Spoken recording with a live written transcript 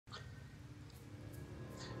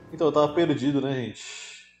Então, eu tava perdido, né, gente?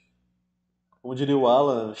 Como diria o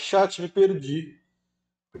Alan, chat, me perdi.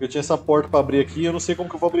 Porque eu tinha essa porta pra abrir aqui e eu não sei como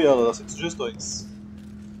que eu vou abrir ela, dá 5 sugestões.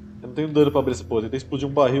 Eu não tenho dano pra abrir essa porra, tentei explodir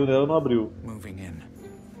um barril nela e não abriu.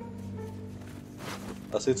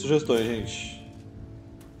 Aceito sugestões, gente.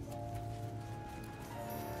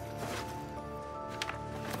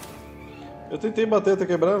 Eu tentei bater até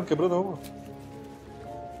quebrar, não quebrou não, mano.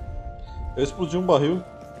 Eu explodi um barril.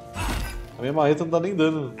 A minha marreta não dá nem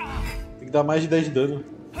dano. Tem que dar mais de 10 de dano.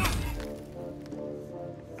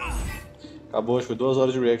 Acabou, acho que foi 2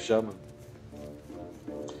 horas de react já, mano.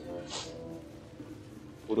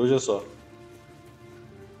 Por hoje é só.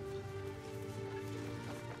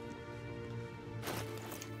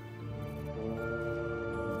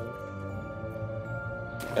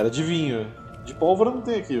 Era de vinho. De pólvora não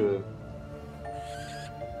tem aqui, velho.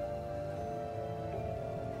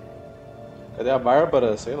 Cadê a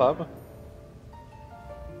Bárbara? Sei lá, mano.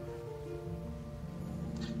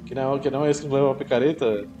 Que não é esse que não leva uma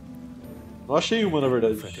picareta? Não achei uma, na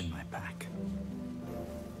verdade. Deixa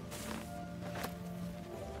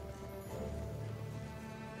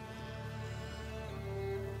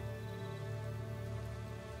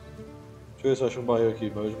eu ver se eu acho um barril aqui.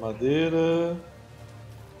 Barril de madeira.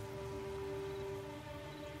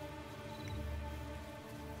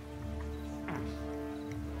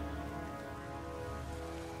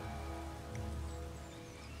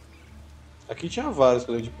 Aqui tinha vários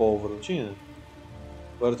que eu lembro de pólvora, não tinha?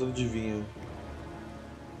 Agora é tudo de vinho.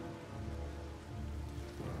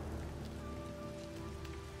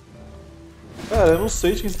 Cara, eu não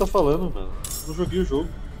sei de quem você tá falando, mano. Eu não joguei o jogo.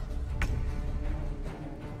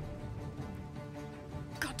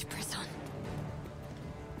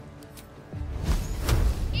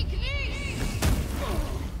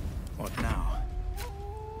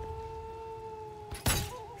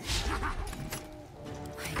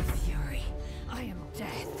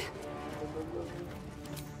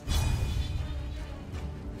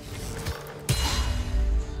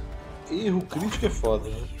 Erro crítico é foda,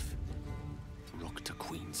 né?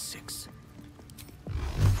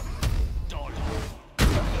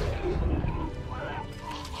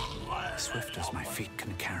 Swift as my feet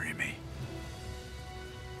can carry me.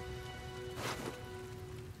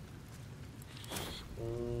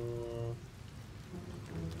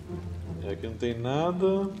 Aqui não tem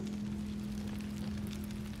nada.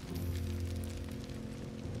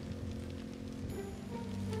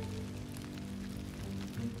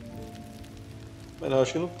 Mas eu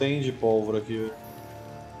acho que não tem de pólvora aqui.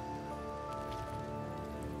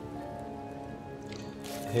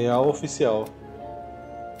 Real oficial.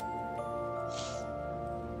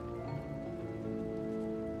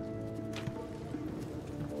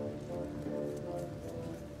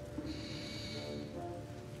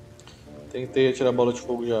 Tentei atirar bola de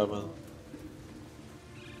fogo já, mano.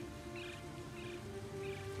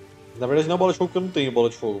 Na verdade não é bola de fogo porque eu não tenho bola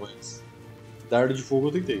de fogo, mas dardo de fogo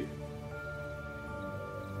eu tentei.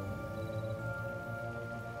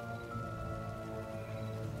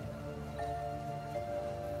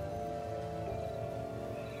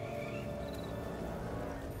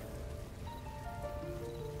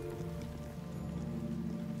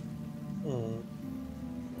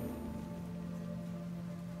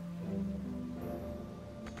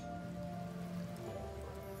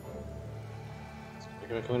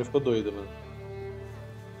 Minha câmera ficou doida, mano.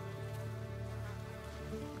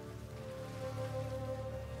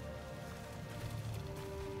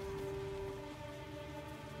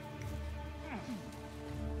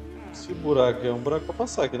 Esse buraco é um buraco pra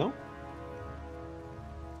passar aqui, não?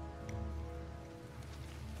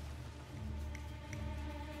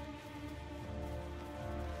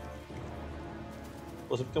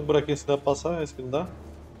 Pô, sempre tem um buraquinho assim que dá pra passar, esse aqui não dá?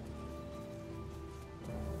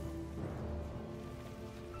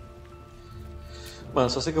 Mano,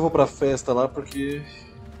 só sei que eu vou pra festa lá porque...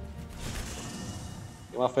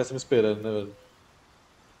 tem uma festa me esperando, né, velho?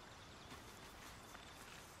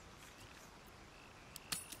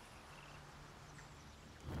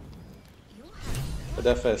 Cadê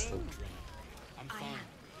a festa?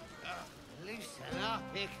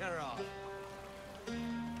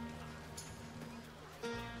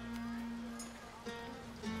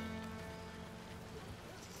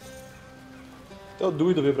 Até o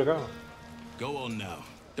doido veio pra cá. Go on now.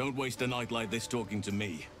 Don't waste a night like this talking to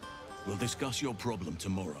me. We'll discuss your problem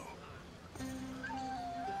tomorrow.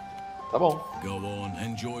 Tá bom. Go on,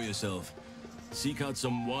 enjoy yourself. Seek out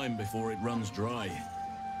some wine before it runs dry.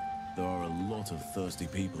 There are a lot of thirsty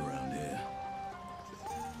people around here.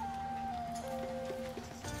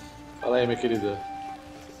 Fala aí, minha querida.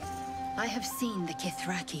 I have seen the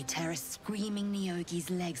Kithraki tear a screaming Neogi's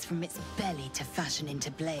legs from its belly to fashion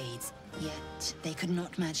into blades. Yet they could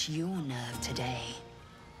not match your nerve today.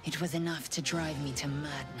 It was enough to drive me to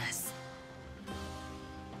madness.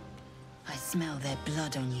 I smell their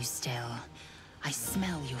blood on you still. I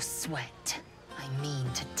smell your sweat. I mean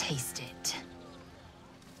to taste it.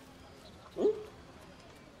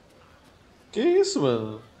 Que isso,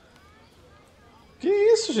 mano? Que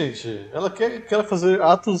isso, gente? Ela quer fazer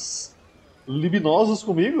atos libinosos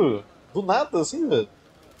comigo? Do nada, assim, velho?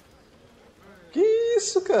 Que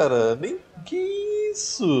isso, cara? Nem... Que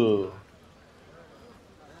isso?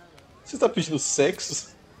 Você tá pedindo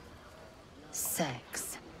sexo?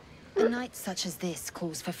 Sex. A night such as this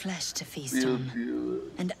calls for flesh to feast on.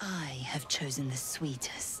 And I have chosen the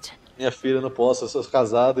sweetest. Minha filha, eu não posso. Eu sou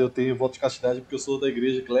casado e eu tenho voto de castidade porque eu sou da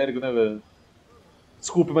igreja clérigo, né, velho?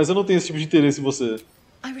 Desculpe, mas eu não tenho esse tipo de interesse em você.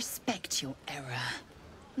 I respect your error.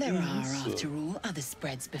 There are, after all, other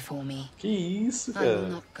spreads before me. Que isso, I will cara?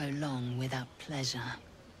 not go long without pleasure.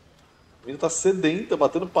 A menina tá sedenta,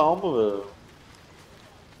 batendo palma, velho.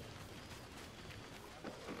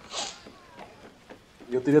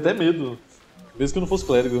 E eu teria até medo. Mesmo que eu não fosse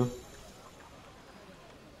clérigo.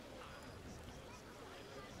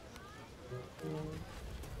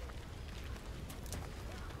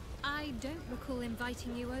 I don't recall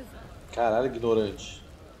inviting you over. Caralho, ignorante.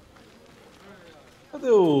 Cadê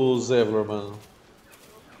o Zevlor, mano?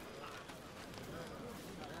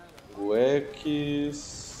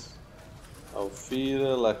 Gueques,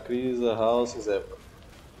 Alfira, Lacrisa, House, Zevlor.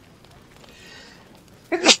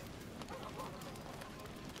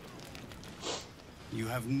 You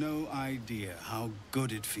have no idea how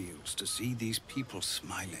good it feels to see these people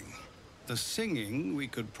smiling. The singing we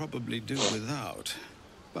could probably do without,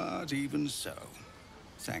 but even so,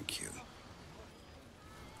 thank you.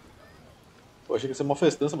 Pô, achei que ia ser uma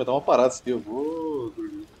festança, mas tá uma parada aqui. Eu vou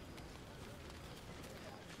dormir.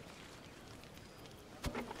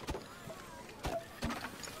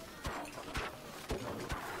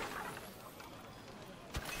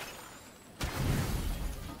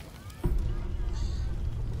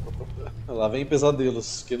 Lá vem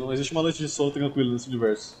pesadelos, que não existe uma noite de sono tranquila nesse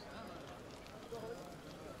universo.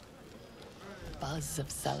 Buzz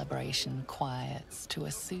of celebration quiets to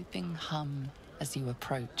a soothing hum as you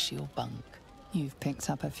approach your bunk. You've picked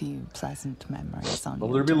up a few pleasant memories on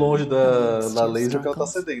Vamos your dormir longe da journey laser que ela tá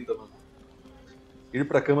struggles. sedenta, mano. Ir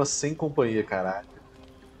pra cama sem companhia, caraca.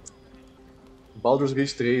 Baldur's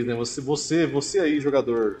Gate 3, né? Você aí,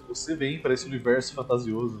 jogador, você vem pra esse universo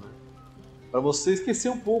fantasioso, né? Pra você esquecer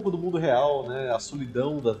um pouco do mundo real, né? A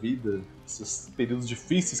solidão da vida, esses períodos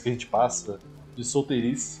difíceis que a gente passa, de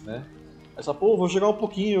solteirice, né? Aí só, pô, vou jogar um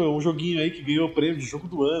pouquinho, um joguinho aí que ganhou o prêmio de jogo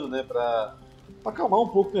do ano, né? Pra acalmar um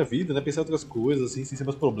pouco minha vida, né? Pensar em outras coisas, assim, sem ser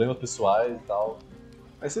meus problemas pessoais e tal.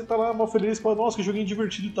 Aí você tá lá mal feliz e fala, nossa, que joguinho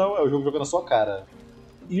divertido e tal. É o jogo joga na sua cara.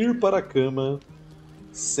 Ir para a cama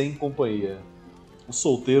sem companhia. O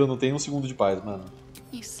solteiro não tem um segundo de paz, mano.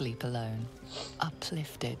 You sleep alone,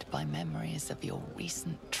 uplifted by memories of your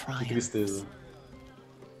recent Que triumphs. tristeza.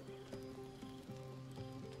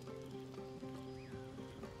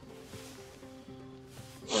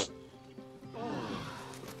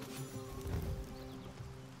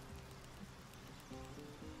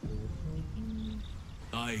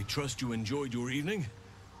 I trust you enjoyed your evening.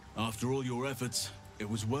 After all your efforts, it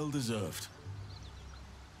was well deserved.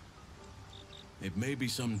 It may be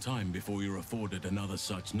some time before you're afforded another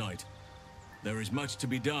such night. There is much to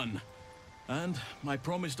be done, and I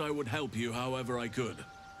promised I would help you however I could.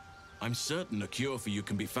 I'm certain a cure for you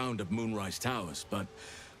can be found at Moonrise Towers, but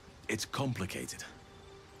it's complicated.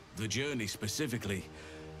 The journey specifically,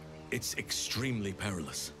 it's extremely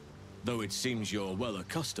perilous, though it seems you're well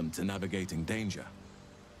accustomed to navigating danger.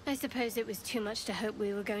 I suppose it was too much to hope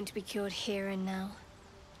we were going to be cured here and now.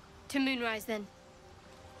 To Moonrise, then.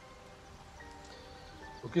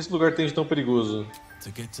 O que esse lugar tem de tão perigoso?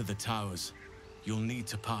 To get to the towers, you'll need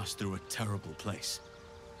to pass through a terrible place.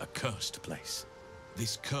 A cursed place.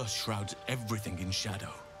 This curse shrouds everything in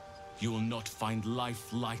shadow. You will not find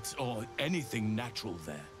life, light, or anything natural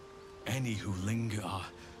there. Any who linger are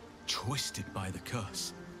twisted by the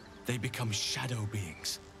curse. They become shadow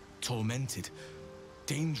beings, tormented,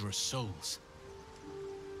 dangerous souls.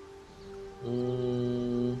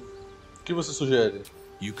 O que você sugere?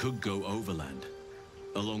 You could go overland,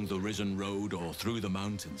 along the Risen Road or through the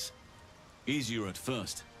mountains. Easier at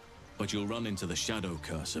first, but you'll run into the shadow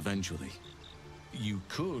curse eventually. You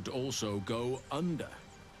could also go under.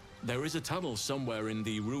 There is a tunnel somewhere in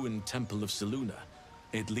the ruined Temple of Selûne.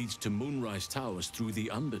 It leads to Moonrise Towers through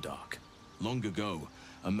the Underdark. Long ago,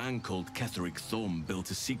 a man called Ketheric Thorm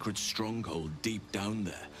built a secret stronghold deep down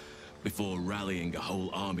there, before rallying a whole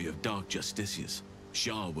army of dark justiciars,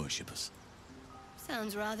 Shah worshippers.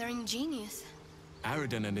 Sounds rather ingenious.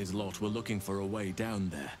 Aridin and his lot were looking for a way down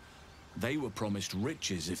there. They were promised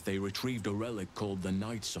riches if they retrieved a relic called the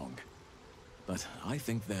Night Song. But I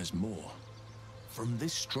think there's more. From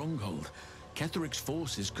this stronghold, Ketheric's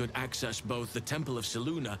forces could access both the Temple of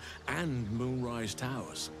Selûne and Moonrise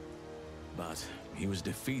Towers. But he was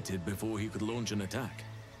defeated before he could launch an attack.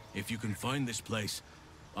 If you can find this place,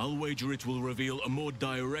 I'll wager it will reveal a more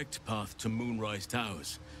direct path to Moonrise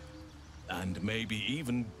Towers. And maybe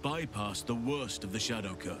even bypass the worst of the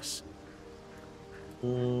Shadow Curse.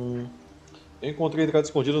 Eu encontrei a entrada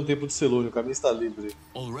escondida no Templo de Selûne, o caminho está livre.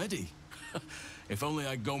 Already? If only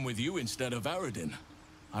I'd gone with you instead of Aridin.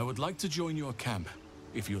 I would like to join your camp,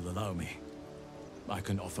 if you'll allow me. I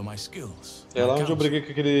can offer my skills. É lá onde eu briguei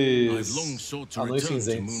com aqueles I've long sought to anões return to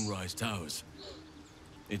cinzentos. Moonrise Towers.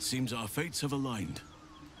 It seems our fates have aligned.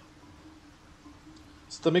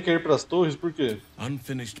 Você também quer ir para as torres? Por quê?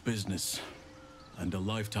 Unfinished business, and a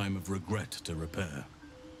lifetime of regret to repair.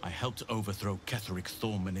 I helped overthrow Ketheric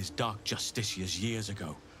Thorm and his dark justiciars years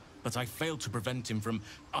ago, but I failed to prevent him from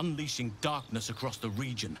unleashing darkness across the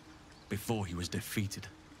region before he was defeated.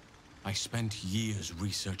 I spent years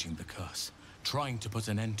researching the curse, trying to put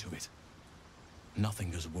an end to it.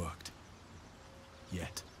 Nothing has worked.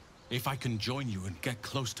 Yet, if I can join you and get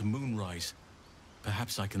close to Moonrise,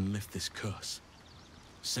 perhaps I can lift this curse.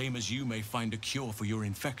 Same as you may find a cure for your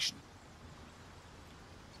infection.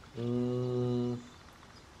 Então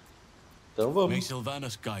May vamos.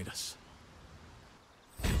 Sylvanas guide us.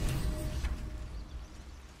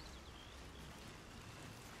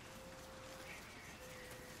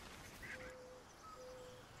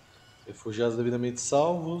 Refugiados devidamente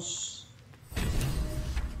salvos.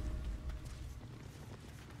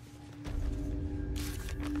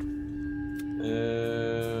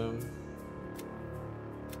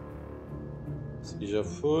 Esse aqui já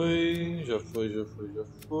foi.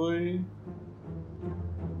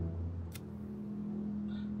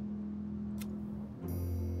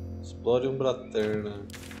 Explore Umbraterna.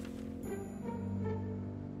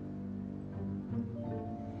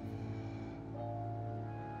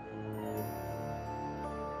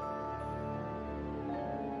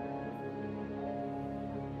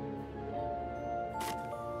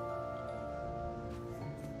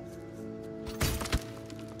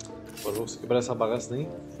 Agora vou quebrar essa bagaça nem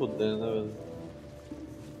fodendo, né, velho?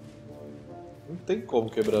 Não tem como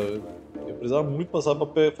quebrar, velho. Eu precisava muito passar pra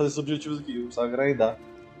fazer esses objetivos aqui, eu precisava grindar.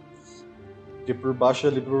 Porque por baixo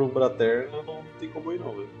ali pro Umbraterna não tem como ir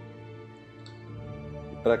não, velho.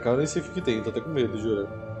 E pra cá eu nem sei o que tem, tô até com medo, jura.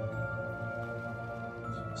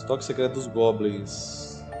 Estoque secreto dos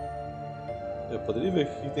Goblins. Eu poderia ver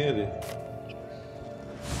o que tem ali.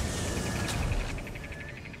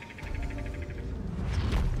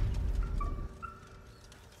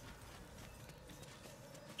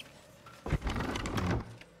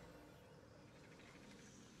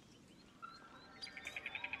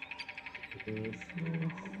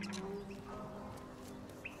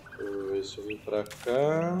 Deixa eu ver se eu vim pra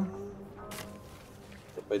cá.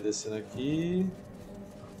 Dá pra ir descendo aqui.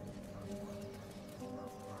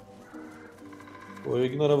 Vou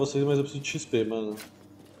ignorar vocês, mas eu preciso de XP, mano.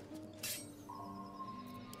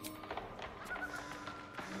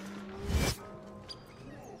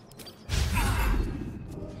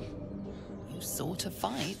 You sought a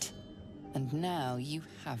fight, and now you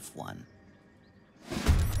have one.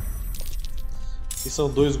 E são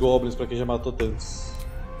 2 goblins pra quem já matou tantos.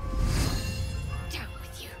 Down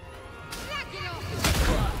with you. Knock it off.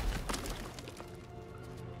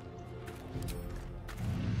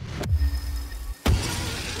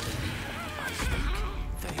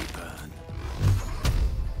 They burn.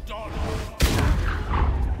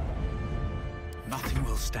 Nothing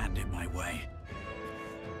will stand in my way.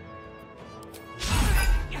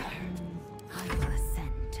 I will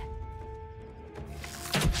ascend.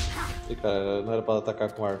 E cara, não era pra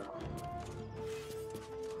atacar com arco.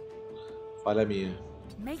 Falha minha.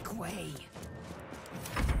 Make way.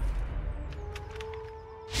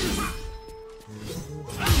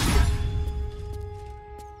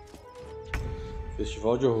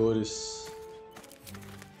 Festival de horrores.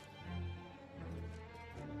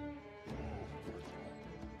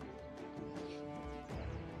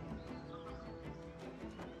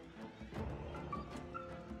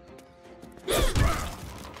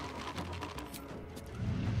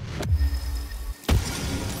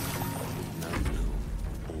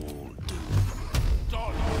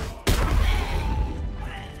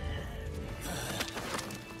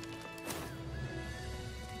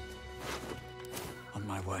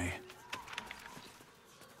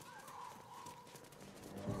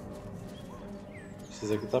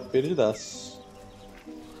 Esse aqui tá perdidaço.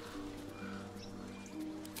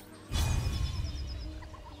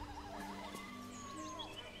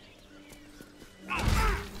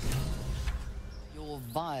 Your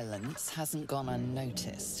violence hasn't gone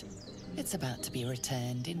unnoticed. It's about to be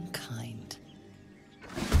returned in kind.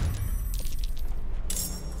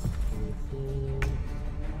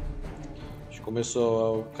 Acho que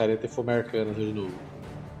começou o careta e foi marcando de novo.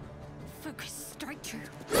 Focus, strike true.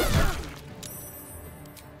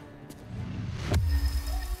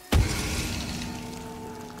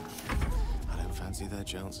 I don't fancy their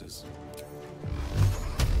chances.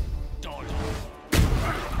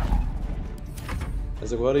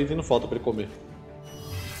 Mas agora item não falta pra ele comer.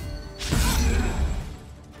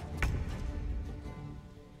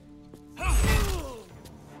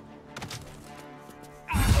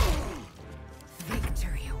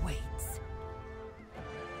 Victory awaits.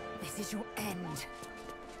 This is your end.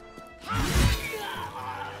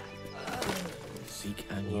 Seek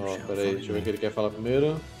and you Ó, shall peraí, deixa eu ver o que ele quer falar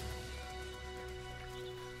primeiro.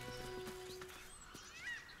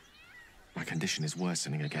 My condition is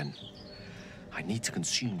worsening again. I need to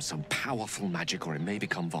consume some powerful magic or it may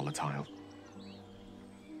become volatile.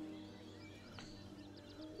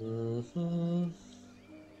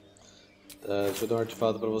 Tá, deixa eu dar um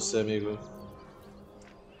artefato pra você, amigo.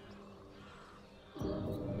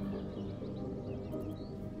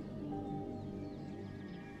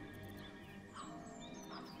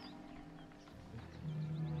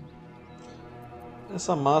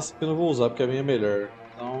 Essa massa eu não vou usar porque a minha é melhor.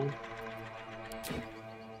 Então.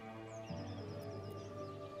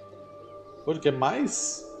 Pô, ele quer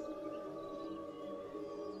mais?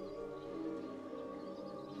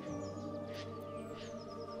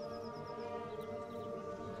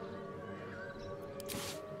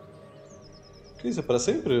 Que isso? É pra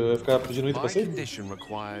sempre? Vai ficar pedindo item pra My sempre? condition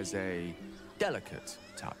requires a delicate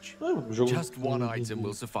touch. Ah, o jogo Just one item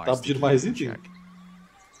will suffice tá to pedindo keep mais in item? check.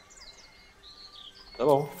 Tá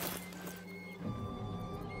bom.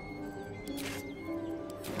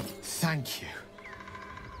 Thank you.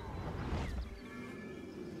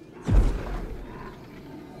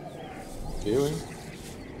 Eu, hein?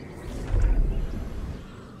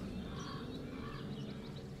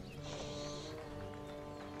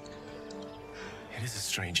 It is a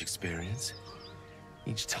strange experience.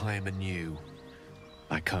 Each time anew.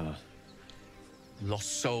 Like a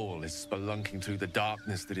lost soul is spelunking through the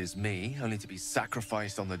darkness that is me, only to be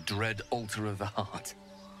sacrificed on the dread altar of the heart.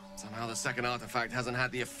 Somehow the second artifact hasn't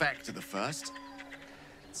had the effect of the first.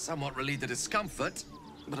 It's somewhat relieved the discomfort,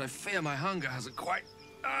 but I fear my hunger hasn't quite...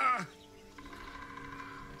 O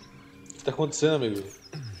que tá acontecendo, amigo?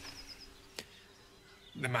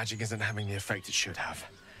 The magic isn't having the effect it should have.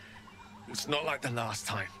 It's not like the last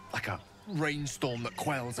time, like a rainstorm that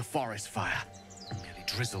quells a forest fire. It merely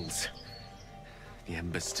drizzles. The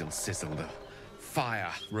embers still sizzle, the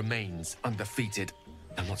fire remains undefeated.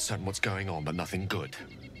 I'm not certain what's going on, but nothing good.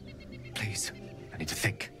 Please, I need to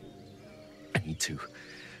think. I need to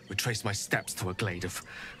retrace my steps to a glade of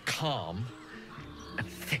calm and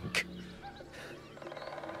think.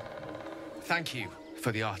 Thank you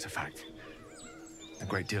for the artifact. A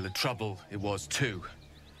great deal of trouble it was too.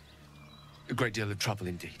 A great deal of trouble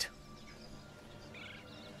indeed.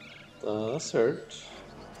 Tá certo.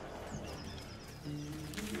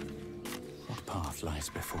 What path lies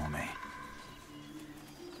before me?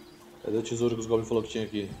 Cadê o tesouro que os goblins falaram que tinha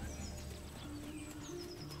aqui?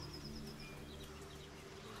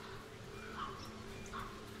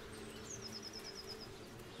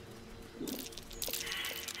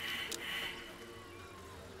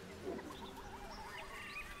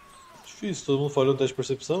 Difícil, todo mundo falhou no teste de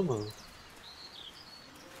percepção, mano.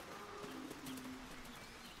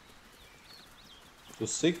 Eu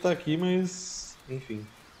sei que tá aqui, mas... enfim.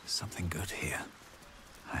 Something good here.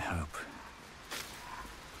 I hope.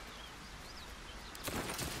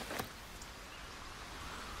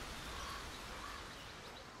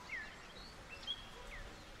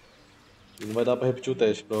 E não vai dar pra repetir o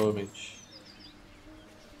teste, provavelmente.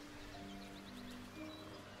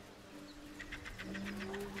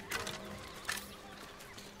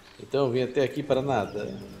 Então eu vim até aqui para nada.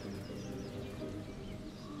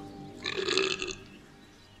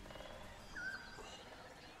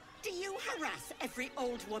 Do you harass every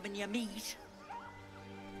old woman you meet?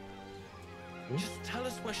 Just tell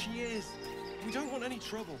us where she is. We don't want any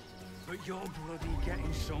trouble. But you're bloody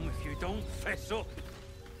getting some if you don't fess up.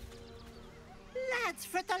 Lads,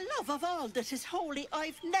 for the love of all that is holy,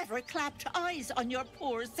 I've never clapped eyes on your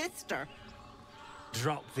poor sister.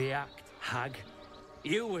 Drop the act, hag.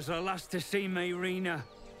 You was the last to see me, Rena.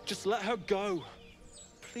 Just let her go.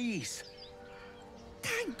 Please.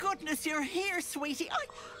 Thank goodness you're here, sweetie. I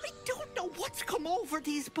don't know what's come over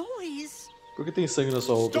these boys. Por que tem sangue na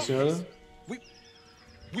sua roupa, senhora?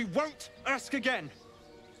 We won't ask again.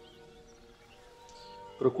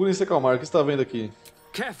 Procurem se acalmar. O que você está vendo aqui?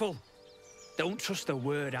 Careful. Don't trust a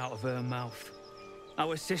word out of her mouth.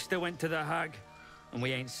 Our sister went to the hag, and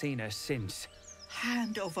we ain't seen her since.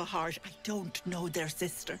 Hand over heart, I don't know their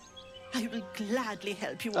sister. I will gladly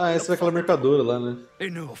help you. Ah, essa é aquela mercadora lá, né?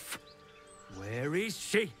 Enough. Where is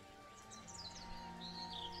she?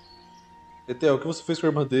 Etel, o que você fez com a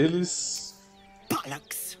irmã deles?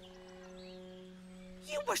 Bollocks!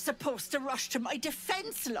 You were supposed to rush to my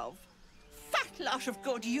defense, love. Fat lot of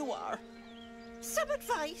good you are. Some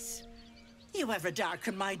advice? You ever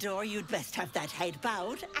darken my door, you'd best have that head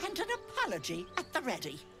bowed and an apology at the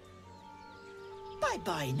ready.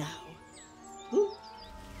 Bye-bye now.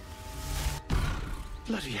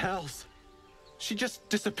 Bloody hells. She just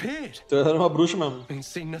disappeared. Então ela era uma bruxa mesmo. Ain't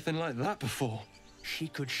seen nothing like that before. She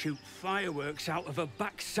could shoot fireworks out of her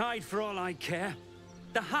backside for all I care.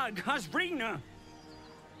 The hag has Rena.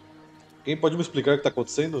 Quem pode me explicar o que está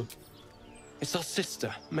acontecendo? It's our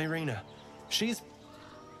sister, Mayrina. She's...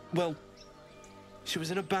 well... she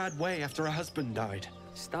was in a bad way after her husband died.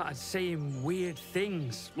 Started saying weird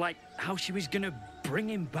things, like how she was gonna bring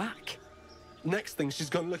him back. Next thing, she's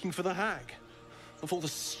gone looking for the hag. Of all the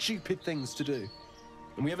stupid things to do.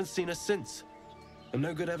 And we haven't seen her since. And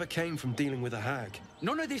no good ever came from dealing with a hag.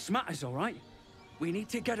 None of this matters, all right? We need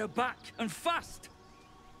to get her back, and fast.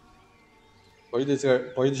 Pode deixar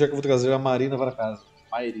que eu vou trazer a Marina para casa.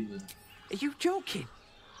 Mayrina. Are you joking?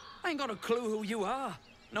 I ain't got a clue who you are.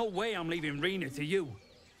 No way I'm leaving Rena to you.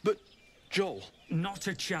 But, Joel... Not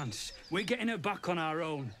a chance. We're getting her back on our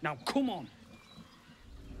own. Now, come on.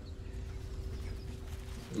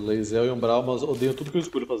 Lazel e Umbral, mas odeiam tudo que eu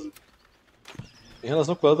escolho fazer. Em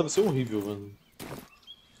relação com ela, deve ser horrível, mano.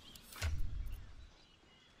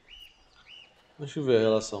 Deixa eu ver a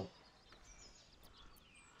relação.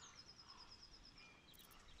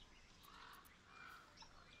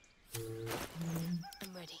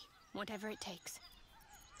 I'm ready. Whatever it takes.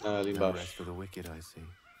 Ah, ali embaixo. for the wicked, I see.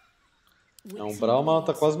 A Umbral, mas ela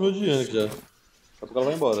tá quase me odiando aqui já. Daqui a pouco ela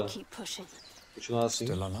vai embora. Keep pushing. Continuar assim.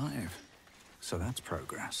 Still alive. So that's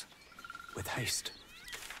progress. With haste.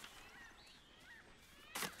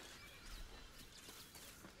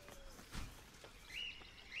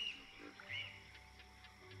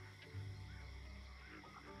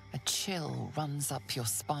 A chill runs up your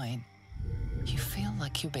spine. You feel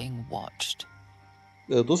like you're being watched.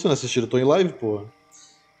 Eu tô sendo assistido, eu tô em live, porra.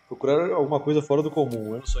 Procurar alguma coisa fora do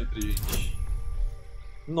comum, eu não sou inteligente.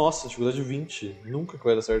 Nossa, dificuldade 20. Nunca que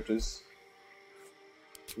vai dar certo isso.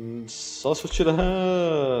 Só se eu tirar...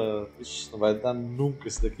 Ixi, não vai dar nunca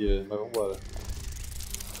esse daqui, mas vambora.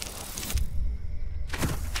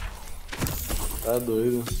 Tá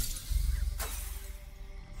doido.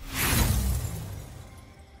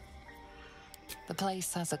 The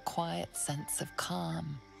place has a quiet sense of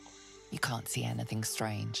calm. You can't see anything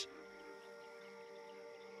strange.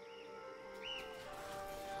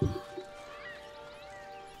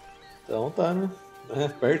 Então tá, né? É,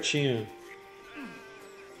 pertinho.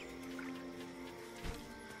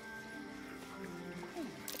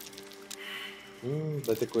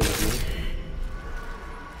 Vai ter coisa aqui.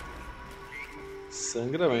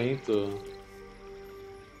 Sangramento.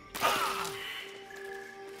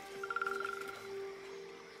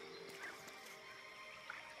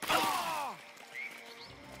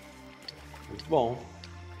 Muito bom.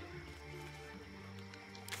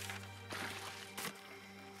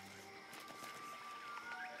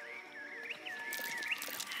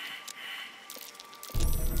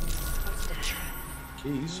 Que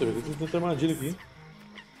isso, eu vi que tem armadilha aqui.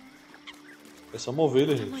 É só uma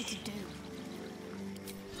ovelha, gente.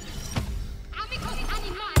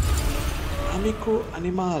 Amico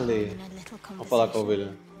animale. Vamos falar com a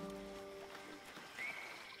ovelha.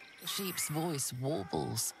 The sheep's voice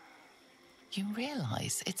warbles. You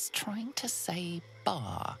realize it's trying to say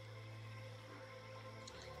bar.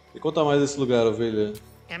 Me conta mais desse lugar, ovelha.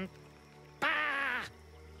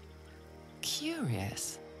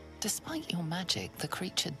 Curious. Despite your magic, the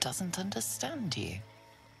creature doesn't understand you.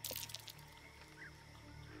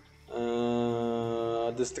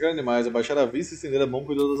 Adestrar animais, abaixar a vista e estender a mão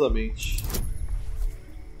cuidadosamente.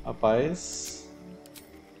 Rapaz.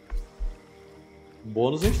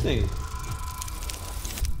 Bônus a gente tem.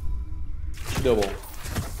 Deu bom.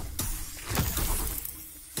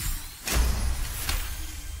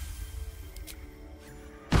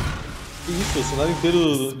 Que isso? O cenário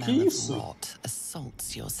inteiro. Que isso? Rot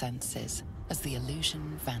assaults your senses as the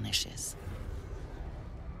illusion vanishes.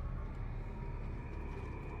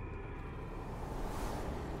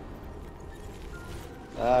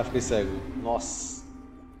 Ah, fiquei cego. Nossa.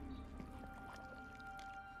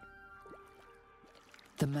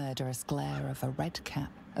 The murderous glare of a red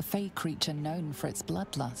cap, a fey creature known for its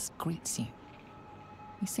bloodlust, greets you.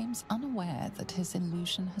 He seems unaware that his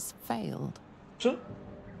illusion has failed.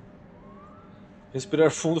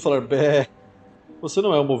 Respirar fundo e falar bé. Você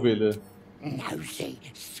não é uma ovelha. Nosy,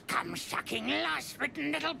 scum-sucking,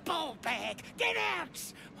 lice-ridden little ball bag! Get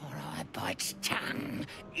out! Or I bite tongue,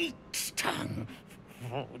 eat tongue.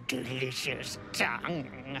 Oh, delicious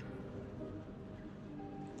tongue.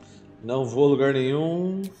 Não vou a lugar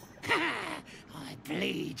nenhum. I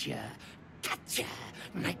bleed ya, cut ya,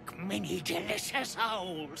 make many delicious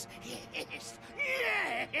holes. Yes,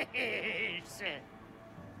 yes.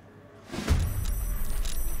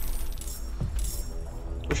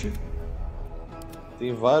 Oxi.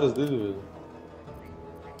 Tem vários dele, velho.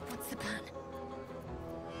 What's the plan?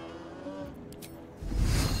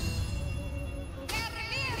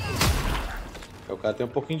 O cara tem um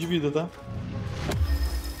pouquinho de vida, tá?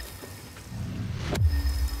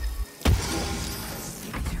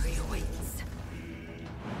 Victory awaits.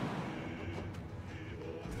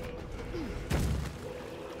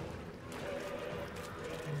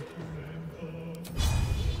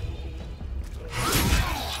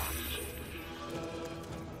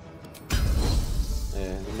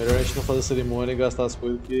 É melhor a gente não fazer cerimônia e gastar as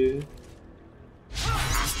coisas, porque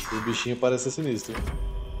o bichinho parece ser sinistro.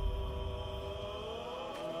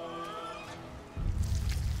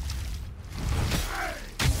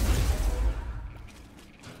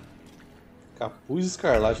 Capuz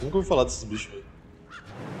escarlate, nunca ouvi falar desses bichos.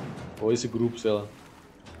 Ou esse grupo, sei lá.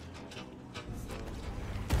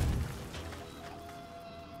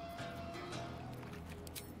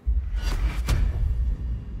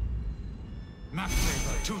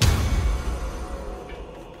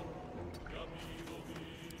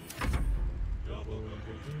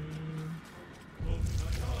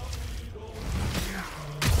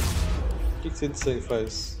 O que esse de sangue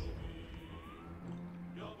faz?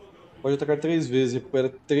 Pode atacar 3 vezes, recupera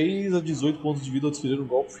 3 a 18 pontos de vida ao desferir um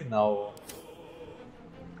golpe final.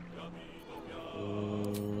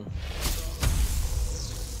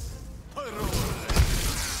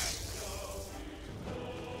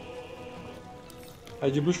 A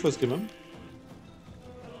de bruxo faz o que mesmo?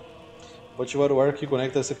 Pode ativar o arco que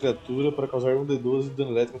conecta essa criatura para causar 1d12 de dano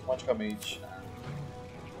elétrico automaticamente.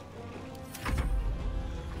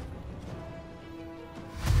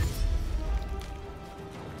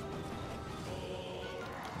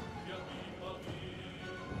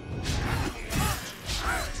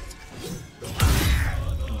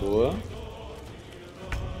 Boa.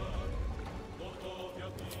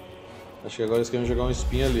 Acho que agora eles querem jogar um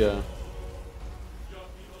espinho ali, ó.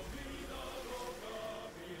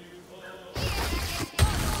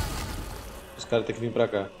 Os caras têm que vir pra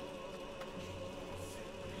cá.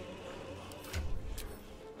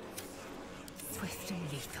 Swift and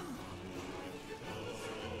lethal.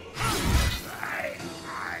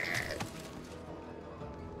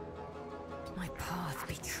 My path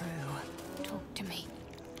be true. Talk to me.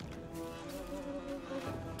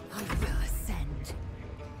 I will ascend.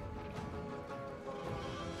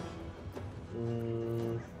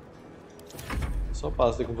 Só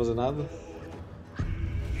passa, tem como fazer nada.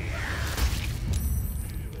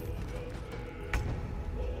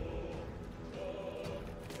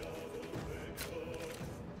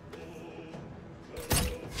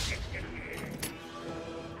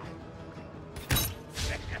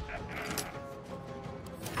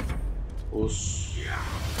 Osso.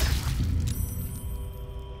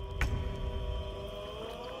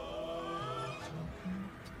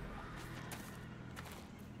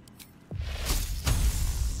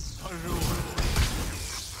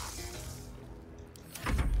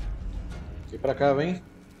 Vem pra cá, vem.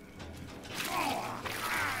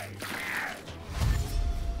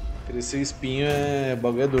 Crescer espinho é...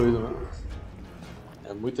 bagulho é doido, mano.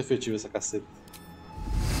 É muito efetivo essa caceta.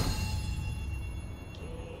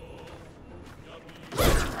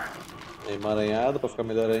 É emaranhado pra ficar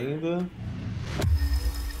melhor ainda.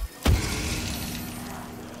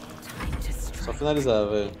 Só finalizar,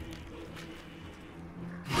 velho.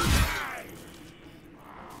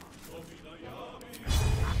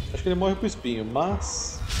 Acho que ele morre com o espinho,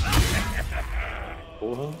 mas...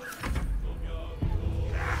 Porra.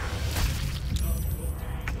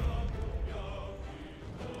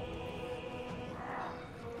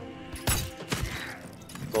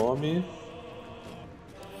 Tome.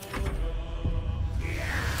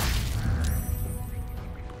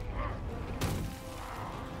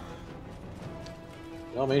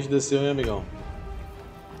 Realmente desceu, hein, amigão?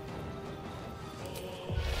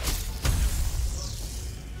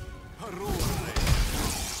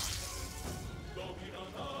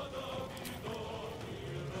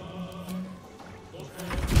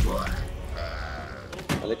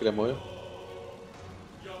 Olha que ele morreu.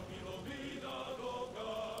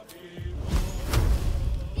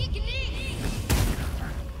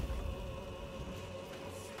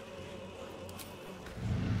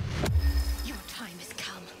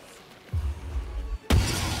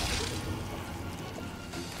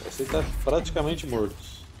 Esse tá praticamente morto.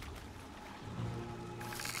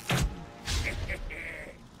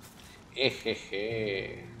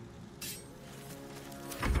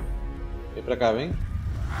 Vem pra cá, vem.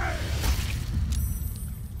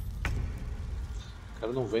 O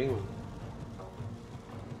cara não vem, mano.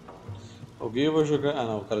 Alguém vai jogar. Ah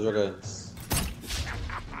não, o cara joga antes.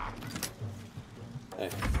 É.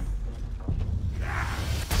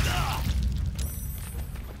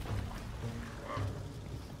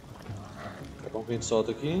 Como que a gente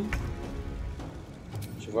solta aqui?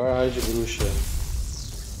 Ativar a raio de bruxa.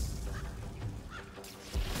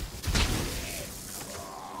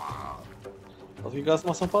 Só que gasta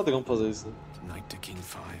uma ação padrão pra fazer isso, né? Knight to King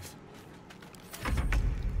 5.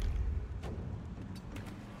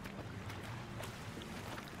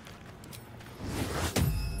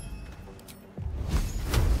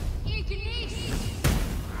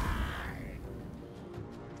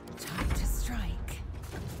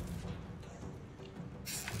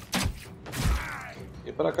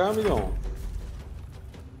 Vem pra cá, amigão.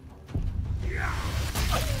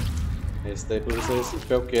 Esse daí pra você é esse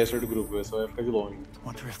spellcaster do grupo, esse vai ficar de longe.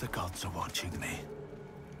 Wonder if the gods are watching me.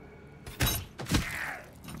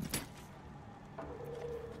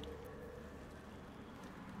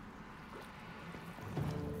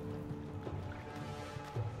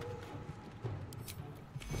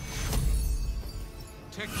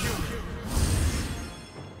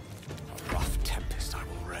 A rough tempest I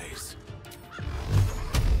will raise.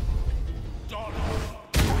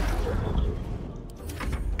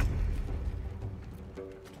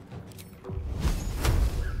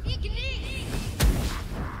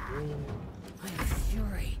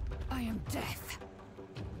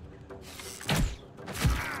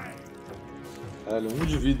 Caralho, 1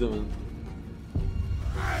 de vida, mano.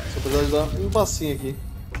 Só precisar de dar um passinho aqui.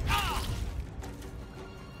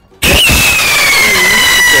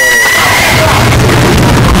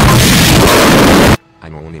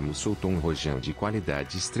 Anônimo soltou um rojão de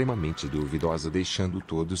qualidade extremamente duvidosa, deixando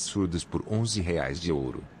todos surdos por R$11 de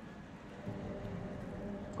ouro.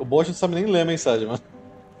 O bot não sabe nem ler a mensagem, mano.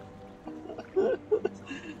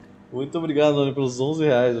 Muito obrigado, Anônimo, pelos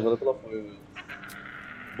R$11. Valeu pela apoio, velho.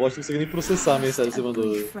 O bot não consegue nem processar a mensagem que você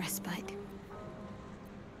mandou.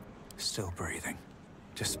 Still breathing,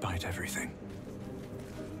 despite everything.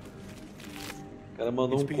 O cara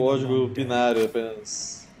mandou um código binário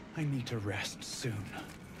apenas. I need to rest soon.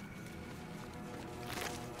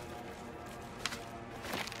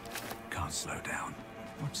 Can't slow down.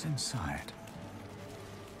 What's inside?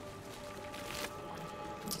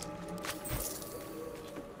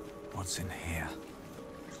 What's in here?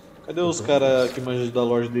 Cadê os caras que manjam da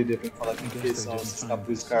Lorde D&D pra falar que são esses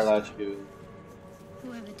capuz escarlate aqui?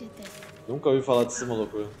 Nunca ouvi falar desse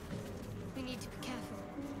maluco.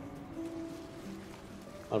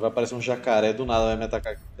 Mano, vai aparecer um jacaré do nada, vai me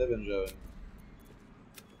atacar aqui. Tá vendo já, velho?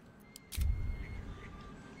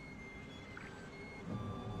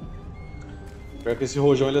 Pior que esse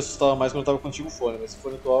rojão ele assustava mais quando eu tava com o antigo fone, mas esse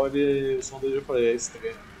fone atual ele, o som dele eu falei, é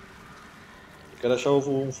estranho. Eu quero achar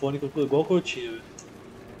um fone igual que eu tinha, velho.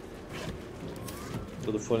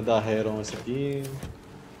 Todo fone da Heron, esse aqui.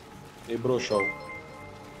 Meio broxol.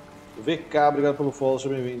 VK, obrigado pelo follow,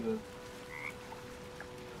 seja bem-vindo.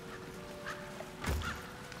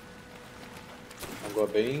 Água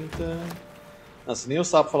benta. Ah, se nem o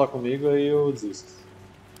sapo falar comigo, aí eu desisto.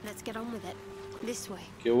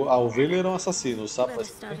 Porque a ovelha era um assassino, o sapo vai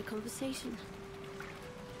ser.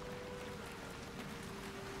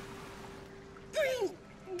 Green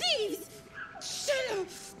leaves, shallow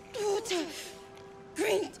water.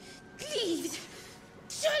 Green leaves,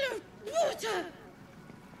 shallow water.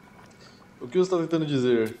 O que você está tentando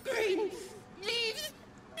dizer? Green leaves,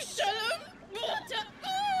 shallow water.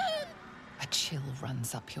 A chill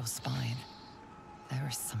runs up your spine. There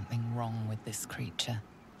is something wrong with this creature.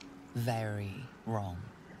 Very wrong.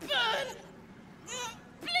 Burn!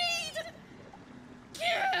 Bleed!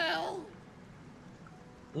 Kill!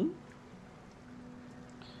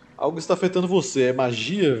 Algo está afetando você. É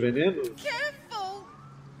magia? Veneno? Careful!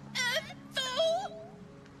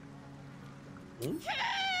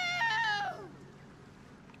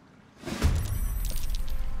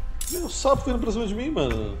 Meu, o sapo vindo pra cima de mim,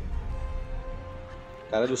 mano.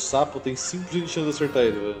 Caralho, o sapo tem 5% de chance de acertar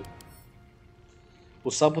ele, velho. O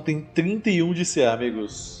sapo tem 31 de CA,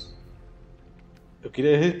 amigos. Eu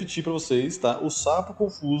queria repetir pra vocês, tá? O sapo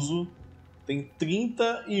confuso tem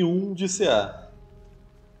 31 de CA.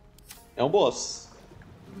 É um boss.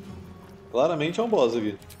 Claramente é um boss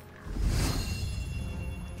aqui.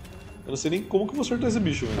 Eu não sei nem como que eu vou acertar esse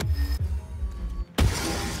bicho, velho.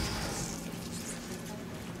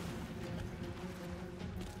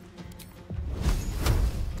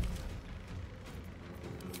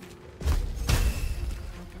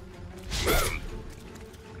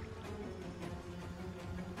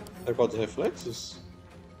 Tá quantos reflexos?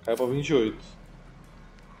 Caiu pra 28.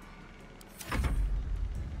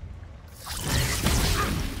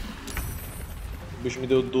 O bicho me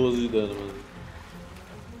deu 12 de dano, mano.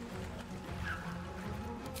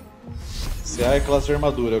 CA é classe de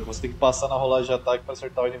armadura, você tem que passar na rolagem de ataque pra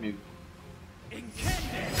acertar o inimigo.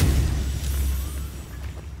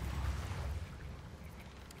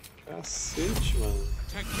 Cacete, mano.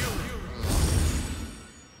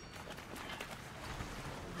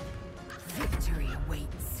 Victory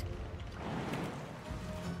awaits.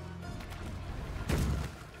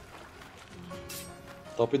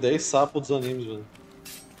 Top 10 sapo dos animes, mano.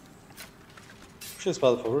 Puxa a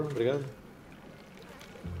espada, por favor, obrigado.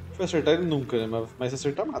 Não vai acertar ele nunca, né? Mas se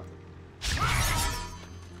acertar, mata.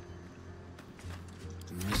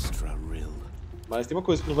 Mas tem uma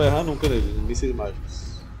coisa que não vai errar nunca nele, mísseis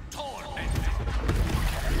mágicos.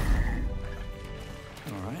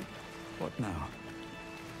 Alright, what now?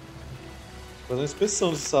 Vou fazer uma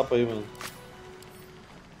inspeção desse sapo aí, mano.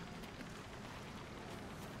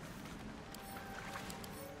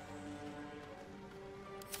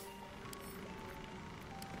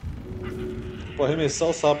 Vou arremessar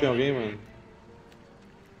o sapo em alguém, mano.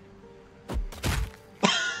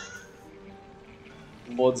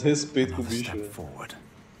 Um mó desrespeito com o bicho, velho.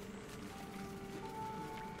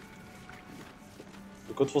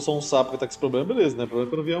 Enquanto for só um sapo que tá com esse problema, beleza, né? O problema é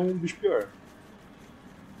quando vier um bicho pior.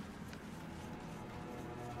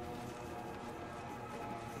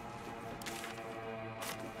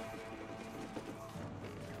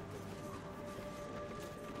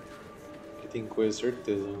 Aqui tem coisa,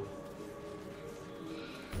 certeza.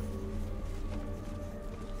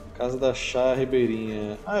 Casa da Chá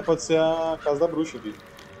Ribeirinha. Ah, pode ser a casa da bruxa aqui.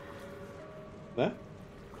 Né?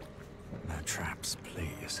 No traps,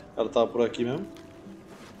 please. Ela tava por aqui mesmo.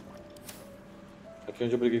 Aqui é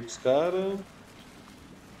onde eu briguei com os caras.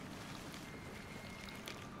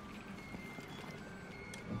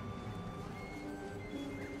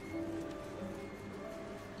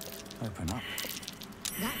 Open up.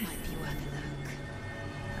 That might be worth a look.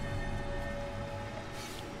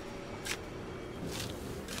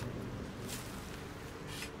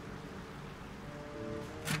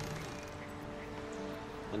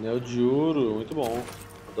 Anel de ouro, muito bom.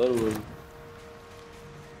 Adoro ouro.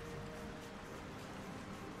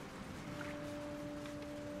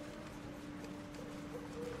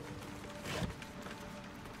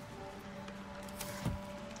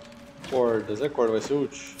 Cordas, corda vai ser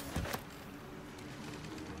útil?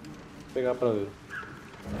 Vou pegar pra ver.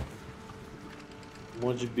 Um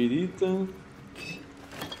monte de birita.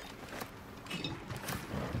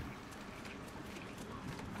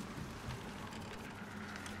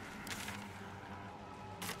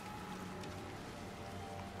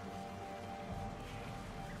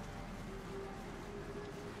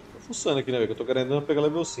 Funciona aqui, né, velho? Que eu tô querendo pegar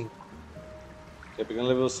level 5. Quer pegando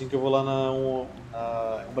level 5 eu vou lá na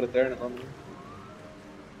Umbra Eterna, não, né?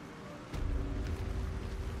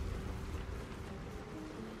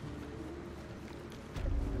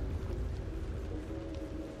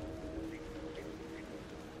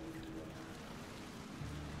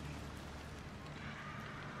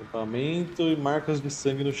 Equipamento e marcas de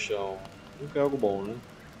sangue no chão. Nunca é algo bom, né?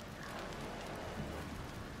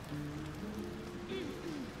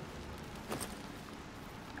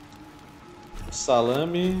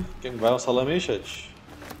 Salame. Quem vai um salame aí, chat?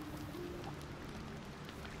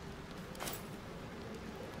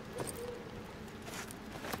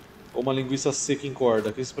 Ou uma linguiça seca em corda?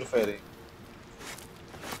 O que vocês preferem?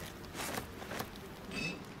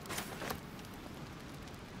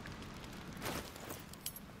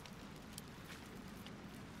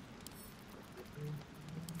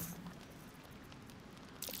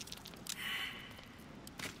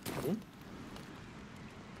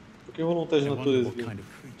 Por que rolou um teste de natureza aqui?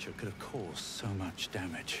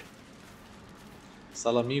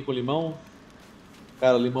 Salaminho com limão?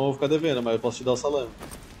 Cara, limão eu vou ficar devendo, mas eu posso te dar o salame.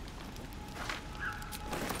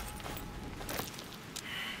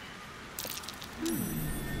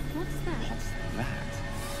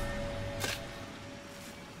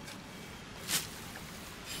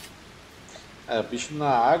 É, bicho na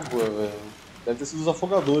água, velho. Deve ter sido os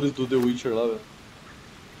afogadores do The Witcher lá, velho.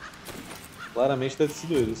 Claramente deve ter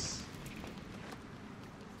sido eles.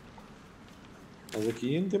 Mas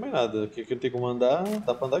aqui não tem mais nada. Aqui não tem como andar.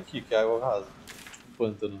 Dá pra andar aqui, que é água rasa. Tipo um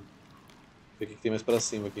pântano. Ver o que tem mais pra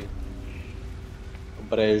cima aqui. Um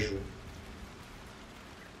brejo.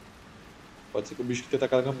 Pode ser que o bicho que tem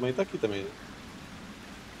atacado a campanha tá aqui também, né?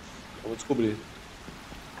 Vamos descobrir.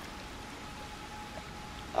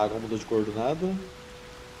 A água mudou de cor do nada.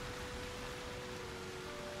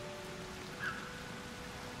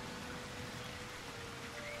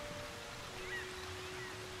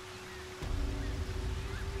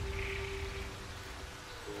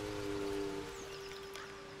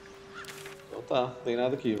 Então tá, não tem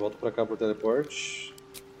nada aqui. Volto pra cá pro teleporte.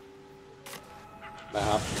 Mais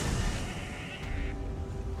rápido.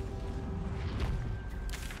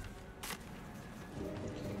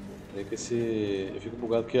 É que esse... Eu fico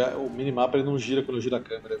bugado porque o minimapa ele não gira quando eu giro a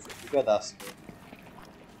câmera, eu fico bugadaço.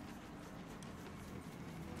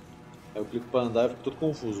 Aí eu clico pra andar e fico todo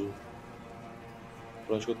confuso.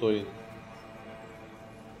 Pra onde que eu tô indo?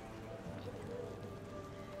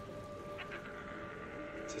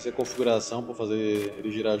 Não sei se é configuração pra fazer ele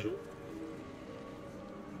girar junto.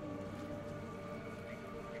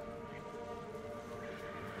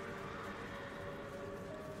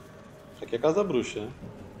 Isso aqui é a casa da bruxa, né?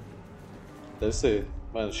 Deve ser.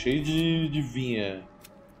 Mano, cheio de vinha.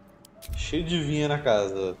 Cheio de vinha na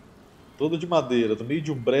casa. Toda de madeira, no meio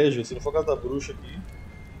de um brejo, se não for a casa da bruxa aqui.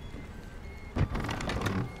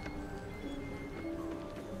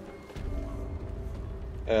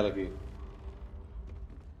 Ela aqui.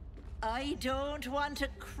 I don't want a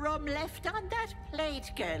crumb left on that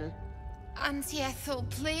plate, girl. Auntie Ethel,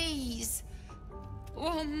 please.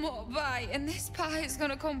 One more bite and this pie is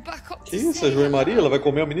gonna come back up Que to isso, a João e Maria? Ela vai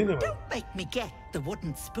comer a menina, mano? Don't make me get the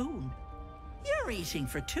wooden spoon. You're eating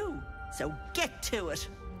for two, so get to it.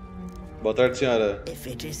 Boa tarde, senhora. If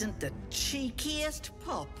it isn't the cheekiest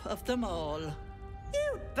pup of them all,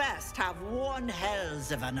 you'd best have one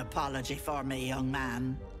hells of an apology for me, young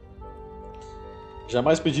man.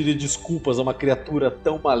 Jamais pediria desculpas a uma criatura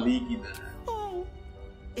tão maligna. Oh,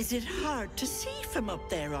 is it hard to see from up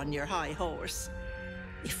there on your high horse?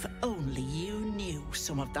 If only you knew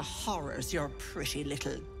some of the horrors your pretty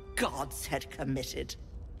little gods had committed.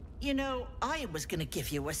 You know, I was gonna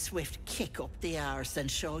give you a swift kick up the arse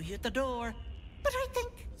and show you the door, but I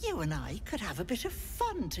think you and I could have a bit of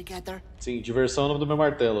fun together. Sim, diversão é o nome do meu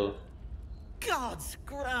martelo. Gods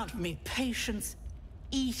grant me patience.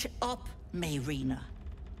 Eat up, Mayrina.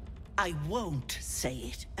 I won't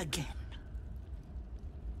say it again.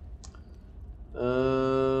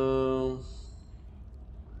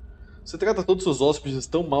 Você trata todos os seus hóspedes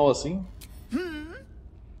tão mal assim?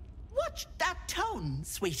 Watch that tone,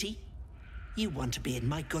 sweetie. You want to be in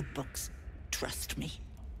my good books. Trust me.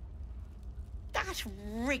 That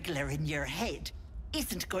wriggler in your head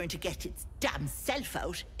isn't going to get its damn self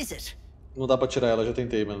out, is it? Não dá pra tirar ela, já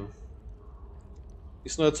tentei, mano.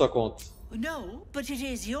 Isso não é de sua conta. No, but it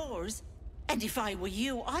is yours. And if I were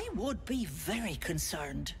you, I would be very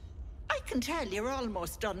concerned. I can tell you're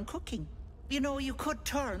almost done cooking. You know, you could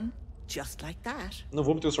turn just like that. Não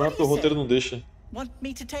vou me transformar porque o roteiro não deixa. Want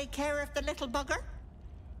me to take care of the little bugger?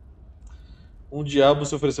 Um diabo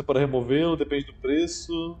se oferecer para removê-lo, depende do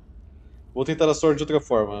preço. Vou tentar a sorte de outra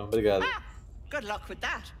forma, obrigado. Good luck with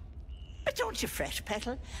that. But don't you fret,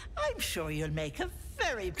 Petal. I'm sure you'll make a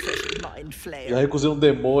very pretty mind Já flayer. recusei um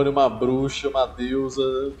demônio, uma bruxa, uma deusa.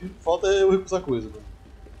 O que falta é eu recusar coisa, mano.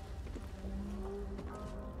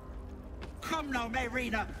 Come now,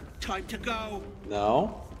 Mayrina. Time to go.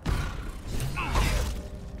 Não.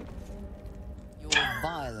 Your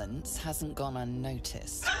violence hasn't gone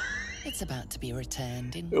unnoticed. It's about to be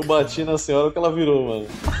returned in. Eu bati na senhora o que ela virou, mano.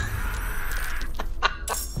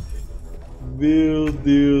 Meu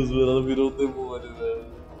Deus, mano, ela virou um demônio, velho.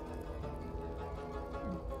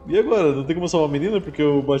 E agora? Não tem como salvar a menina? Porque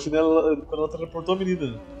eu bati nela quando ela teleportou a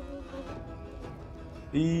menina.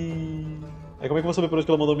 E... Aí como é que eu vou saber por onde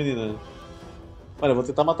que ela mandou a menina? Mano, eu vou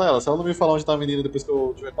tentar matar ela. Se ela não me falar onde tá a menina depois que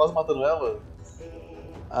eu estiver quase matando ela,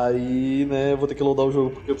 aí, né, eu vou ter que loadar o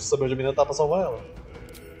jogo porque eu preciso saber onde a menina tá pra salvar ela.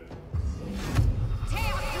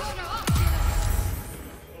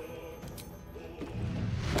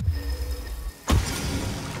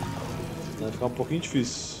 Vai ficar um pouquinho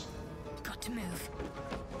difícil.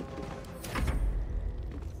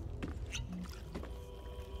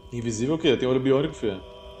 Invisível o quê? Tem olho biônico, filho.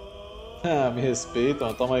 Ah, me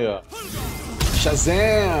respeitam. Toma aí, ó.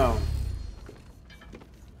 Shazam!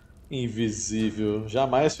 Invisível.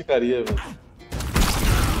 Jamais ficaria, velho.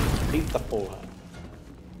 Eita porra.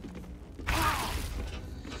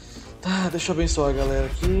 Tá, deixa eu abençoar a galera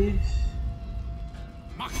aqui.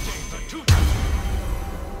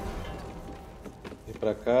 Vem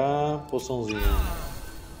pra cá, poçãozinha.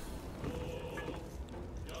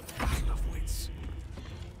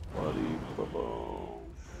 Tá bom.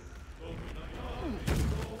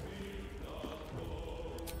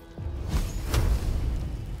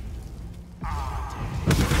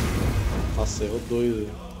 Nossa, errou dois.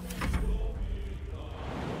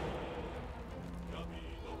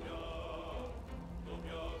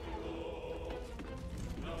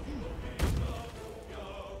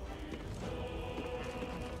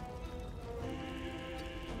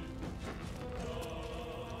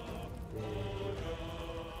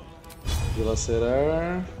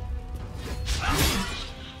 Dilacerar.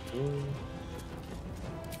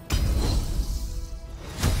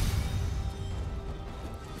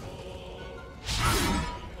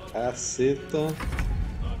 Caceta.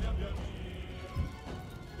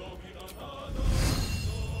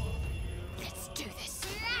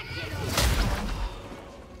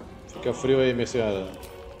 Fica frio aí, minha senhora.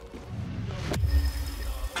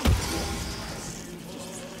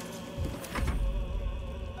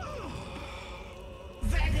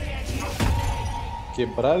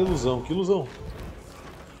 Quebrar a ilusão, que ilusão?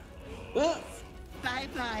 Ah! Bye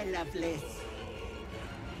bye, Lovelace.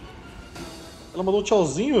 Ela mandou um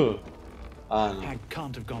tchauzinho? Ah, não.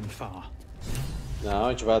 Can't have gone far. Não, a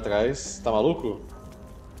gente vai atrás. Tá maluco?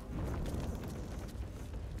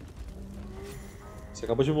 Você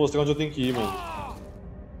acabou de me mostrar onde eu tenho que ir, mano.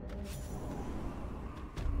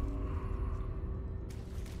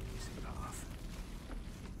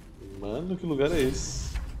 Mano, que lugar é esse?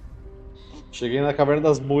 Cheguei na caverna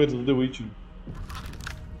das moiras do The Witcher.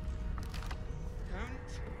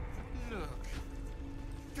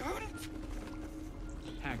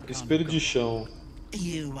 Espelho de chão.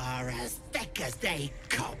 You are as thick as they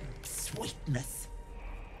come, sweetness.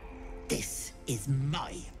 This is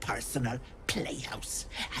my personal playhouse,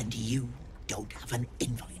 and you don't have an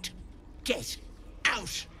invite. Get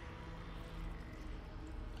out!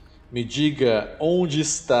 Me diga, onde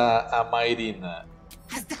está a Mairina?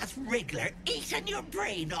 Has that wriggler eaten your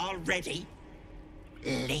brain already?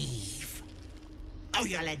 Leave, or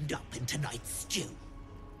you'll end up in tonight's stew.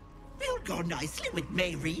 You'll go nicely with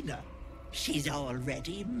Mairina. She's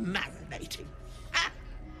already marinating.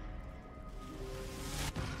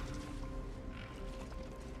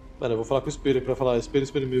 Pera, eu vou falar com o espelho pra falar. Espelho,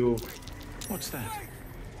 espelho meu. What's that?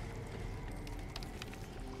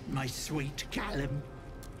 My sweet Callum,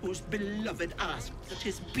 whose beloved asked that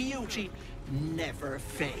his beauty never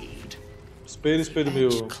fade. Espelho, espelho meu.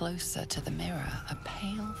 Edged closer to the mirror, a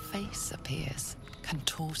pale face appears,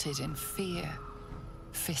 contorted in fear.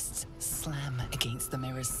 Fists slam against the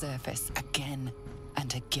mirror's surface again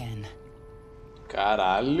and again.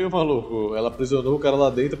 Caralho, maluco. Ela aprisionou o cara lá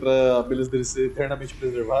dentro pra a beleza dele ser eternamente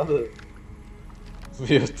preservada?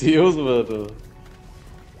 Meu Deus, mano.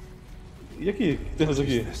 E aqui? O que temos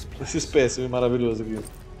aqui? Esse espécime maravilhoso aqui.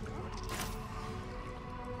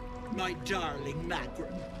 My darling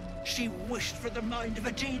Magrum. She wished for the mind of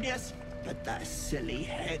a genius, but that silly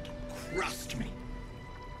head crushed me.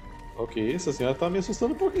 Ok, essa senhora tá me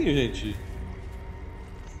assustando um pouquinho, gente.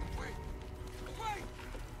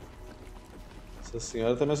 Essa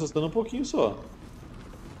senhora tá me assustando um pouquinho só.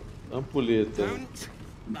 Ampulheta.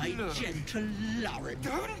 My gentle Lauren.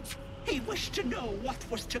 He wished to know what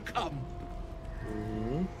was to come.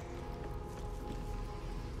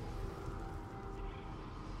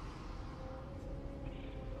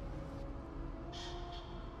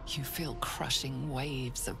 You feel crushing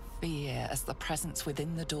waves of fear as the presence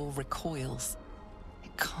within the door recoils.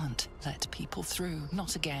 It can't let people through,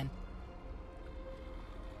 not again.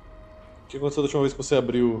 O que aconteceu da última vez que você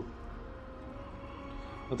abriu?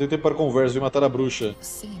 Não tem tempo para conversa, vim matar a bruxa. A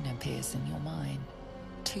scene appears in your mind.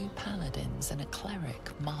 Two paladins and a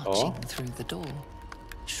cleric marching through the door,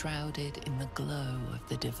 shrouded in the glow of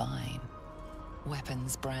the divine.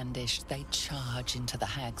 Weapons brandished, they charge into the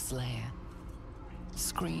hag's lair.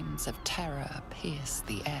 Screams of terror pierce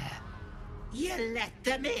the air. You let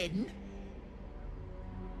them in?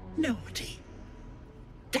 Naughty.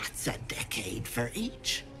 That's a decade for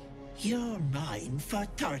each. You're mine for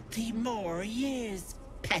 30 more years,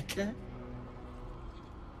 Petal.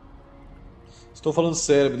 Estou falando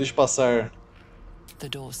sério, me deixe passar. The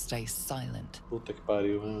door stays silent. Puta que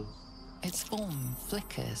pariu, mano. Its form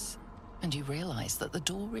flickers, and you realize that the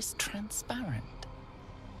door is transparent.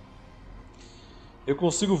 Eu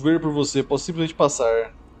consigo ver por você, posso simplesmente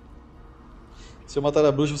passar. Se eu matar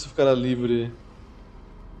a bruxa, você ficará livre.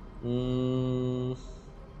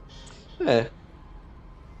 É.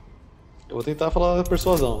 Eu vou tentar falar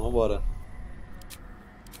persuasão, vambora.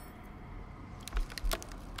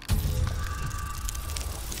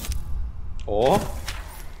 Ó.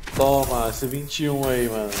 Toma, esse 21 aí,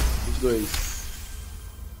 mano. 22.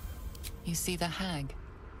 You see the hag?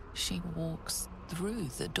 She walks through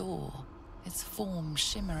the door, its form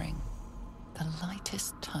shimmering. The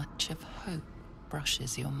lightest touch of hope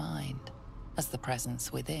brushes your mind as the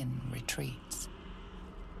presence within retreats.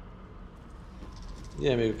 E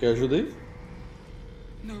aí, amigo, quer ajuda aí?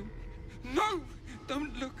 No, no!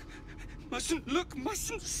 Don't look!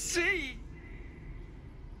 Mustn't see!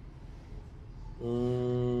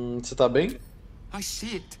 Você tá bem? I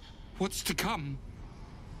see it. What's to come?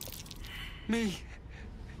 Me,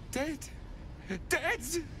 dead,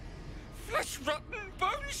 flesh rotten,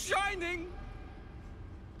 bone shining.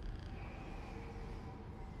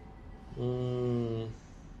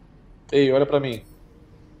 Ei, olha pra mim.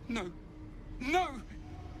 No,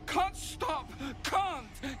 can't stop, can't.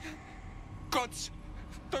 Gods,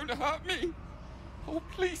 don't hurt me. Oh,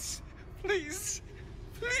 please.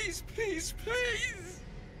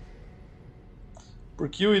 Por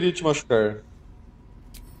que eu iria te machucar?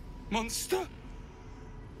 Monster!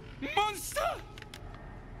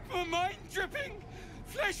 Mind dripping!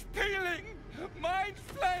 Flesh peeling! Mind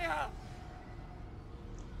flayer!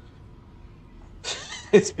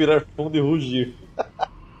 Respirar fundo e rugir.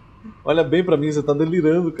 Olha bem pra mim, você tá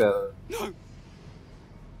delirando, cara. No!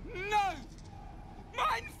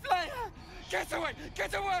 Mind flayer! Get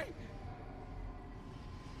away!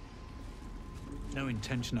 No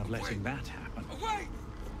intention of letting that happen. Away!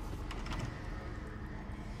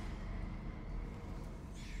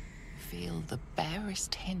 Feel the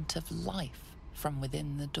barest hint of life from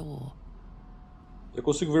within the door. Eu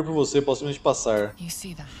consigo ver por você, posso simplesmente passar. You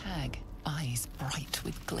see the hag, eyes bright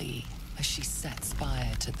with glee, as she sets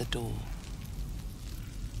fire to the door.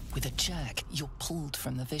 With a jerk, you're pulled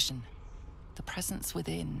from the vision. The presence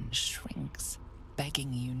within shrinks,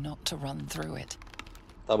 begging you not to run through it.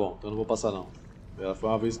 Tá bom, então eu não vou passar não. Ela foi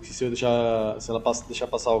uma vez que se ela deixar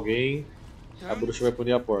passar alguém, a bruxa vai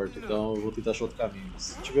punir a porta. Então eu vou tentar achar outro caminho.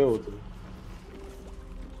 Se tiver outro.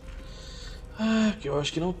 Ah, que eu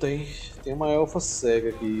acho que não tem. Tem uma elfa cega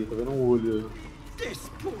aqui, tá vendo um olho.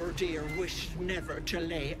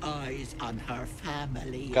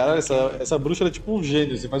 Cara, essa bruxa ela é tipo um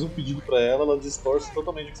gênio. Você faz um pedido pra ela, ela distorce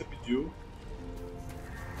totalmente o que você pediu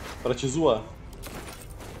pra te zoar.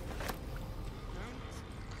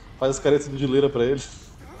 Faz as caretas de leira pra ele.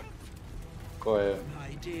 Qual é?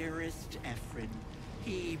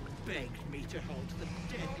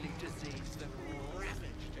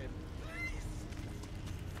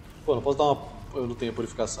 Pô, não posso dar uma... Eu não tenho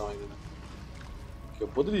purificação ainda, né? Que eu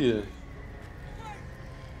poderia.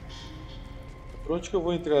 Por onde que eu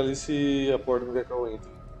vou entrar ali se a porta não quer que eu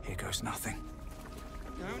entre? Here goes nothing.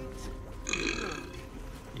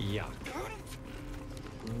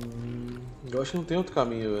 Eu acho que não tem outro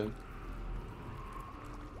caminho, velho.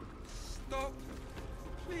 Stop,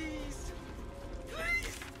 please.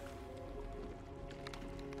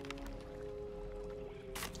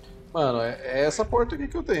 Mano, é essa porta aqui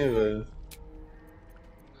que eu tenho, velho.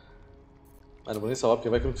 Ah, não vou nem salvar, porque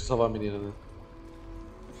vai que eu não preciso salvar a menina, né?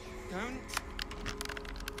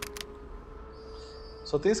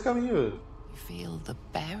 Só tem esse caminho, velho. You feel the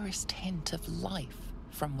barest hint of life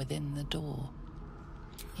from within the door.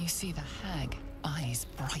 You see the hag, eyes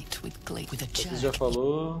bright with glee, with a jerk. Você já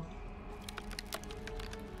falou.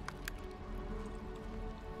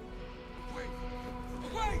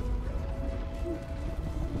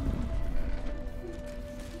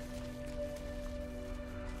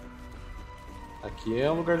 Aqui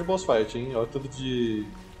é um lugar de boss fight, hein? Olha tudo de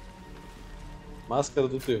máscara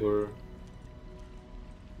do terror.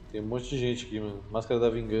 Tem um monte de gente aqui, mano. Máscara da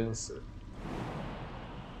vingança.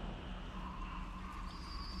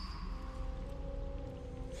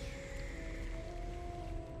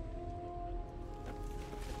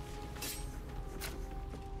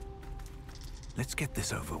 Let's get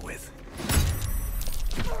this over with.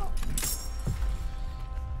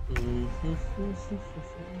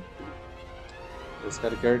 Esse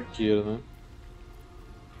cara aqui é arqueiro, né?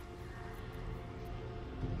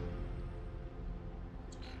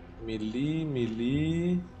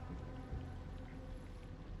 Melee.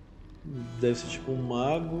 Deve ser tipo um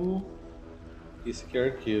mago. Esse aqui é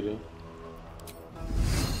arqueiro.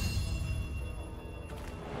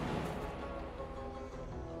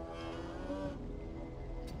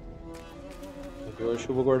 Eu acho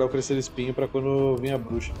que eu vou guardar o crescer espinho pra quando vir a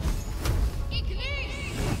bruxa.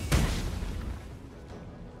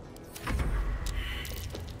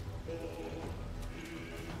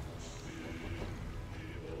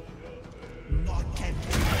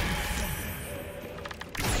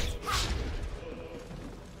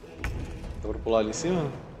 Dá pra pular ali em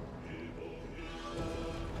cima?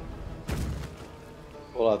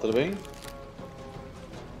 Olá, tudo bem?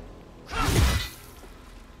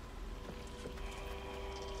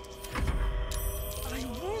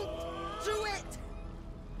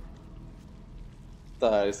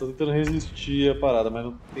 Tá, eles estão tentando resistir à parada, mas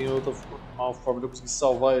não tem outra uma forma de eu conseguir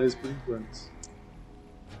salvar eles por enquanto.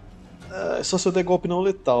 É só se eu der golpe não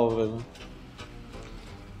letal, velho.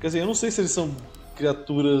 Quer dizer, eu não sei se eles são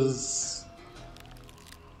criaturas...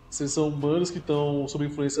 Se eles são humanos que estão sob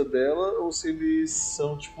influência dela, ou se eles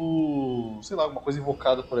são, tipo... sei lá, alguma coisa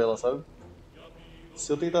invocada por ela, sabe?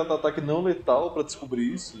 Se eu tentar dar ataque não letal pra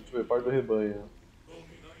descobrir isso, deixa eu ver, parte do rebanho.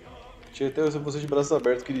 Tinha até vocês de braços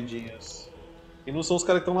abertos, queridinhos. E não são os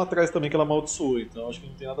caras que estão lá atrás também que ela amaldiçoou, então acho que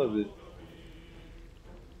não tem nada a ver.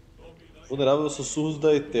 Vulnerável aos sussurros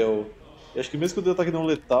da Etel. E acho que mesmo que eu dê ataque não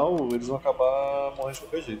letal, eles vão acabar morrendo de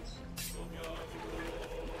qualquer jeito.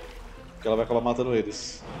 Porque ela vai acabar matando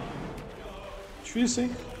eles. Difícil,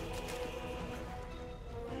 hein?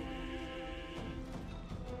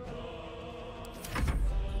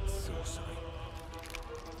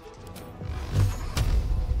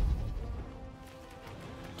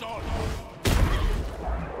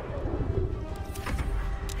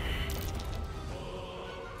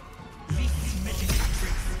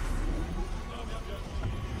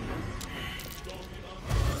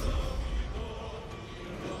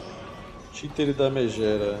 Títere da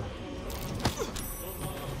Megera.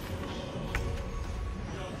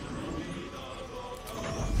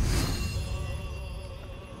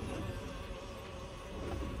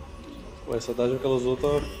 Ué, essa dádiva que ela usou tá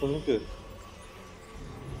fazendo o quê?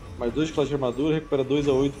 Mais 2 de classe de armadura, recupera 2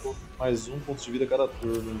 a 8, mais 1 pontos de vida a cada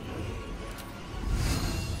turno.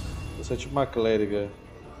 Você é tipo uma clériga.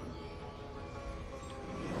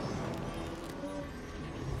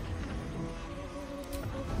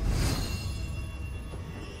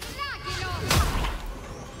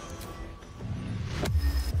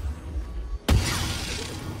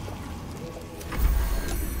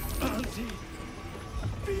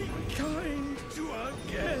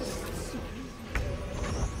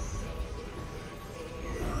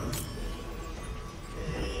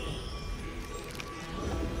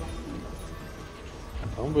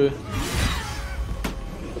 Vamos ver.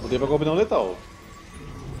 Eu mudei pra golpe não letal.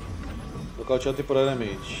 Nocauteado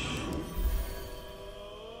temporariamente.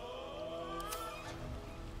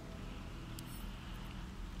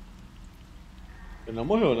 Ele não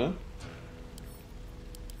morreu, né?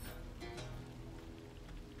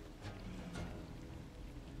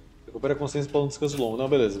 Recupera a consciência para um descanso longo. Não,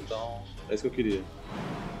 beleza. Então, é isso que eu queria.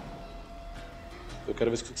 Eu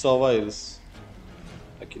quero ver se consigo salvar eles.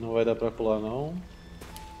 Aqui não vai dar pra pular, não.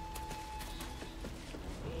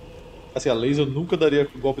 Assim, a laser eu nunca daria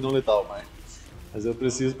golpe não letal, mas eu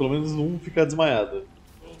preciso pelo menos um ficar desmaiado.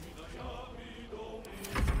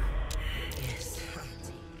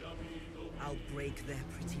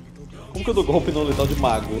 Como que eu dou golpe não letal de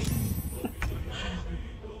mago?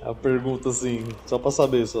 É a pergunta assim, só pra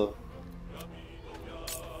saber só.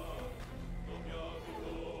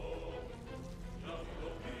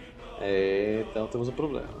 É, então temos um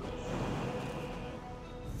problema.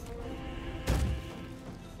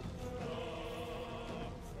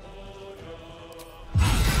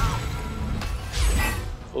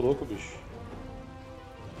 Tô louco, bicho.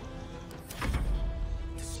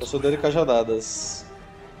 Só se eu der cajadadas.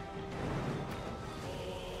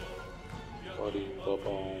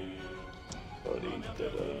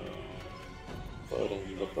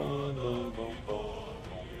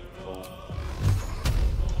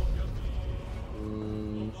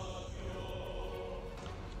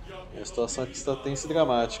 A situação aqui está tensa e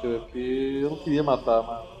dramática, porque eu não queria matar,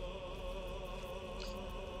 mas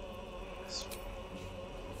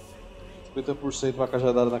 50% uma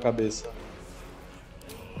cajadada na cabeça.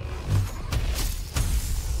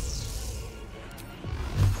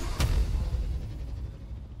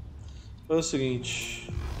 Foi o seguinte.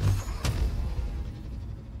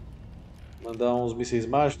 Mandar uns mísseis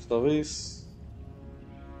mágicos, talvez.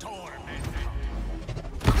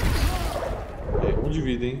 É, um de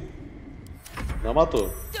vida, hein? Não matou.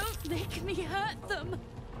 Don't make me hurt them.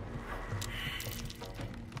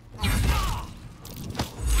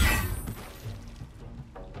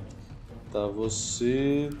 Tá,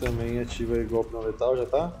 você também ativa aí golpe não letal, já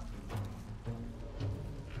tá?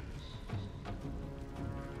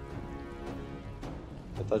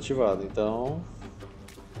 Já tá ativado, então...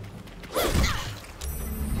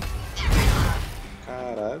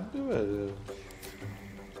 Caralho, velho.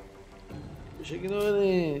 Bicho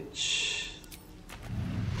ignorante.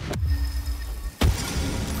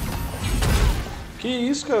 Que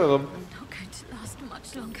isso, cara?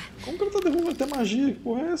 Como que ela tá devolvendo até magia? Que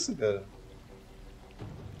porra é essa, cara?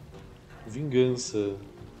 Vingança.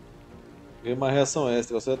 Ganha uma reação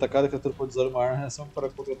extra. Você é atacado, a criatura pode usar uma arma. Reação para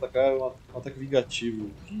contra-atacar é um ataque vingativo.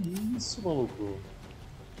 Que isso, maluco?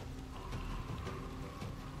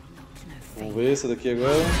 Vamos ver essa daqui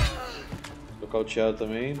agora. Nocauteado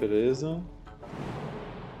também, beleza.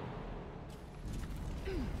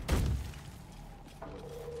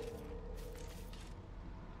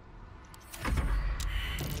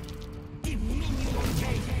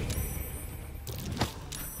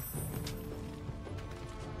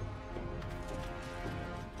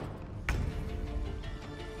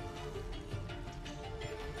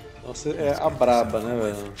 Nossa, é a braba, né,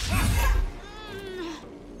 velho?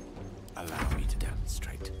 Allow me to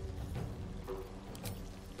demonstrate.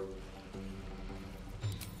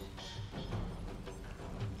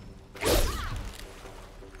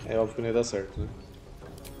 É óbvio que não ia dar certo, né?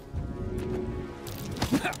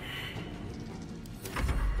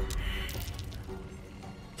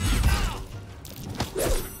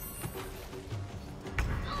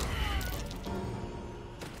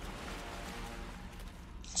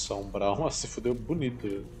 Sombrar, mas se fudeu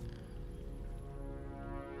bonito.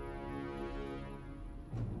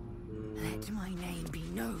 Let my name be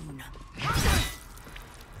known.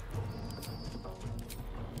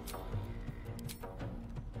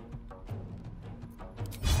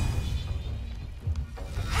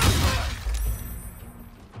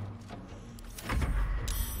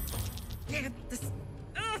 Get this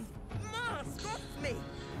mask off me.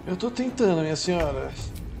 Eu tô tentando, minha senhora.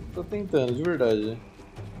 Tô tentando, de verdade.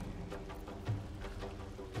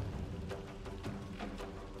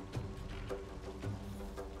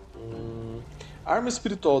 Arma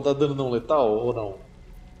espiritual dá dano não letal ou não?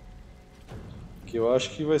 Que eu acho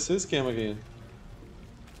que vai ser o esquema aqui.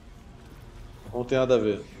 Não tem nada a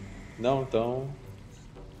ver. Não, então.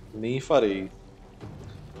 Nem farei.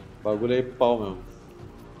 O bagulho é pau mesmo.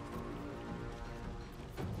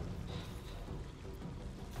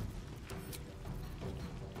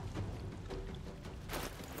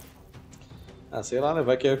 Ah, sei lá, né?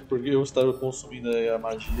 Vai que é porque eu estava consumindo a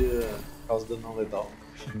magia por causa do dano não letal.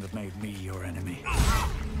 Shouldn't have made me your enemy.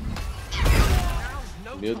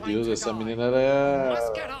 Meu Deus, essa menina era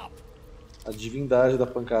a divindade da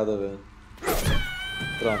pancada, velho.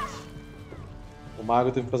 Pronto. O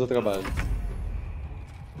mago teve que fazer o trabalho.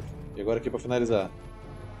 E agora aqui pra finalizar.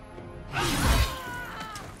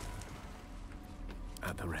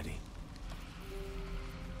 At the ready.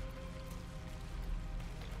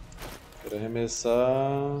 Quero arremessar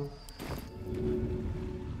o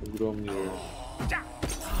Gromnir.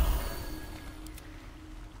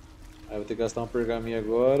 Aí vou ter que gastar um pergaminho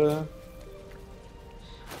agora.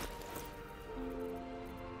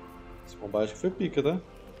 Esse combate foi pica, tá?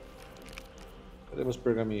 Cadê meus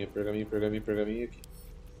pergaminhos? Pergaminho aqui.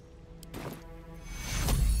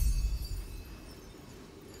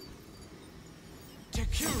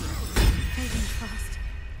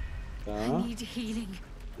 Tá.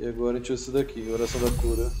 E agora a gente usa isso daqui, oração da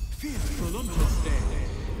cura.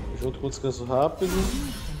 Junto com o descanso rápido.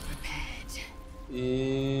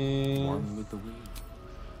 E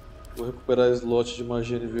vou recuperar slot de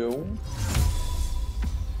magia nível 1.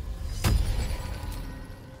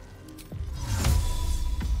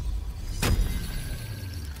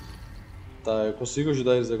 Tá, eu consigo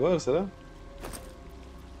ajudar eles agora, será?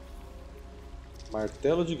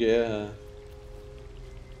 Martelo de guerra.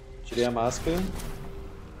 Tirei a máscara.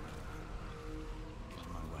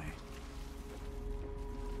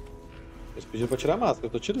 Eles pediram pra tirar a máscara,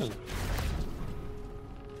 eu tô tirando.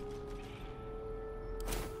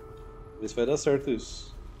 Vê se vai dar certo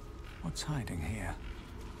isso. What's hiding here?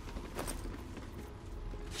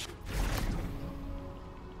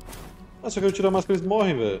 Ah, se eu quero tirar a máscara eles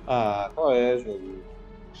morrem, velho. Ah, qual é, jogo?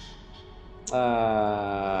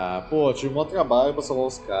 Ah, pô, tive um maior trabalho pra salvar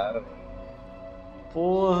os caras.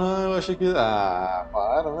 Porra, eu achei que... Ah,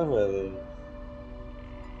 para, né, velho?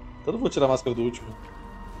 Então eu não vou tirar a máscara do último.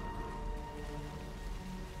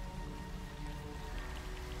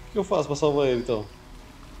 O que eu faço pra salvar ele, então?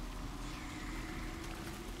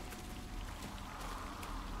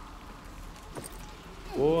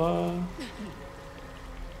 Porra.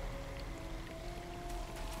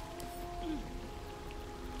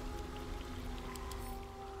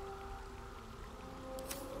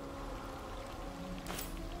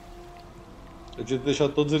 Eu devia ter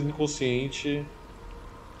deixado todos eles inconscientes,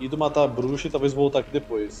 ido matar a bruxa e talvez voltar aqui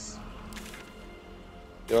depois.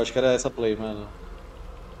 Eu acho que era essa play, mano.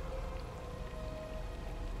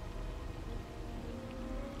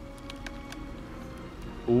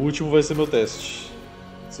 O último vai ser meu teste.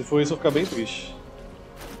 Se for isso eu vou ficar bem triste.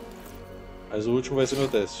 Mas o último vai ser meu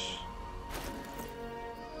teste.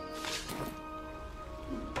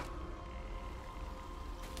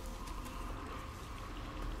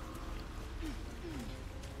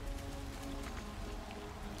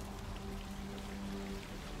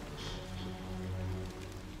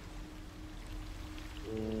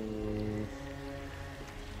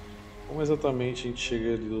 Como exatamente a gente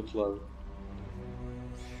chega ali do outro lado?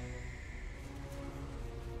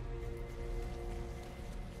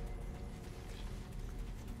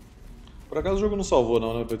 Por acaso o jogo não salvou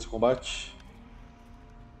não, né, depois desse combate?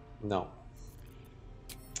 Não.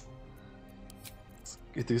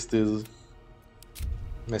 Que tristeza.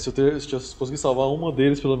 Mas se eu conseguir salvar uma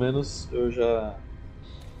deles pelo menos, eu já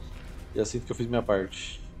sinto que eu fiz minha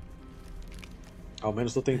parte. Ao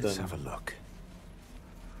menos estou tentando.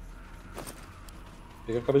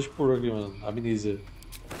 Peguei a cabeça de porco aqui, mano. Amnésia.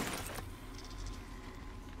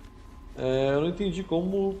 Eu não entendi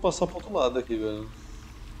como passar pro outro lado aqui, velho.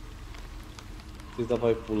 Vocês dá pra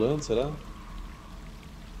ir pulando, será?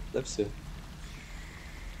 Deve ser.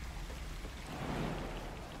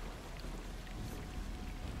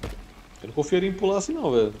 Eu não confiaria em pular assim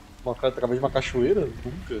não, velho. Através de uma cachoeira?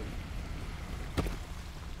 Nunca.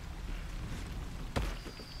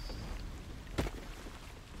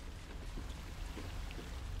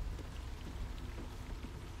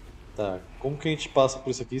 Tá, como que a gente passa por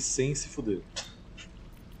isso aqui sem se fuder?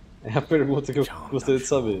 É a pergunta que eu gostaria de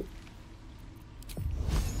saber.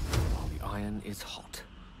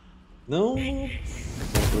 Não!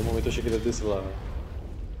 Por um momento eu achei que ele ia desse lado.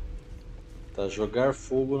 Tá, jogar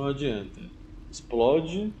fogo não adianta.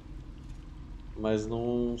 Explode, mas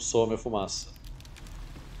não some a fumaça.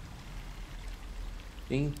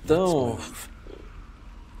 Então...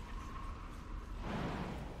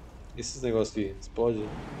 esses negócios aqui, explode?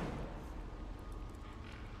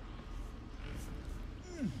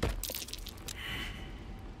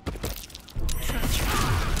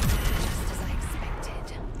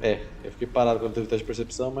 Eu fiquei parado quando teve teste de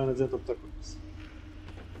percepção, mas não adianta outra coisa.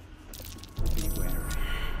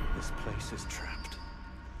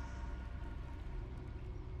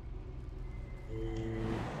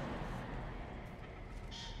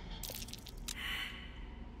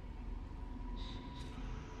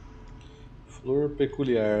 Flor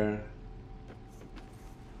peculiar.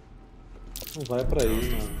 Não vai pra aí,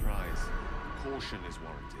 mano.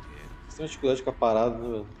 Você tem uma dificuldade de ficar parado, né,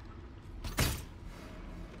 velho?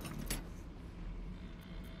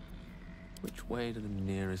 Which way to the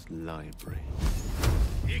nearest library?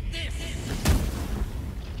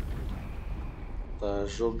 Tá,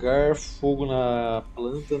 jogar fogo na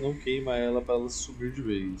planta não queima ela para ela subir de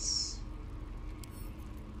vez.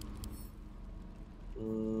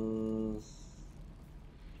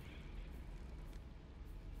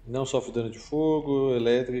 Não sofre dano de fogo,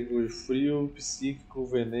 elétrico, frio, psíquico,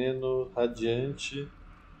 veneno, radiante,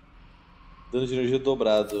 dano de energia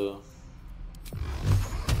dobrado.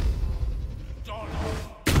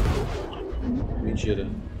 Mentira.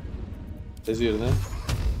 Vocês viram, né?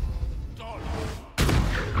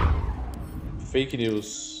 Fake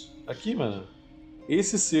news. Aqui, mano.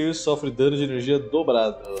 Esse ser sofre dano de energia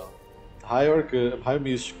dobrado. Raio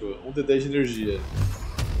místico. 1d10 de energia.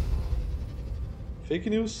 Fake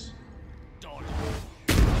news.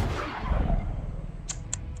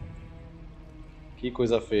 Que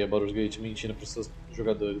coisa feia, Baldur's Gate mentindo para os seus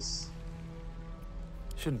jogadores.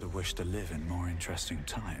 Shouldn't have wished to live in more interesting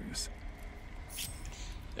times.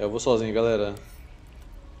 Eu vou sozinho, galera.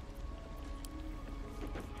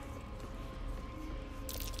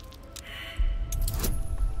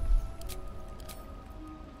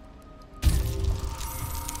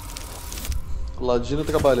 Ladino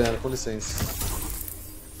trabalhando, com licença.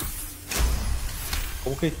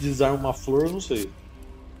 Como que a gente desarma uma flor, eu não sei.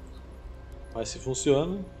 Mas se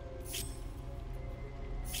funciona...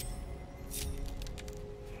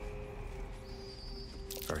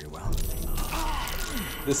 Very well.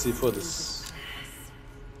 Desci, foda-se.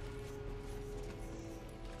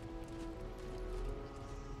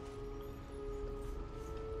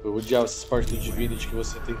 Eu odiava essas partes do Divinity que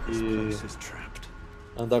você tem que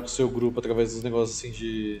andar com o seu grupo através dos negócios assim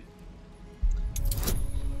de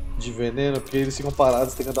veneno, porque eles ficam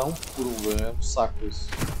parados, tem que andar um por um, velho. É um saco isso.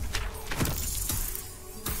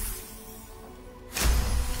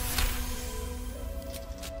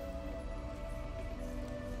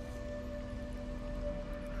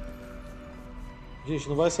 Gente,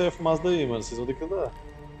 não vai sair a fumaça daí, mano. Vocês vão ter que andar.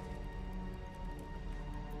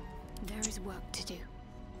 There is work to do.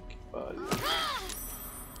 Que pariu.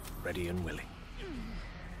 Ready and willing.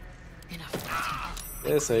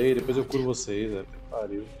 Essa aí, depois eu curo vocês, velho. Que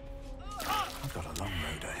pariu. I've got a long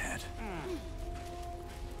road ahead.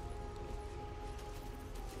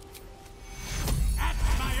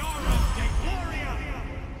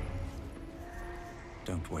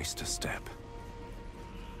 Don't waste a step.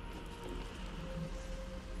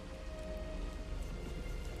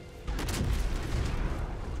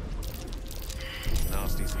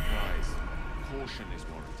 Nasty surprise. Caution is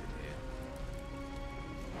warranted here.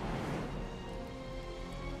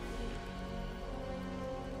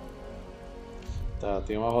 Tá,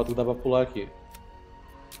 tem uma rota que dá pra pular aqui.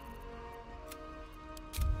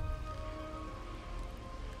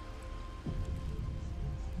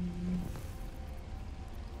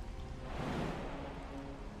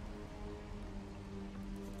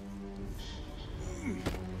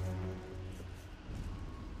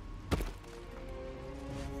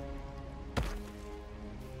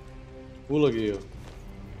 Pula aqui, ó.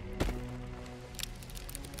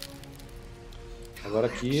 Agora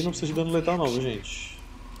aqui não precisa de dano letal não, viu, gente?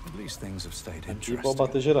 Aqui pode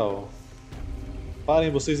bater geral. Parem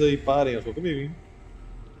vocês aí, parem. Eu tô comigo, hein?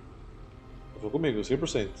 Eu tô comigo,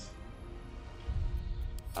 100%.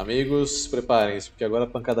 Amigos, preparem-se, porque agora a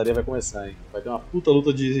pancadaria vai começar, hein? Vai ter uma puta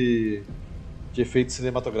luta de efeito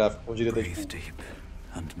cinematográfico, como diria Deadpool.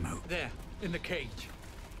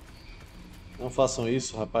 Não façam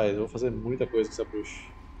isso, rapaz. Eu vou fazer muita coisa com essa bruxa.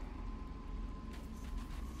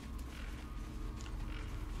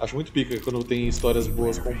 Acho muito pica quando tem histórias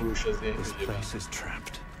boas com bruxas em RPG.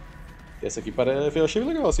 Essa aqui eu achei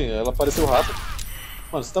legal, assim. Ela apareceu rápido.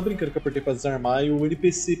 Mano, você tá brincando que eu apertei pra desarmar e o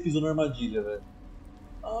NPC pisou na armadilha, velho.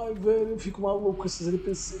 Ai, velho, eu fico maluco com esses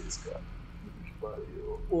NPCs, cara.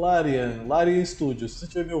 Larian Studio, se você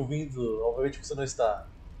estiver me ouvindo, obviamente você não está.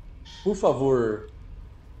 Por favor,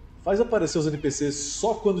 faz aparecer os NPCs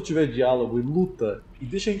só quando tiver diálogo e luta e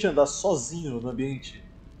deixa a gente andar sozinho no ambiente,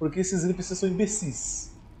 porque esses NPCs são imbecis.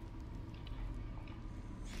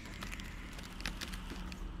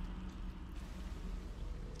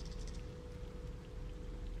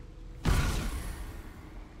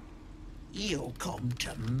 You come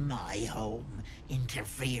to my home,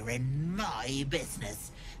 interfere in my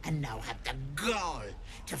business, and now have the gall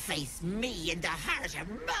to face me in the heart of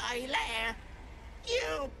my lair.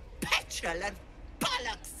 You petulant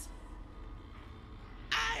bollocks!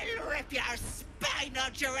 I'll rip your spine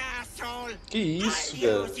out your asshole! Que isso,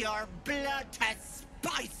 I'll use your blood to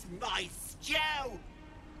spice my stew!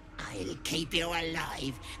 I'll keep you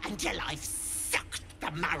alive until I've sucked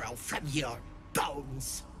the marrow from your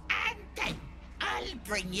bones! And then I'll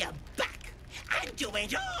bring you back and do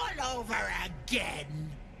it all over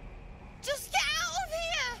again. Just get out of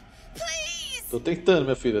here, please. Tô tentando,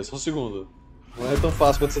 minha filha, só um segundo. Não é tão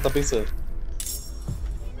fácil quanto você tá pensando.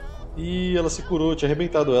 Ih, ela se curou, tinha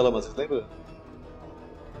arrebentado ela, mas você lembra?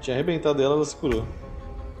 Tinha arrebentado ela, ela se curou.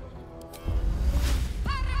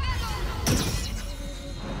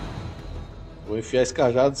 Vou enfiar esse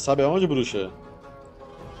cajado, sabe aonde, bruxa?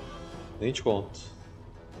 Nem te conto.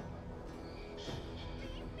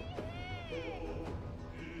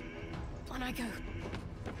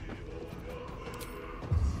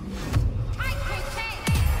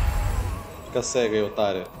 Fica cega aí,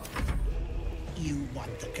 otária. You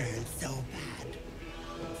want the girl so bad.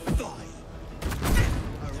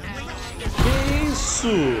 Que isso?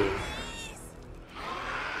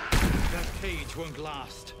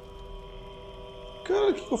 Cara,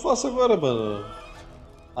 o que eu faço agora, mano?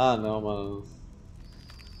 Ah, não, mano.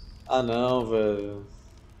 Ah, não, velho.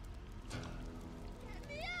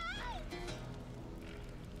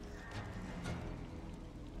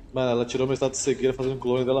 Mano, ela tirou meu estado de cegueira fazendo um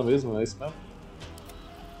clone dela mesma, é isso mesmo?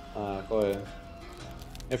 Ah, qual é?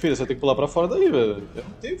 Minha filha, você vai ter que pular pra fora daí, velho. Eu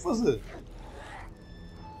não tenho o que fazer.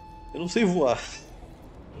 Eu não sei voar.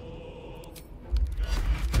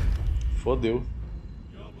 Fodeu.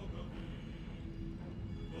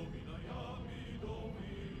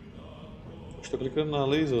 Tô clicando na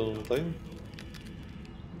laser, não tá indo?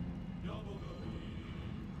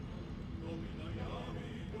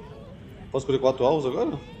 Posso escolher 4 alvos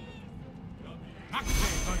agora?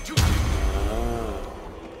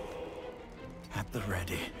 At the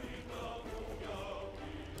ready.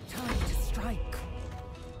 Time to strike.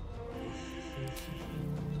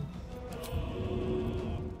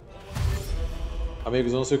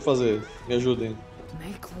 Amigos, eu não sei o que fazer. Me ajudem.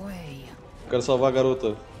 Make way. Eu quero salvar a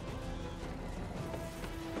garota.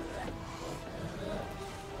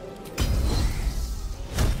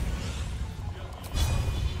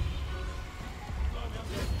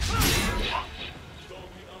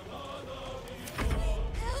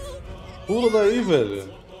 Pula daí,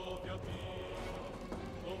 velho.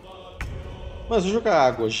 Mas se eu jogar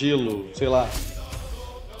água, gelo, sei lá.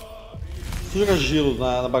 Se eu jogar gelo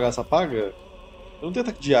na bagaça apaga, eu não tenho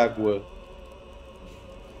ataque de água.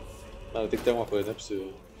 Não, tem que ter alguma coisa, não é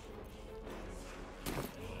possível.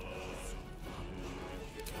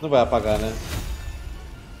 Não vai apagar, né?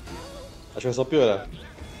 Acho que vai só piorar.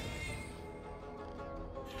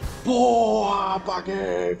 Porra,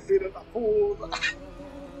 apaguei, filha da puta!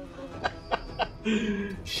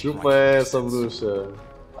 Chupa essa, bruxa.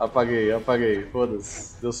 Apaguei,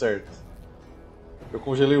 foda-se. Deu certo. Eu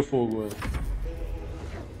congelei o fogo, mano.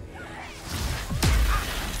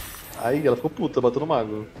 Aí, ela ficou puta, bateu no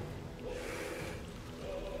mago.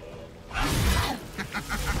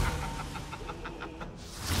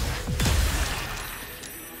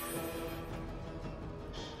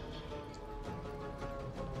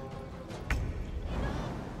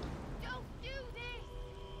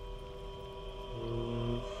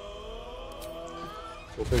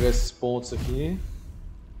 Vou pegar esses pontos aqui.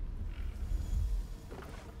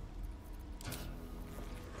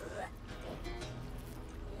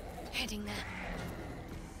 Heading there.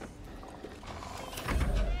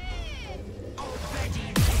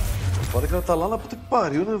 Foda que ela tá lá na puta que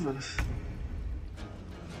pariu, né, velho?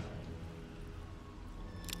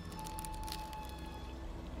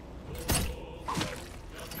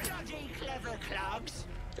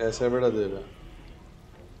 Essa é a verdadeira.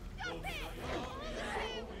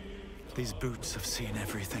 These boots have seen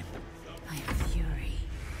everything. I am fury.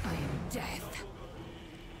 I am death.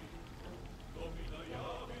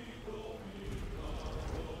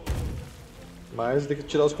 Mas tem que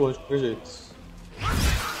tirar os clones de qualquer jeito.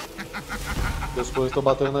 Porque os clones estão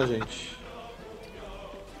batendo na gente.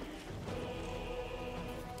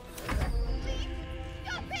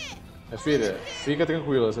 Minha filha, fica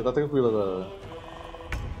tranquila, você tá tranquila agora.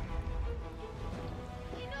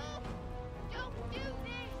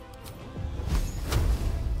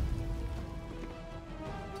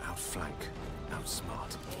 Outflank,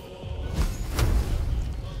 outsmart.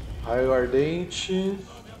 Raio ardente.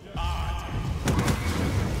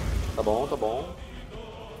 Tá bom, tá bom.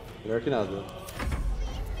 Melhor que nada.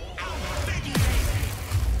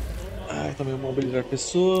 Ai, também uma mobilizar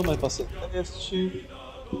pessoa, mas passei no teste.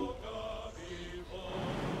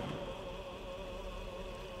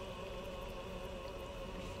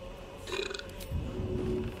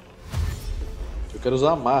 Eu quero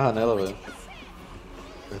usar amarra nela, velho.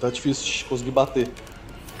 Tá difícil conseguir bater.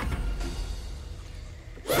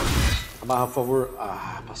 Amarra, por favor.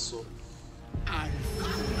 Ah, passou.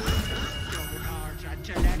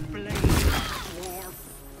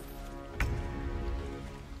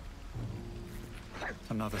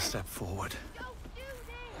 Another step forward.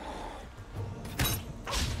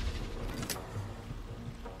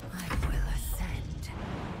 I will ascend.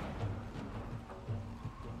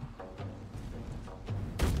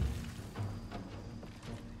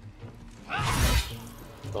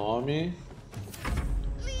 Tome.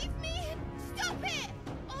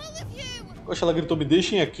 Poxa, ela gritou, me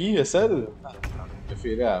deixem aqui, é sério? Ah, minha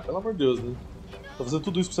filha, pelo amor de Deus, né? Tá fazendo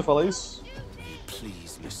tudo isso pra você falar isso?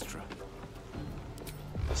 Please, Mistra.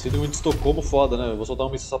 A síndrome de Estocolmo foda, né? Eu vou soltar um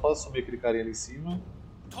míssil só pra assumir aquele carinha ali em cima.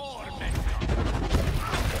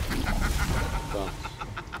 Pronto.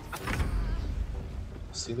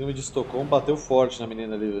 A síndrome de Estocolmo bateu forte na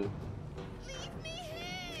menina ali, velho.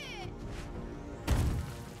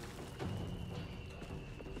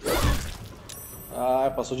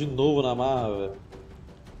 Ah, passou de novo na marra, velho.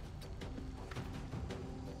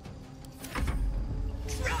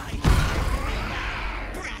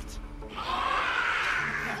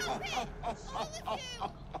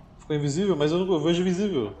 Ficou invisível? Mas eu não vejo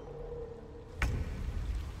invisível.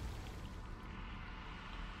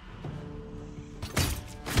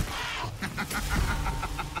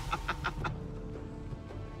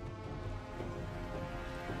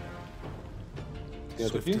 Tem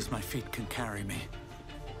outro aqui? Swift as my feet can carry me.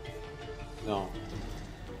 Não.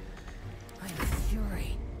 I am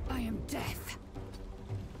fury. I am death.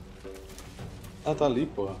 Ah, tá ali,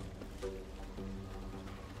 porra.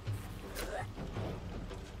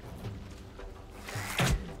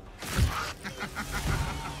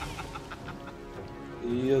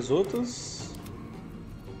 E as outras?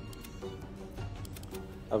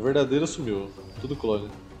 A verdadeira sumiu. Tudo clone.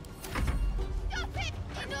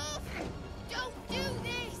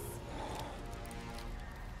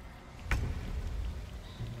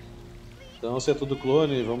 Então, se é tudo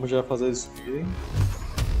clone, vamos já fazer isso aqui.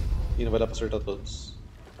 E não vai dar pra acertar todos.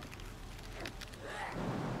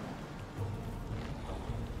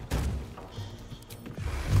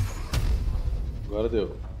 Agora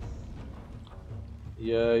deu.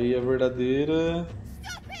 E aí a verdadeira...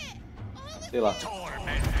 Sei lá.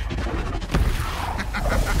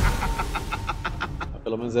 Mas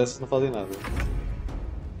pelo menos essas não fazem nada.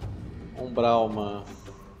 Umbralma.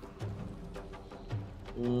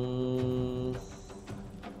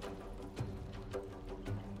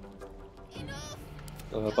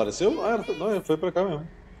 Ela apareceu? Ah, não, foi pra cá mesmo.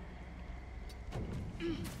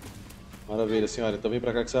 Maravilha, senhora. Então vem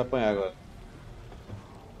pra cá que você vai apanhar agora.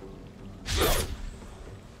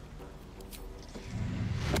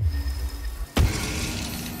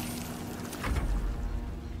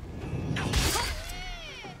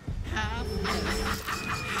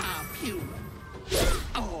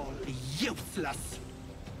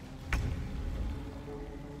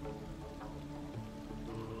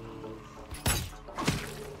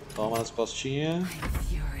 Toma nas costinhas.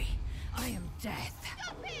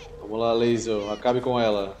 Vamos lá, Laser. Acabe com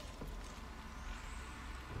ela.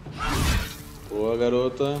 Boa,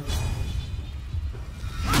 garota.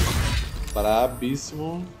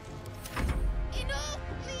 Brabíssimo.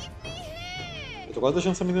 Eu tô quase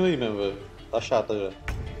deixando essa menina aí mesmo, velho. Tá chata já.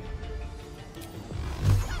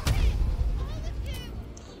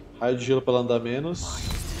 Raio de gelo pra ela andar menos.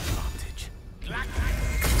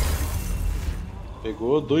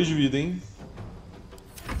 Pegou 2 de vida, hein?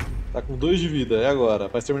 Tá com 2 de vida, é agora.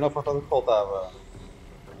 Pra terminar o fantasma que faltava.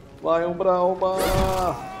 Vai, Umbralma!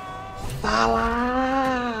 Tá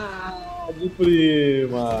lá! De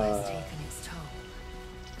prima!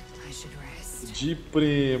 De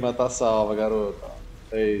prima, tá salva, garota.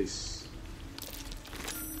 É isso.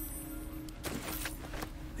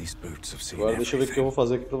 Agora deixa eu ver o que eu vou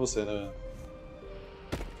fazer aqui pra você, né?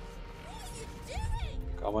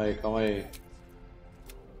 Calma aí, calma aí.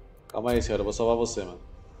 Calma aí, senhora, eu vou salvar você, mano.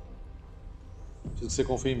 Preciso que você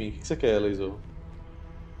confie em mim. O que você quer, Laser?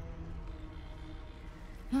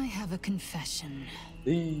 I have a confession.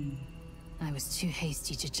 I was too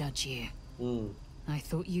hasty to judge you. I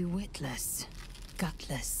thought you witless,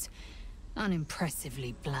 gutless,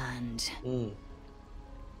 unimpressively bland.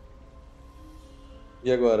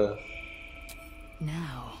 E agora?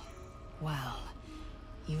 Now, well,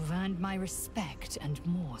 you've earned my respect and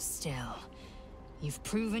more still. You've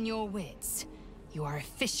proven your wits. You are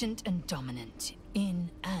efficient and dominant, in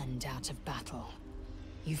and out of battle.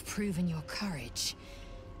 You've proven your courage.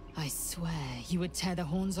 I swear you would tear the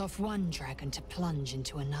horns off one dragon to plunge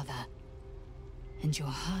into another. And you're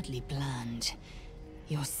hardly bland.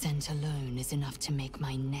 Your scent alone is enough to make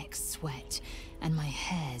my neck sweat and my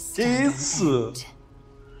hairs stand on end.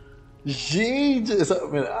 Gente,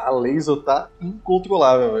 a Laser tá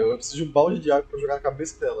incontrolável, velho. Eu preciso de um balde de água pra jogar na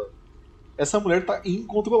cabeça dela. Essa mulher tá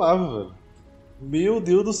incontrolável, velho. Meu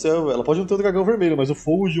Deus do céu, velho. Ela pode não ter o dragão vermelho, mas o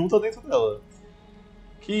fogo de um tá dentro dela.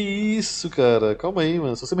 Que isso, cara. Calma aí,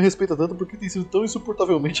 mano. Se você me respeita tanto, por que tem sido tão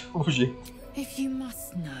insuportavelmente nojento? If you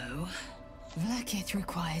must know, Vlaakith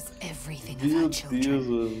requires everything of Meu our Deus, children.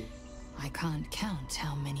 mano. I can't count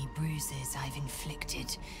how many bruises I've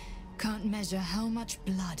inflicted. Can't measure how much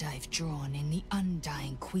blood I've drawn in the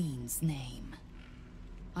undying Queen's name.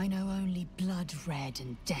 I know only blood red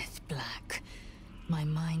and death black. My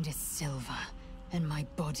mind is silver, and my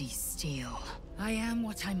body steel. I am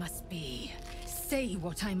what I must be, say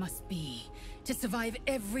what I must be, to survive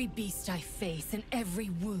every beast I face and every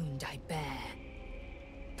wound I bear.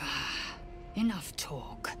 Bah, enough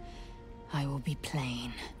talk. I will be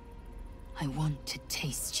plain. I want to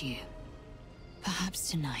taste you. Perhaps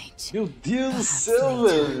tonight. Meu Deus do céu,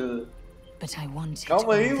 velho. But I want it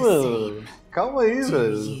Calma aí, all the mano. same. Calma aí, Do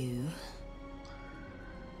velho. you?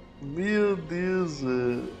 Meu Deus,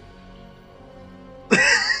 velho.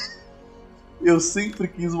 Eu sempre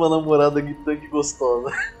quis uma namorada guitang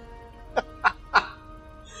gostosa.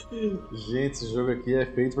 Gente, esse jogo aqui é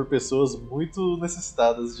feito por pessoas muito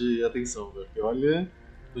necessitadas de atenção, velho. Porque olha,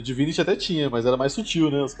 no Divinity até tinha, mas era mais sutil,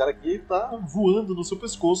 né? Os caras aqui tá voando no seu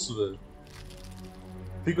pescoço, velho.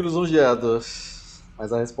 Fico lisonjeado,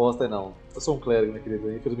 mas a resposta é não. Eu sou um clérigo, minha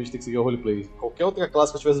querida. Infelizmente tem que seguir o roleplay. Qualquer outra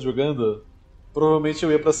classe que eu estivesse jogando, provavelmente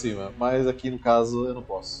eu ia pra cima. Mas aqui no caso eu não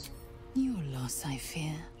posso. Your loss, I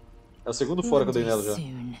fear. É o segundo fora que eu dei nela já.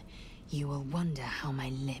 Soon, you will wonder how my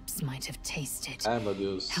lips might have tasted. Ai, meu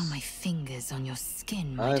Deus. How my fingers on your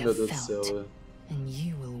skin Ai, might meu have Deus do céu, felt. velho. And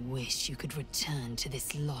you will wish you could return to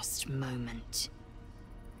this lost moment.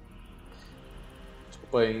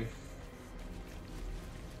 Desculpa aí, hein.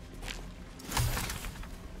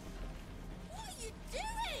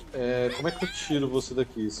 Como é que eu tiro você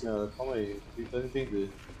daqui, senhora? Calma aí, tô tentando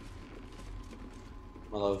entender.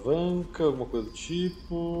 Uma alavanca, alguma coisa do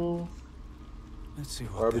tipo.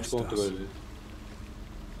 Orbe de controle.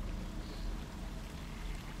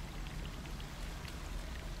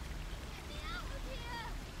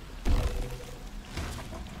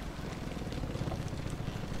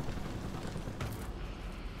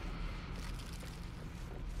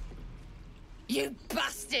 You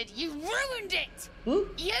bastard! You ruined it!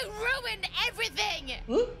 You ruined everything!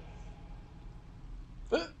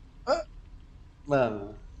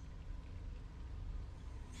 Mano.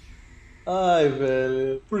 Ai,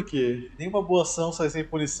 velho. Por quê? Nenhuma boa ação sai sem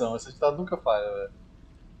punição. Esse ditado nunca falha, velho.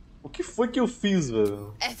 O que foi que eu fiz,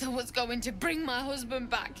 velho? Ethel was going to bring my husband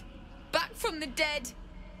back. Back from the dead.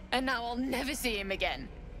 And now I'll never see him again.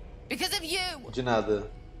 Because of you! De nada.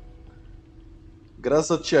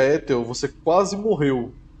 Graças a tia Ethel, você quase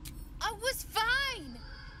morreu. I was fine!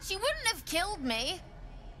 killed me.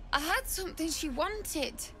 I had something she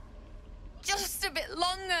wanted. Just a bit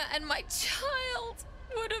longer and my child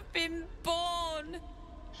would have been born.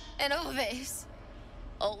 And all this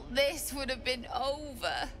would have been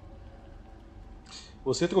over.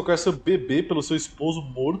 Você trocar seu bebê pelo seu esposo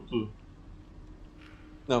morto?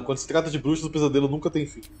 Não, quando se trata de bruxas, o pesadelo nunca tem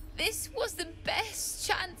fim. This was the best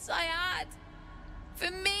chance I had. For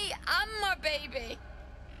me and my baby.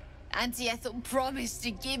 Auntie Ethel promised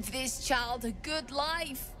to give this child a good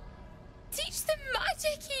life. Teach them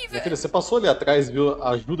magic even. Minha filha, você passou ali atrás e viu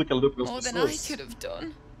a ajuda que ela deu para as More than I could have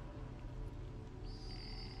done.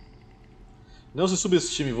 Não se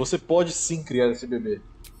subestime, você pode sim criar esse bebê.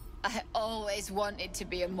 I always wanted to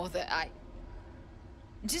be a mother. I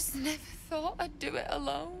just never thought I'd do it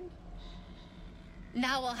alone.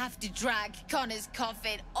 Now I'll have to drag Connor's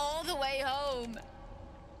coffin all the way home.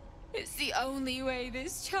 It's the only way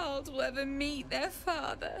this child will ever meet their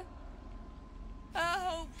father. I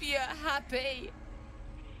hope you're happy.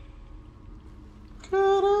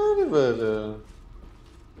 Caralho, velho.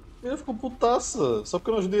 Ela ficou putaça, só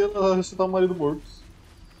porque eu não ajudei ela a ressuscitar o marido morto.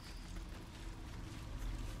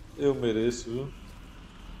 Eu mereço, viu?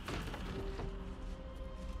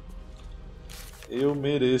 Eu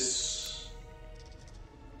mereço.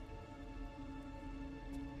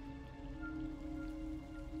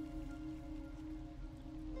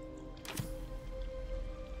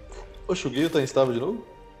 Oxe, o Gale tá instável de novo?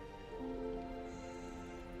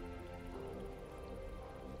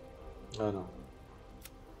 Ah, não.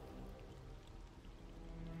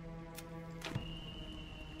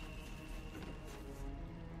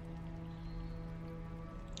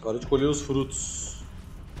 Hora de colher os frutos.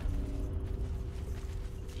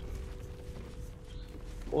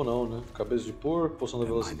 Ou não, né? Cabeça de porco, poção da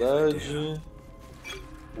velocidade.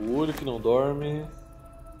 O olho que não dorme.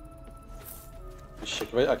 Ixi,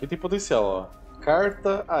 aqui tem potencial, ó.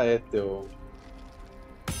 Carta a Ethel.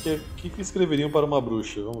 O que escreveriam para uma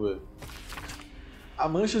bruxa? Vamos ver. Há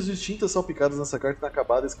manchas de tinta salpicadas nessa carta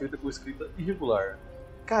inacabada, escrita com escrita irregular.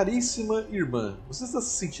 Caríssima irmã, você está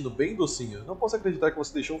se sentindo bem, docinho? Não posso acreditar que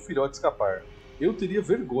você deixou um filhote escapar. Eu teria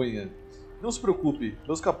vergonha. Não se preocupe,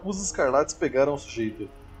 meus capuzes escarlates pegaram o sujeito.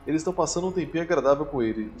 Eles estão passando um tempinho agradável com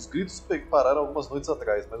ele. Os gritos pararam algumas noites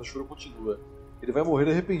atrás, mas o choro continua. Ele vai morrer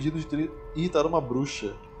arrependido de ter irritado uma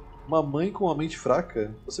bruxa. Uma mãe com uma mente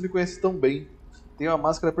fraca? Você me conhece tão bem. Tenho a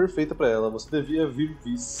máscara perfeita para ela. Você devia vir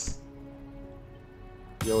vis.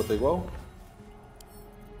 E a outra é igual?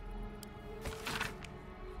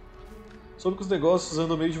 Soube que os negócios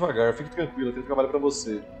andam meio devagar. Fique tranquilo, tenho trabalho para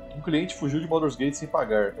você. Um cliente fugiu de Baldur's Gate sem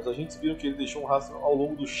pagar. Os agentes viram que ele deixou um rastro ao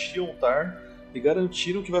longo do Shiontar e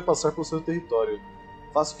garantiram que vai passar pelo seu território.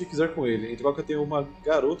 Faça o que quiser com ele. Em troca, tenho uma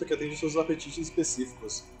garota que atende seus apetites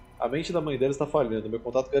específicos. A mente da mãe dela está falhando. Meu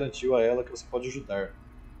contato garantiu a ela que você pode ajudar.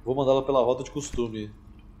 Vou mandá-la pela rota de costume.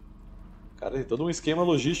 Cara, tem todo um esquema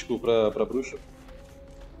logístico pra bruxa.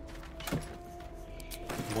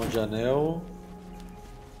 Um monte de anel.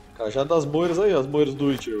 Cajado das moiras aí, as moiras do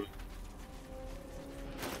Witcher.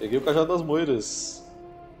 Peguei o cajado das moiras.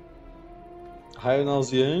 Raio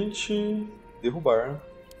nauseante. Derrubar.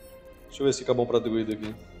 Deixa eu ver se fica bom pra druida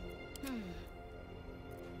aqui.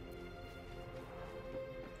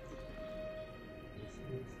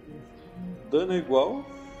 Dano é igual.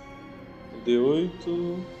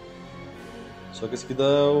 D8. Só que esse aqui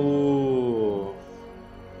dá o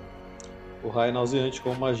raio nauseante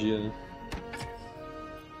como magia, né?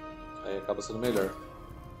 Aí acaba sendo melhor.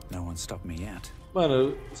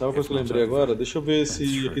 Mano, sabe uma coisa que eu lembrei agora? Deixa eu ver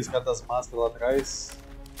se aqueles caras das máscaras lá atrás,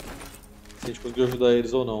 se a gente conseguiu ajudar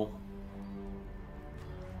eles ou não.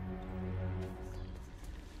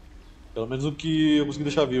 Pelo menos o que eu consegui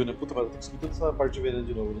deixar vivo, né? Puta, mas eu tenho que subir toda essa parte de veneno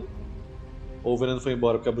de novo, né? Ou o veneno foi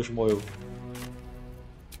embora porque a bruxa morreu.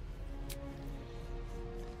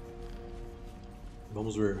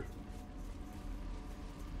 Vamos ver.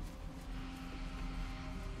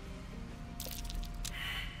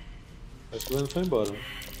 Acho que o veneno foi embora.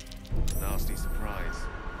 Nasty surprise.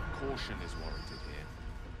 Caution is warranted here.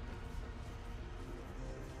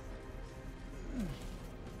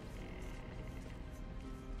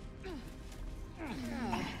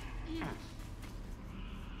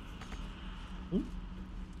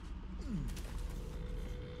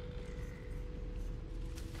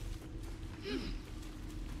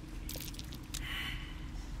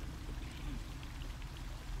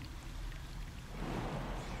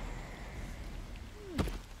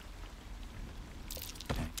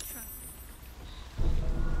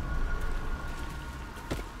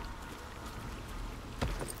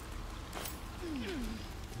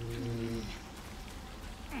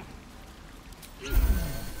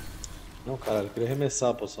 caralho, eu queria arremessar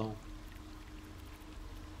a poção.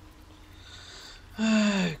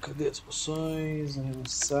 Ai, cadê as poções?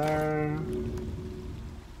 Arremessar.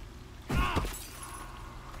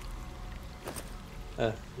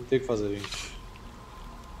 Não tem o que fazer, gente.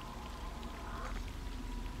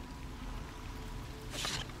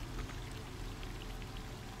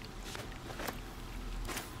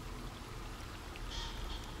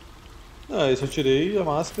 Isso eu tirei a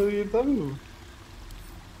máscara e ele tá vivo.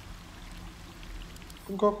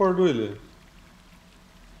 Como que eu acordo ele?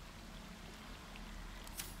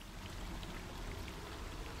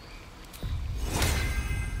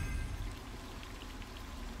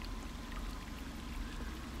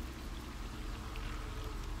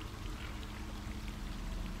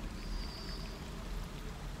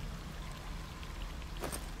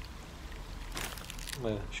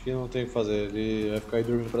 Acho que não tem o que fazer, ele vai ficar aí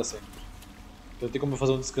dormindo pra sempre. Então tem como eu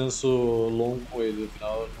fazer um descanso longo com ele,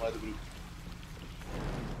 afinal não é do grupo.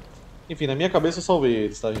 Enfim, na minha cabeça eu salvei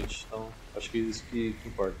eles, tá, gente? Então acho que é isso que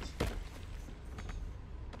importa.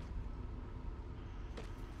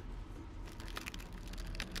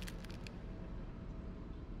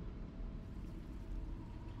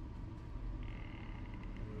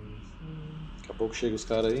 Daqui a pouco chega os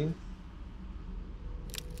caras aí.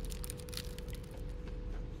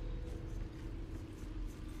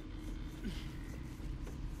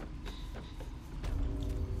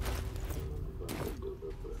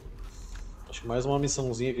 Mais uma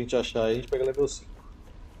missãozinha que a gente achar aí, a gente pega level 5.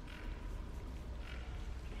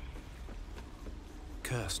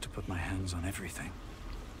 Cursed to put my hands on everything.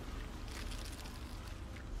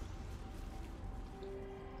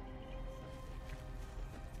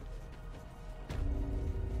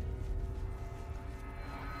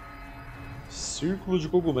 Círculo de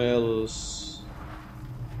cogumelos.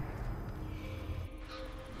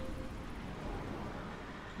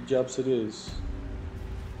 Que diabo seria isso?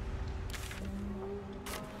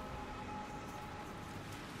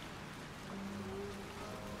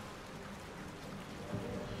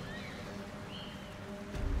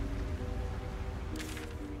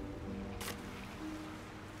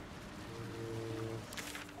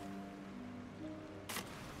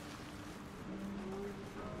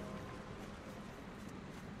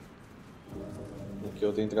 Aqui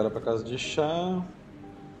eu tenho entrada pra casa de chá.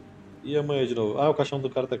 E amanhã de novo. Ah, o caixão do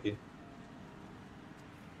cara tá aqui.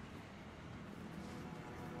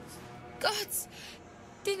 Gods!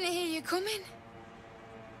 Didn't hear you coming.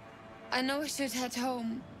 I know I should head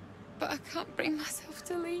home, but I can't bring myself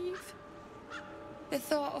to leave. The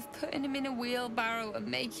thought of putting him in a wheelbarrow and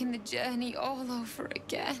making the journey all over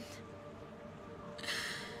again.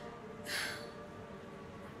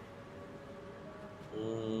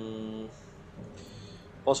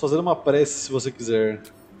 Posso fazer uma prece se você quiser.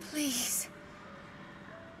 Please.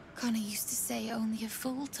 Connor used to say only a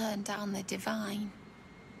fool turned down the divine.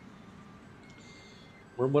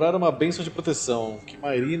 Murmurar uma bênção de proteção, que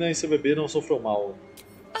Mairina e seu bebê não sofram mal.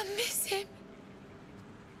 I miss him.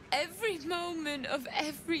 Every moment of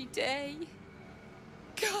every day.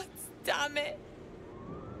 God damn it.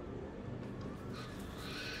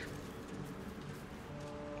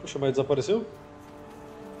 Poxa, mas desapareceu?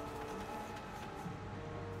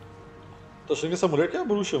 Tô achando que essa mulher que é a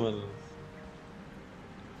bruxa, mano.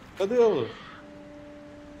 Cadê ela?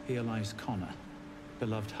 Here lies Connor,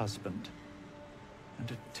 beloved husband,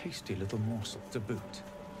 and a tasty little morsel to boot.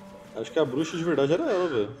 Acho que a bruxa de verdade era ela,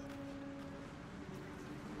 velho.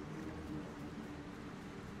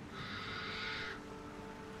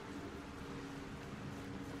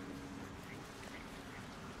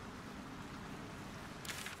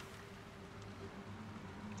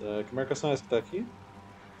 Tá, que marcação é essa que tá aqui?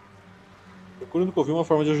 Procure no covil uma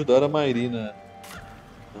forma de ajudar a Mairina.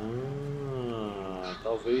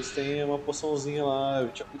 Talvez tenha uma poçãozinha lá.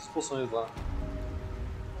 Eu tinha muitas poções lá.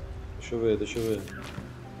 Deixa eu ver, deixa eu ver.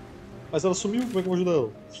 Mas ela sumiu, como é que eu vou ajudar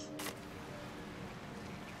ela?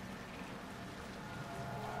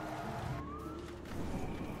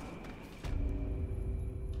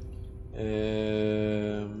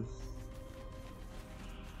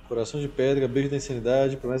 Coração de pedra, beijo da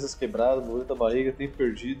insanidade, promessas quebradas, boleto da barriga, tempo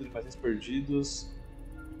perdido, imagens perdidos,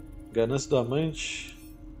 ganância do amante.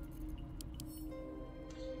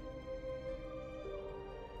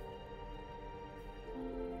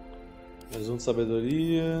 Mais um de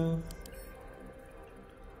sabedoria.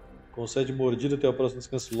 Concede mordida até o próximo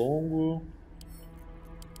descanso longo.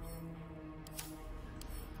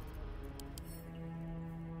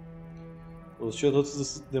 Hostil a todas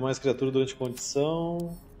as demais criaturas durante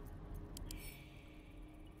condição.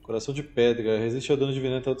 Coração de pedra, resiste ao dano de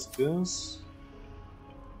veneno até o descanso.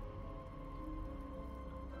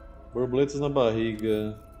 Borboletas na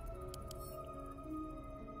barriga.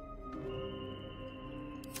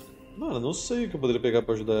 Mano, não sei o que eu poderia pegar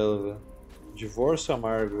pra ajudar ela, velho. Divórcio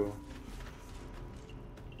amargo.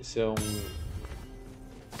 Esse é um...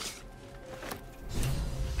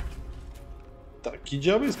 Tá, que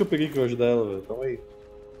diabo é isso que eu peguei que eu vou ajudar ela, velho? Calma aí.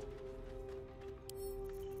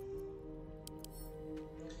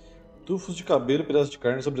 Tufos de cabelo e pedaços de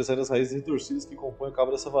carne sobressaem das raízes retorcidas que compõem o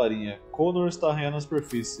cabo dessa varinha. Connor está arranhando a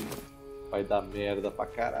superfície. Vai dar merda pra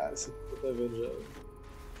caralho, você tá vendo já.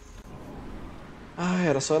 Ah,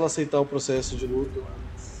 era só ela aceitar o processo de luto.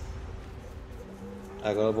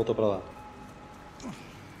 Agora ela voltou pra lá.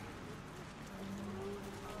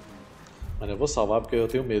 Mano, eu vou salvar porque eu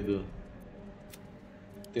tenho medo.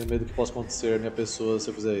 Tenho medo que possa acontecer a minha pessoa se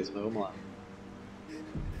eu fizer isso, mas vamos lá.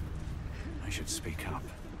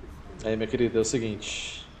 Aí, minha querida, é o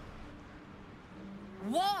seguinte.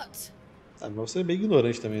 What? Ah, mas você é bem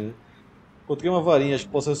ignorante também, né? Encontrei uma varinha, acho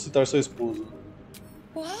que posso ressuscitar seu esposo.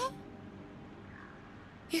 What?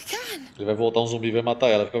 You can? Ele vai voltar um zumbi e vai matar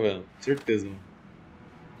ela, fica vendo. Certeza.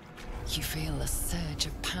 You feel a surge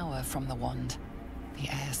of power from the wand. The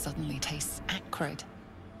air suddenly tastes acrid.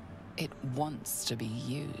 It wants to be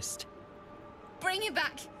used. Bring it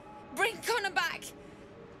back! Bring Connor back!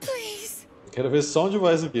 Please! Quero ver só onde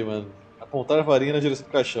vai isso aqui, mano. Apontar a varinha na direção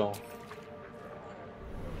do caixão.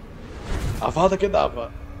 A vada que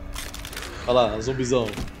dava. Olha lá, zumbizão.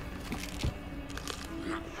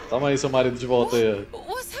 Toma aí seu marido de volta aí.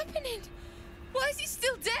 What's happening? Why is he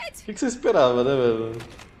still dead? O que você esperava, né, velho?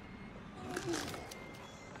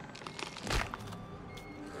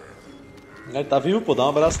 Ele tá vivo, pô, dá um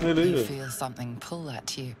abraço nele aí, You velho. feel something pull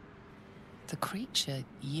at you. The creature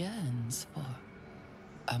yearns for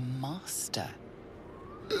a master.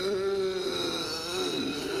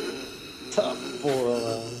 Tá, porra,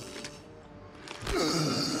 mano.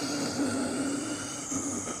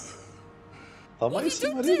 Toma aí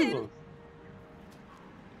seu marido, mano.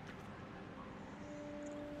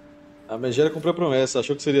 A megera cumpriu a promessa,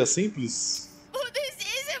 achou que seria simples? Oh, this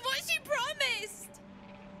isn't what she promised!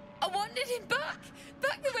 I wanted him back!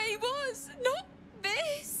 Back the way he was! Not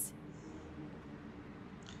this!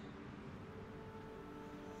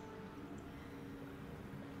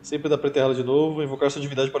 Sempre dá pra enterrá-la de novo, invocar sua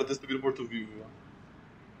divindade para destruir o morto-vivo.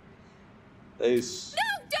 É isso.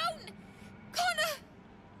 No, don't! Connor!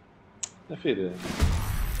 Minha filha.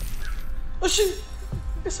 Oxi!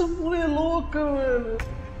 Essa mulher é louca, velho.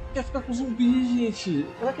 Quer ficar com zumbi, gente.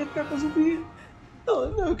 Ela quer ficar com zumbi.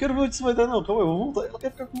 Não, eu quero ver onde isso vai dar, não. Calma aí, eu vou voltar. Ela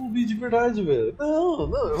quer ficar com zumbi de verdade, velho. Não,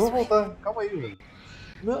 eu vou voltar. Calma aí, velho.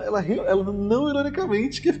 Não, ela não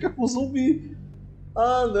ironicamente quer ficar com zumbi.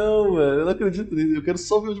 Ah, não, velho. Eu não acredito nisso. Eu quero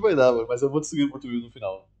só ver onde vai dar, velho. Mas eu vou destruir o morto-vivo no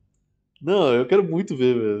final. Não, eu quero muito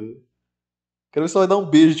ver, velho. Quero ver se ela vai dar um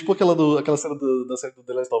beijo. Tipo aquela cena da série do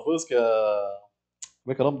The Last of Us, que é a...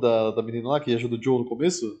 Como é que é o nome da menina lá que ajuda o Joe no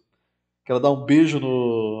começo? Que ela dá um beijo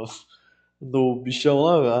no bichão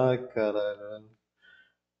lá. Ai, caralho.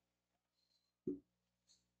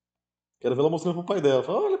 Quero ver ela mostrando pro pai dela.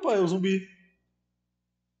 Fala, olha pai, é o zumbi.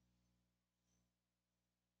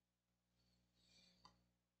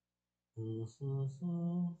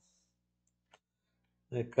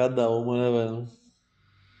 É cada uma, né, velho?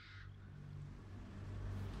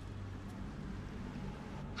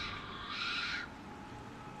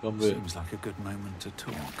 Vamos ver. Seems like a good moment to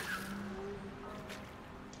talk.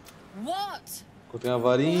 What? Encontrei uma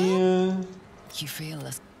varinha. You feel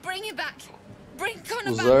a Bring him back! Bring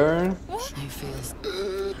Connor Usar. back! What? you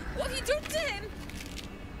feel What have you done to him?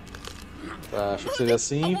 Tá, achei que seria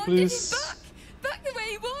simples. Back the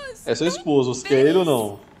way he was! É seu esposo, você quer ele ou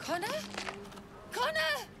não? Connor?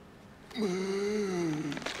 Connor!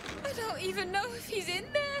 I don't even know if he's in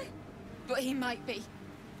there. But he might be.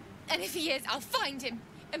 And if he is, I'll find him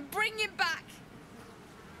and bring him back.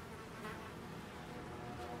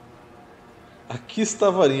 Aqui está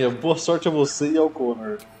a varinha. Boa sorte a você e ao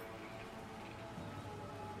Connor.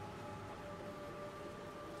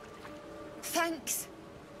 Thanks.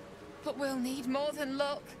 But we'll need more than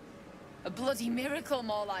luck. A bloody miracle,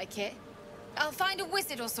 more like it. I'll find a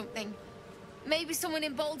wizard or something. Maybe someone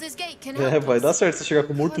in Baldur's Gate can help É, vai us. dar certo você chegar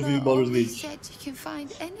com morto-vivo em Baldur's Always Gate. said you can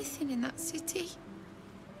find anything in that city.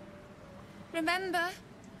 Remember?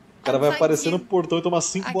 O cara vai And thank aparecer no you. portão e tomar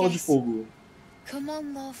 5 I bolas de guess. fogo. Come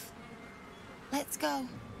on, love. Let's go.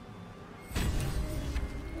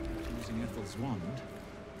 Using Ethel's wand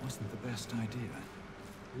wasn't the best idea.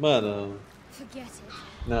 Mano, Forget it.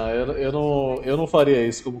 não, eu não faria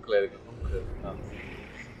isso como clérigo.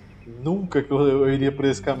 Nunca que eu iria por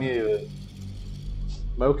esse caminho aí, velho.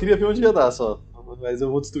 Mas eu queria ver onde ia dar só. Mas eu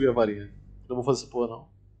vou destruir a varinha. Não vou fazer essa porra, não.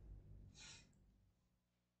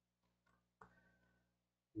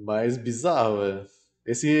 Mais bizarro, velho.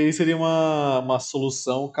 Esse aí seria uma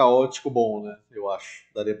solução caótico bom, né? Eu acho.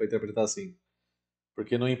 Daria pra interpretar assim.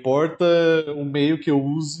 Porque não importa o meio que eu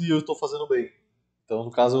use, eu estou fazendo bem. Então, no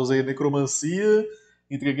caso, eu usei necromancia,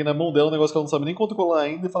 entreguei na mão dela um negócio que ela não sabe nem controlar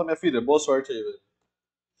ainda e fala: minha filha, boa sorte aí, velho.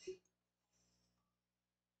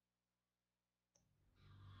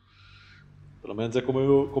 Pelo menos é como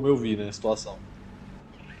eu vi, né? A situação.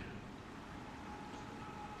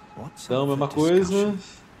 Então, mesma coisa.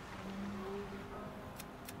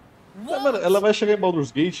 É, mano, ela vai chegar em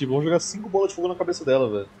Baldur's Gate e vão jogar 5 bolas de fogo na cabeça dela,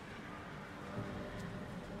 velho.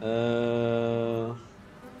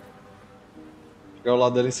 Ficar ao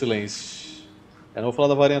lado dela em silêncio. Eu não vou falar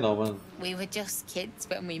da varinha não, mano. We were just kids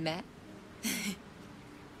when we met.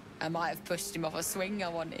 I might have pushed him off a swing I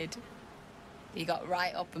wanted. He got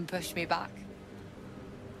right up and pushed me back.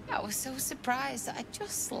 I was so surprised that I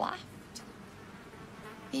just laughed.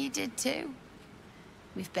 He did too.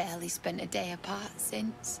 We've barely spent a day apart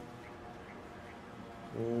since.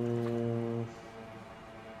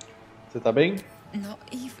 Você tá bem? Not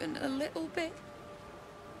even a little bit.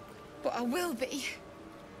 But I will be.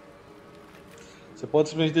 Você pode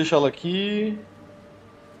simplesmente deixá-la aqui.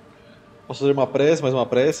 Posso fazer uma prece, mais uma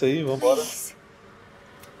prece aí, vambora.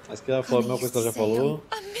 Acho que ela falou a mesma coisa que ela já falou.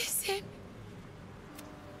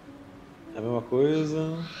 É a mesma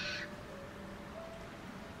coisa.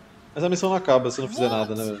 Mas a missão não acaba se não fizer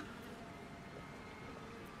nada, né, velho?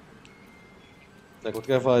 Tá,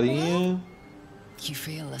 encontrei a varinha. You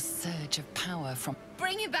feel a surge of power from...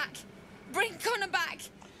 Bring it back. Bring Connor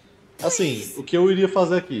back. Assim, o que eu iria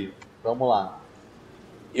fazer aqui? Vamos lá.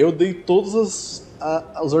 Eu dei todos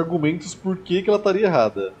os argumentos por que ela estaria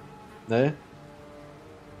errada, né?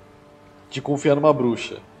 De confiar numa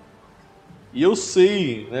bruxa. E eu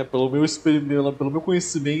sei, né, pelo meu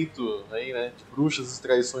conhecimento aí, né, de bruxas e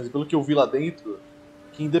traições, pelo que eu vi lá dentro,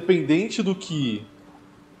 que independente do que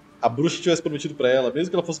a bruxa tivesse prometido pra ela, mesmo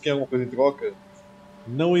que ela fosse ganhar alguma coisa em troca,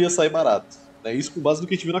 não ia sair barato. Né? Isso com base no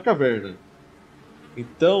que a gente viu na caverna.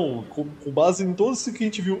 Então, com base em tudo isso que a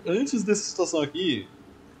gente viu antes dessa situação aqui,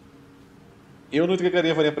 eu não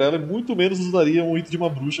entregaria a varinha pra ela e muito menos usaria um item de uma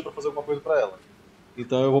bruxa pra fazer alguma coisa pra ela.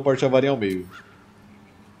 Então eu vou partir a varinha ao meio.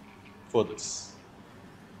 Foda-se.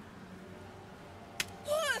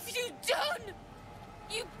 What have you done?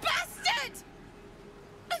 You bastard!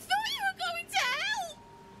 I thought you were going to hell!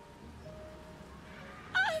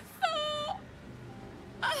 I thought...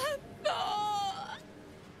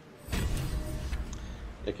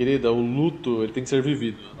 Minha querida, o luto ele tem que ser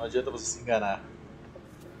vivido. Não adianta você se enganar.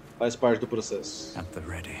 Faz parte do processo.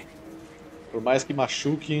 Por mais que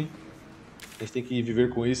machuque, a gente tem que viver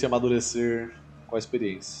com isso e amadurecer com a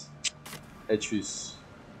experiência. É difícil.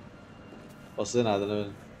 Não posso fazer nada,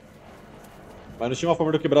 né? Mas não tinha uma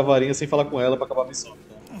forma de eu quebrar a varinha sem falar com ela pra acabar a missão.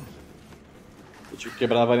 Então eu tive que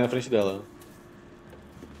quebrar a varinha na frente dela.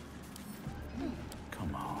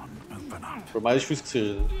 Por mais difícil que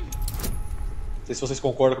seja. Não sei se vocês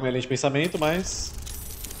concordam com a minha linha de pensamento, mas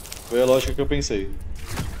foi a lógica que eu pensei.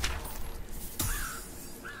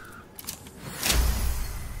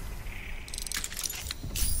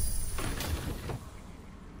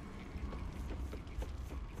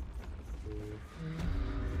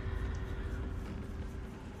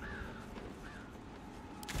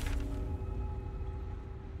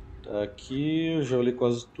 Aqui eu já olhei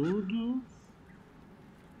quase tudo.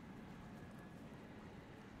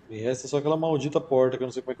 Me resta só aquela maldita porta que eu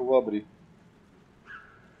não sei como é que eu vou abrir.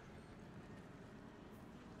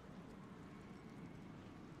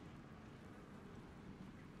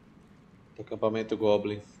 Acampamento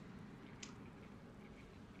Goblin.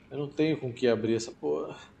 Eu não tenho com que abrir essa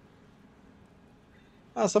porra.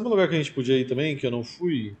 Ah, sabe um lugar que a gente podia ir também, que eu não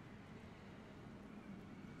fui?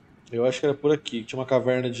 Eu acho que era por aqui, que tinha uma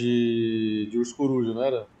caverna de urso coruja, não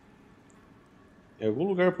era? Em algum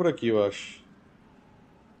lugar por aqui, eu acho.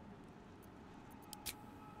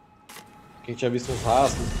 Quem tinha visto uns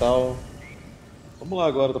rastros e tal. Vamos lá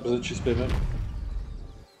agora, tá precisando de XP mesmo.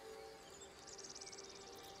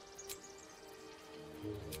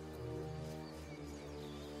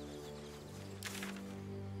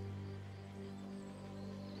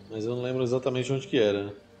 Mas eu não lembro exatamente onde que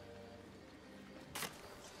era.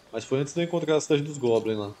 Mas foi antes de eu encontrar a cidade dos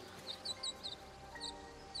Goblins lá.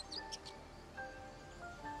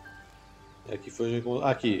 Aqui foi onde eu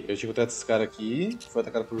encontrei... Aqui, eu tinha encontrado esse cara aqui, que foi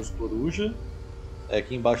atacado por urso coruja.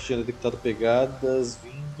 Aqui embaixo tinha detectado pegadas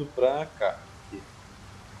vindo pra cá. Aqui.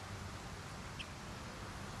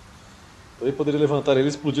 Eu poderia levantar ele e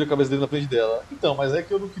explodir a cabeça dele na frente dela. Então, mas é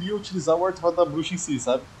que eu não queria utilizar o artefato da bruxa em si,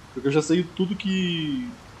 sabe? Porque eu já sei tudo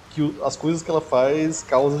que as coisas que ela faz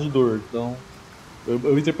causam de dor, então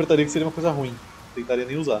Eu interpretaria que seria uma coisa ruim. Não tentaria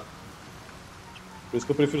nem usar. Por isso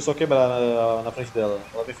que eu prefiro só quebrar na frente dela.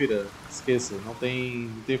 Ela, minha filha, esqueça, não tem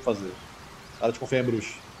o que fazer. Para de confiar em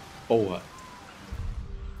bruxo. Porra.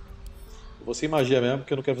 Eu vou sem magia mesmo,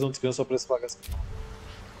 porque eu não quero fazer um descanso só pra esse bagaço.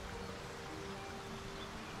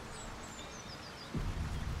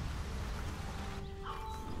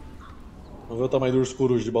 Vamos ver o tamanho do urso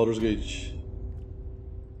coruja de Baldur's Gate.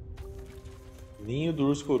 Ninho do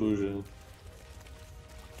urso coruja.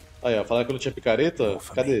 Aí, ó, falaram que eu não tinha picareta?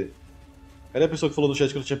 Cadê? Cadê a pessoa que falou no chat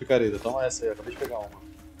que eu não tinha picareta? Toma essa aí, eu acabei de pegar uma.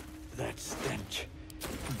 That stench.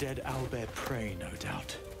 Dead owlbear prey, no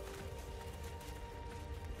doubt.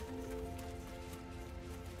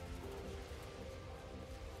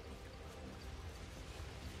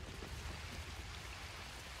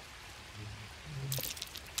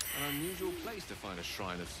 An unusual place to find a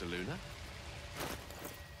shrine of Selûne.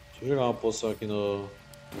 Deixa eu jogar uma poção aqui no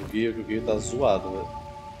guia, que o guia tá zoado, velho.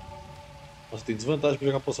 Nossa, tem desvantagem pra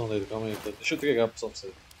jogar a poção nele, calma aí. Deixa eu entregar a poção pra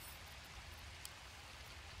você.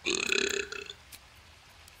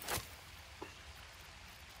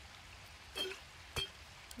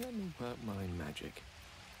 Let me work my magic.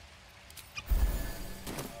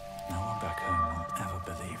 No one back home will ever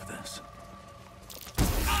believe this.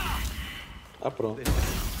 Ah, pronto.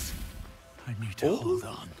 I need to hold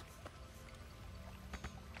on.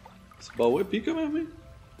 Esse baú é pica mesmo, hein?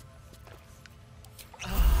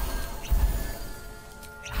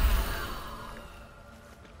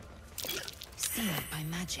 Sealed by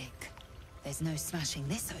magic. There's no smashing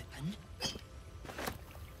this open.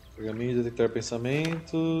 Pergaminho de detectar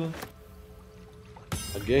pensamento.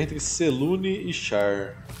 A guerra entre Selûne e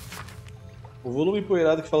Char. O volume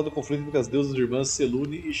empoeirado que fala do conflito entre as deusas irmãs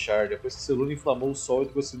Selûne e Char, depois que Selûne inflamou o sol e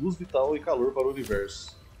trouxe luz vital e calor para o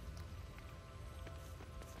universo.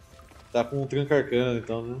 Tá com um tranca arcana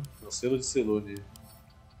então, né? É o selo de Selûne.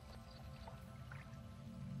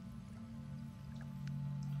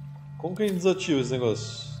 Como que a gente desativa esse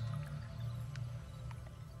negócio?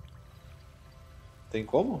 Tem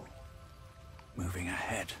como? Moving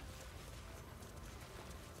ahead.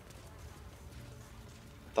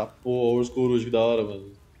 Tá, pô, urso coruja, que da hora,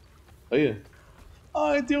 mano. Aí.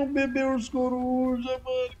 Ai, tem um bebê urso coruja,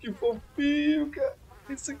 mano, que fofinho, cara.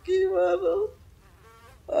 Isso aqui, mano.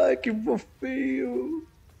 Ai, que fofinho.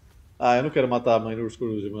 Ah, eu não quero matar a mãe do urso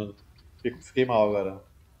coruja, mano. Fiquei mal agora.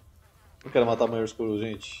 Não quero matar a mãe do urso coruja,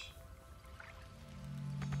 gente.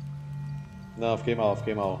 Não, fiquei mal,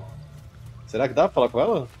 fiquei mal. Será que dá pra falar com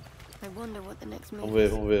ela? Vamos ver,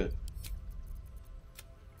 vamos ver.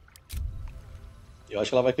 Eu acho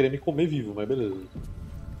que ela vai querer me comer vivo, mas beleza.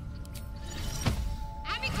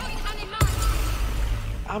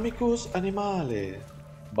 Amicus animale.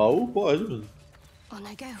 Baú pode, mano.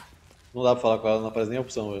 Não dá pra falar com ela, não aparece nem a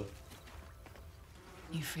opção, velho.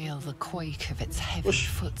 You feel the quake of its heavy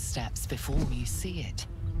footsteps before you see it.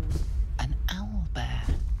 An owlbear,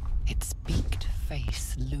 its beaked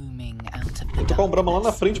face looming out of the Vou tocar um Brahma lá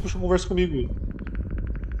na frente pra eu conversa comigo.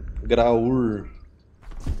 Graur.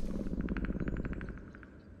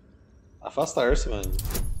 Afastar-se, mano.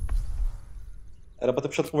 Era pra ter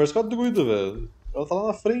puxado conversa com a druida, velho. Ela tá lá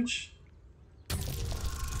na frente.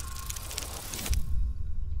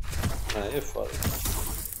 Aí é foda.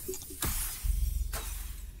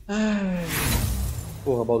 Ai.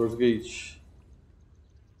 Porra, Baldur's Gate.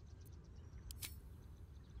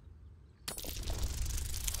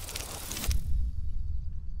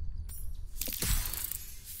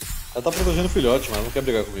 Ela tá protegendo o filhote, mas ela não quer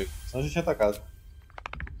brigar comigo. Senão a gente é atacado.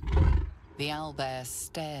 The owlbear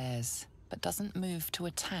stares, but doesn't move to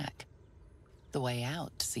attack. The way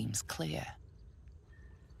out seems clear.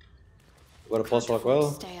 Agora eu posso falar com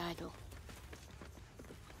ela?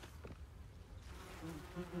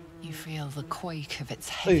 You feel the quake of its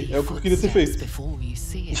heavy é o que eu queria ter feito. Before you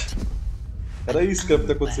see it. Era isso que era pra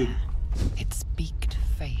ter acontecido. Its beaked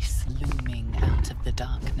face looming out of the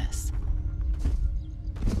darkness.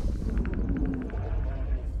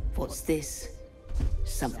 What's this?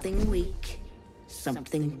 Something weak,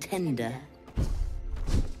 something tender.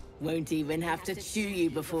 Won't even have to chew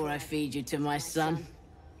you before I feed you to my son.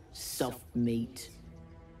 Soft meat.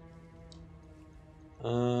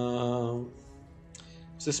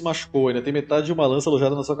 Você se machucou, ainda tem metade de uma lança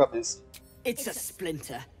alojada na sua cabeça. It's a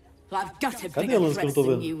splinter. I've got a Cadê a lança que eu não tô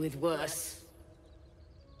vendo? you with worse.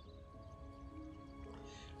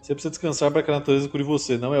 Você precisa descansar para que a natureza cure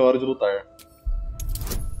você, não é hora de lutar.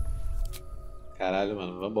 Caralho,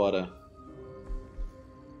 mano, vambora.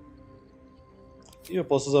 E eu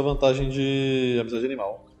posso usar a vantagem de amizade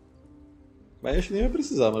animal. Mas acho que nem vai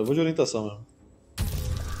precisar, mas eu vou de orientação mesmo.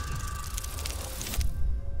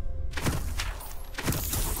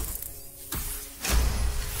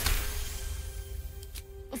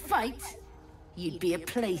 right, you'd be a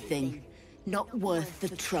plaything, not worth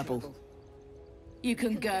the trouble. You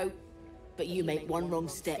can go, but you make one wrong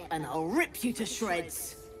step and I'll rip you to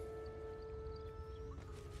shreds.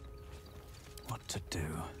 What to do?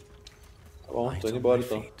 Tá bom, tô indo embora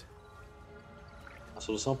então. A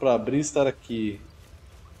solução para abrir está aqui.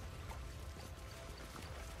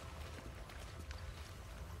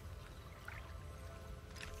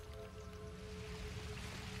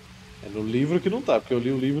 É no livro que não tá, porque eu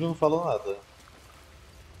li o livro e não fala nada.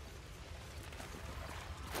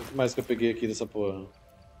 O que mais que eu peguei aqui dessa porra?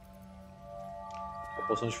 A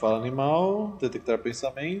poção de fala animal, detectar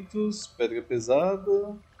pensamentos, pedra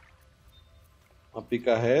pesada, uma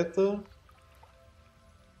pica reta.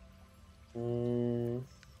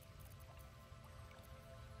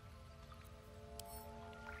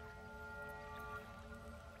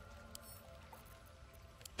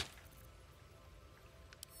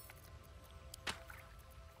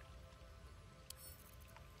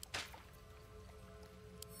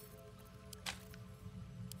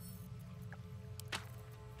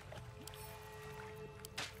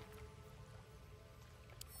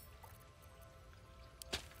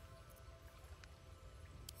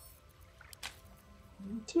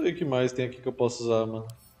 Não sei o que mais tem aqui que eu posso usar, mano.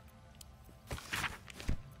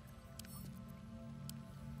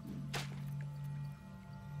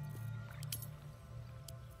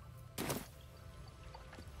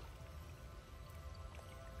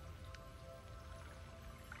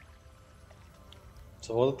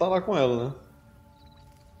 Só vou estar lá com ela, né?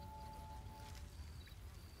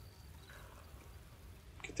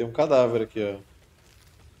 Aqui tem um cadáver aqui, ó.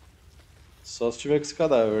 Só se tiver com esse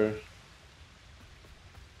cadáver.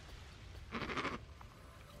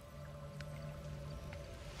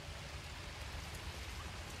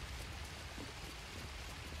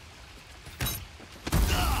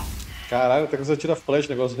 Caralho, até que você tira flash,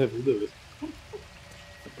 negócio de rebuda, velho.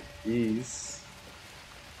 Que isso.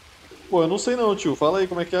 Pô, eu não sei não, tio. Fala aí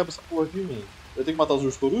como é que abre essa porra aqui, mano. Eu tenho que matar os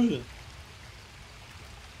ursos coruja?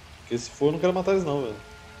 Porque se for, eu não quero matar eles não, velho.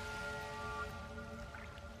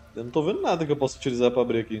 Eu não tô vendo nada que eu possa utilizar pra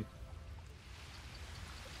abrir aqui.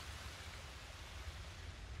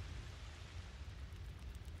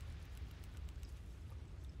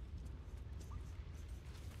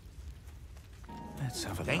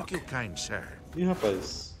 Thank you, kind sir. Ih,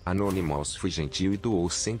 rapaz. Anonymous foi gentil e doou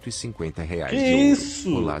R$150 Que de ouro.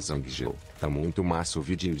 isso? Olá, Zhang. Tá muito massa o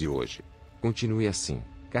vídeo de hoje. Continue assim,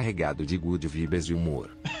 carregado de good vibes e humor.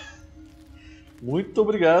 Muito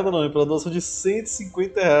obrigado, Anônimo, pela doação de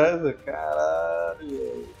R$150, velho. Caralho,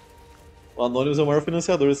 velho. O Anonymous é o maior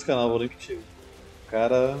financiador desse canal, vou nem mentir. O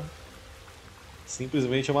cara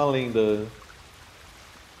simplesmente é uma lenda.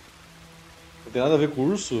 Não tem nada a ver com o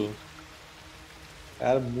urso.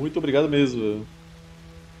 Cara, muito obrigado mesmo, velho.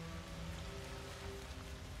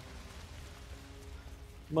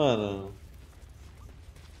 Mano.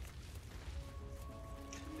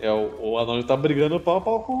 O Anônimo tá brigando pau a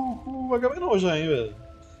pau com o Agamenon já, hein, velho.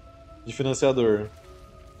 De financiador.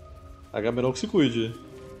 Agamenon que se cuide.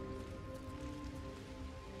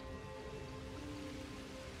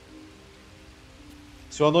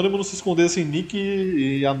 Se o Anônimo não se escondesse em nick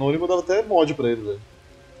e Anônimo, dava até mod pra ele, velho.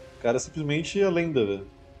 O cara é simplesmente a lenda, velho.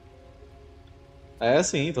 É,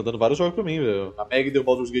 sim, tá dando vários jogos pra mim, velho. A Meg deu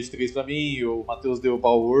Baldur's Gate 3 pra mim, o Matheus deu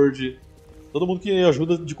Palworld. Todo mundo que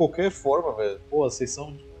ajuda de qualquer forma, velho. Pô, vocês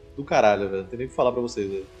são do caralho, velho. Não tem nem o que falar pra vocês,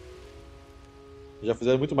 velho. Já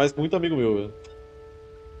fizeram muito mais que muito amigo meu, velho.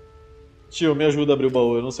 Tio, me ajuda a abrir o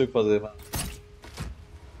baú, eu não sei o que fazer, mano.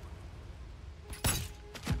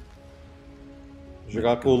 Vou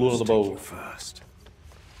jogar a coluna no baú.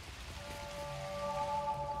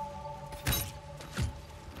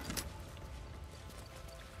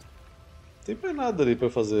 Tem mais nada ali pra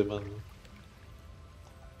eu fazer, mano.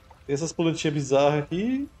 Tem essas plantinhas bizarras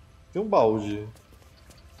aqui. Tem um balde.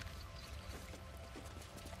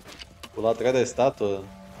 Vou lá atrás da estátua.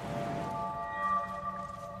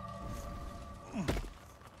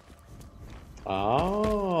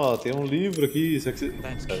 Ah, tem um livro aqui. Isso aqui...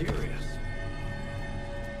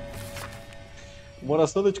 Uma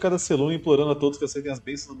oração dedicada a Selûnia, implorando a todos que aceitem as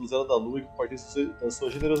bênçãos do Zelo da Lua e compartilhem da sua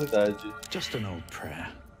generosidade. Just an old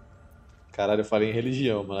prayer. Caralho, eu falei em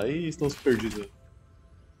religião, mas aí estamos perdidos.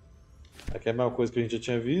 Aqui é a mesma coisa que a gente já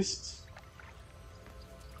tinha visto.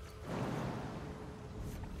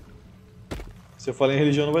 Se eu falar em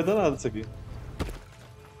religião não vai dar nada isso aqui.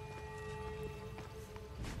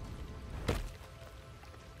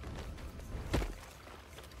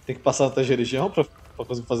 Tem que passar até de religião pra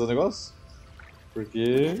conseguir fazer o negócio?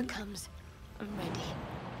 Porque...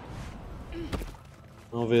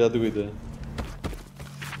 Vamos ver a dúvida.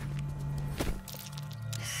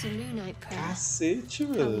 Selûnite prayer. Cacete,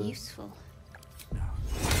 How velho. useful.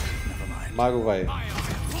 O mago vai.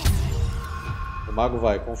 O mago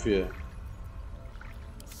vai, confia.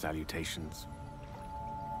 Salutations.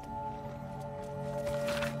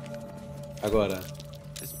 Agora.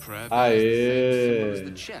 This prayer Aê! bears the same symbol as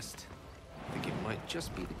the chest. I think it might just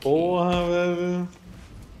be the key. Porra, velho.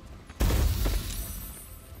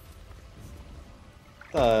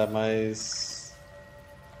 Tá, mas...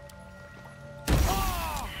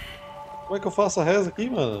 Como é que eu faço a reza aqui,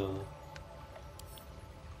 mano?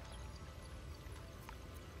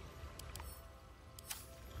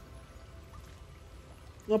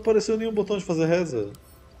 Não apareceu nenhum botão de fazer reza.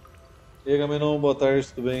 E aí, Gamenon, boa tarde,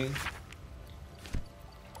 tudo bem?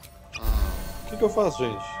 O que eu faço,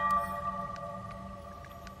 gente?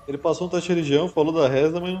 Ele passou um teste de religião, falou da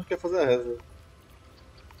reza, mas não quer fazer a reza.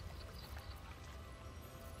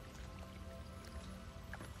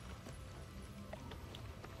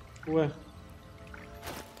 Ué.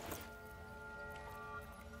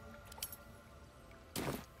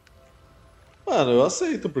 Mano, eu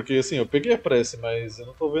aceito, porque assim, eu peguei a prece, mas eu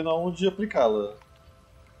não tô vendo aonde aplicá-la.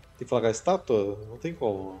 Tem que falar com a estátua? Não tem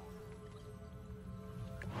como.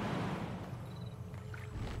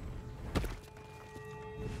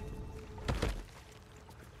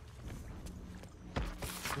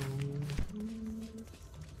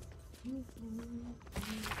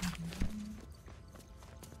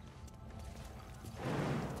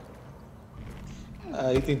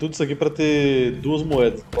 Aí tem tudo isso aqui pra ter 2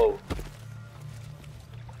 moedas, Paulo.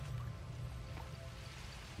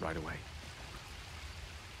 Right away.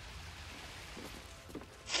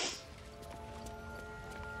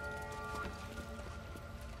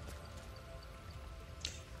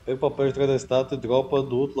 Pega o papel de trás da estátua e dropa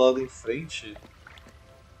do outro lado em frente.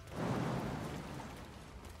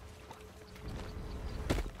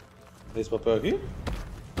 Esse papel aqui?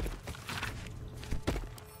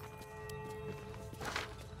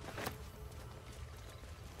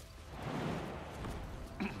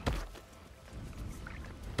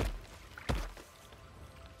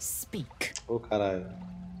 Speak. Ô, caralho.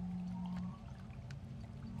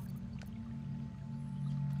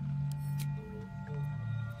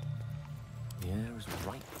 The air is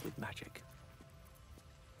ripe with magic.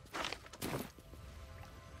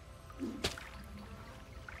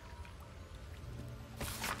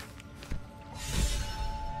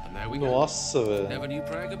 And there we go. Nossa, velho. Never knew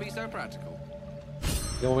prayer could be so practical.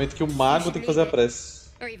 Tem um momento que o mago tem que fazer a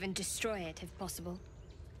prece. Or even destroy it if possible.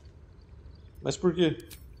 Mas por quê?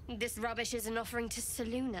 This rubbish is an offering to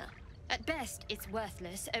Selûna. At best, it's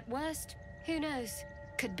worthless. At worst, who knows?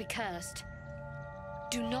 Could be cursed.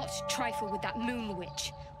 Do not trifle with that moon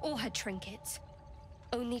witch or her trinkets.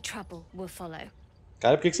 Only trouble will follow.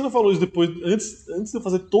 Cara, por que você não falou isso depois, antes de eu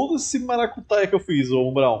fazer todo esse maracutaia que eu fiz, ô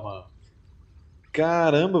Umbral, mano?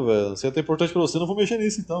 Caramba, velho. Se é tão importante pra você, eu não vou mexer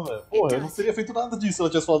nisso então, velho. Porra, eu não teria feito nada disso se ela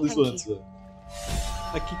tivesse falado isso antes, velho.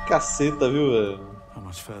 Mas que caceta, viu, velho? How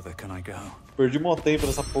much further can I go? Perdi mó tempo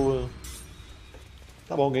nessa porra.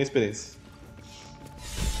 Tá bom, ganhei experiência.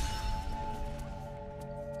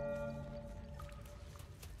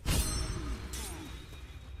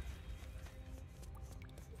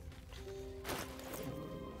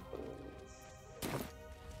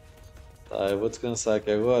 Tá, eu vou descansar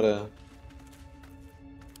aqui agora.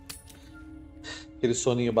 Aquele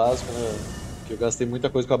soninho básico, né? Que eu gastei muita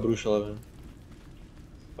coisa com a bruxa lá, velho.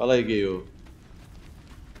 Fala aí, Gale.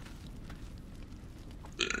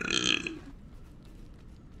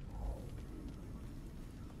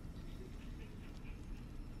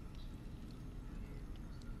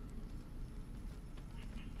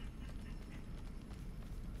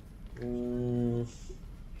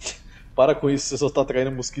 Para com isso, você só tá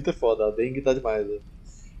traindo mosquito é foda. A dengue tá demais, velho.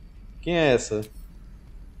 Quem é essa?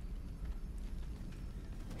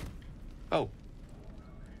 Oh.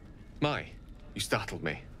 My, you startled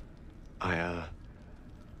me.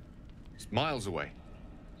 It's miles away.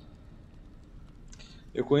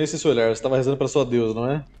 Eu conheço esse olhar, você tava rezando pra sua deusa, não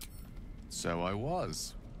é? So I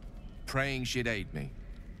was. Praying she'd aid me.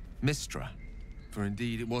 Mistra, for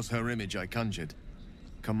indeed it was her image I conjured,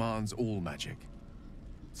 commands all magic.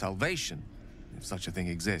 Salvation, if such a thing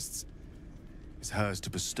exists, is hers to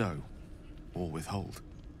bestow or withhold.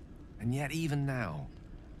 And yet even now,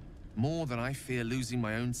 more than I fear losing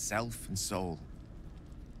my own self and soul,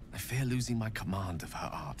 I fear losing my command of her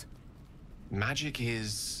art. Magic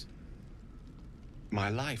is my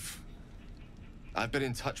life. I've been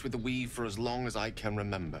in touch with the weave for as long as I can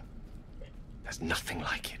remember. There's nothing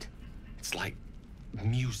like it. It's like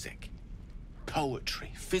music,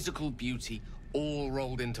 poetry, physical beauty, all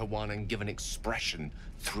rolled into one and given expression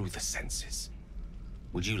through the senses.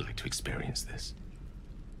 Would you like to experience this?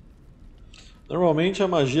 Normalmente a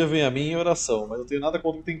magia vem a mim em oração, mas eu tenho nada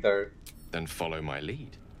contra tentar. Then follow my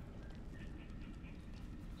lead.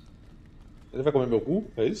 Ele vai comer meu cu?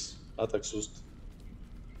 É isso? Ah, tá, que susto.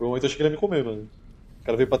 Por um momento eu achei que ele ia me comer, mano. O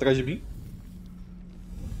cara veio pra trás de mim.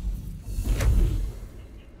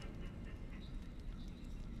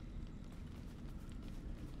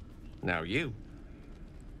 Now you.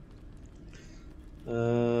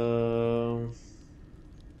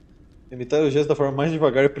 Imitar o gesto da forma mais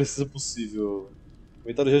devagar e precisa possível.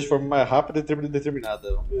 Imitar o gesto de forma mais rápida e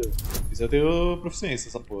determinada. Vamos ver. Isso eu tenho proficiência,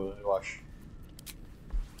 essa porra, eu acho.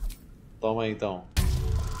 Toma aí então.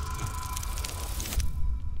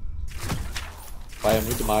 Pai é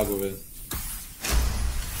muito mago, velho.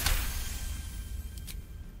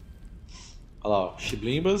 Olha lá, ó.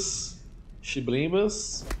 Chiblimbas,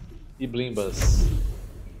 chiblimbas e blimbas.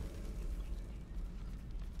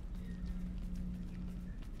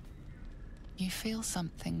 You feel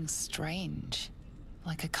something strange,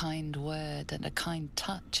 like a kind word and a kind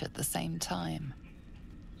touch at the same time.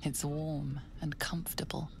 It's warm and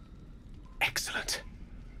comfortable. Excellent.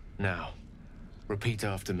 Now, repeat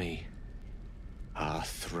after me.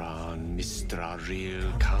 Athran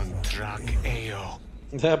Mistraril Kantrak Eo.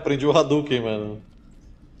 Aprendi o Hadouken, mano.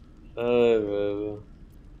 Ai, velho.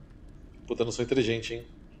 Puta, eu não sou inteligente, hein.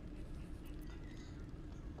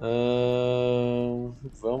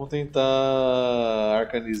 Vamos tentar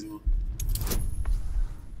arcanismo.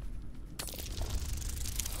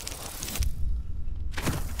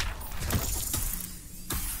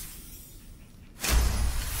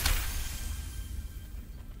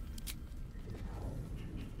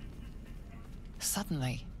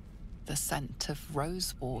 Suddenly, the scent of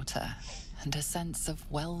rose water and a sense of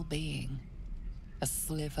well-being. A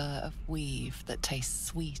sliver of weave that tastes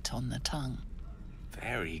sweet on the tongue.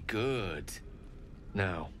 Very good.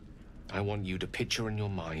 Now, I want you to picture in your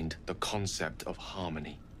mind the concept of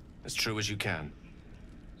harmony, as true as you can.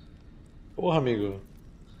 Porra, amigo.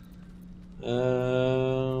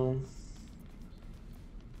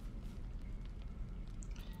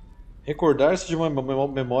 Recordar-se de uma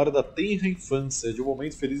memória da tenra infância, de um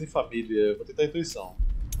momento feliz em família. Vou tentar a intuição.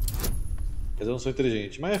 Mas eu não sou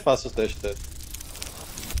inteligente. Mas é fácil o teste, até.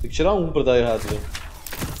 Tem que tirar um pra dar errado, né?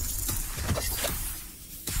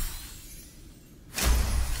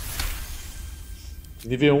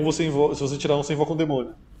 Nível 1, se você tirar um, você invoca um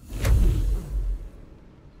demônio.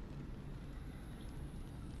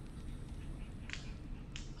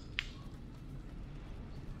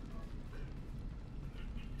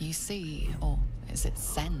 You see, or is it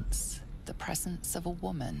sense, the presence of a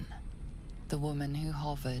woman. The woman who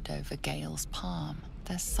hovered over Gale's palm.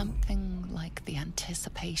 There's something like the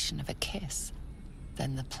anticipation of a kiss.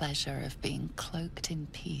 Then the pleasure of being cloaked in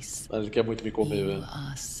peace. Ele quer muito me comer, velho. You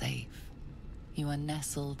are safe. You are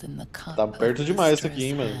nestled in the cup Tá perto demais isso aqui,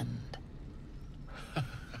 hein, mano. hand.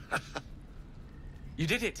 You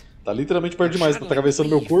did it. Tá literalmente perto demais pra tá cabeçando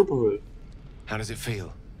meu corpo, velho. How does it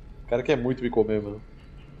feel? O cara quer muito me comer, mano.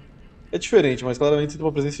 É diferente, mas claramente tem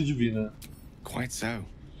uma presença divina. Quite so.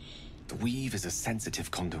 The weave is a sensitive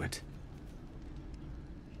conduit.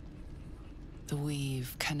 The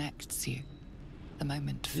weave connects you. The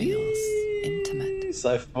moment feels intimate.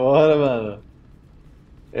 Sai fora, mano.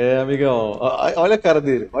 É, amigão. Olha a cara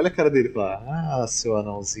dele. Olha a cara dele. Fala, ah, seu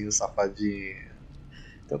anãozinho safadinho.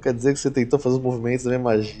 Então quer dizer que você tentou fazer os movimentos da minha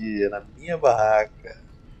magia na minha barraca.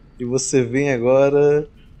 E você vem agora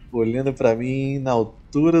olhando pra mim na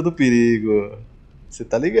altura do perigo. Você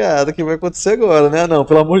tá ligado o que vai acontecer agora, né? Não,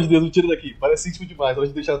 pelo amor de Deus, me tira daqui. Parece íntimo demais,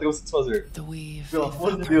 pode deixar até você desfazer. Pelo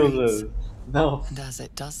amor de Deus, velho. Não.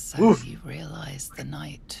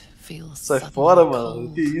 Sai fora,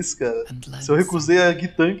 mano. Que isso, cara? Se eu recusei a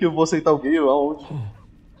Guitank, eu vou aceitar o gay aonde?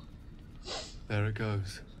 There it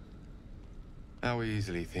goes. How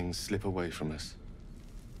easily things slip away from us.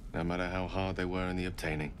 No matter how hard they were in the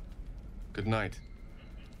obtaining. Good night.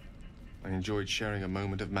 I enjoyed sharing a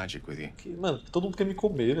moment of magic with you. Mano, todo mundo quer me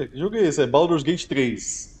comer, velho. Que jogo é esse? É Baldur's Gate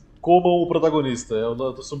 3. Comam o protagonista, é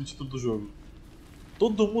o subtítulo do jogo.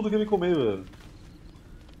 Todo mundo quer me comer, velho.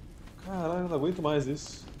 Caralho, eu não aguento mais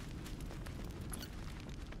isso.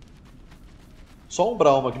 Só um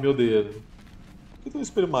Brauma que me odeia. Por que tem um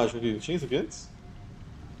espelho mágico aqui? Tinha isso aqui antes?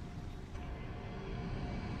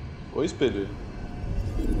 Oi, espelho.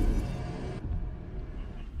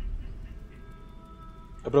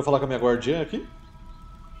 É pra eu falar com a minha guardiã aqui?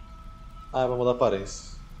 Ah, vai mudar a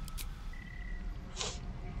aparência.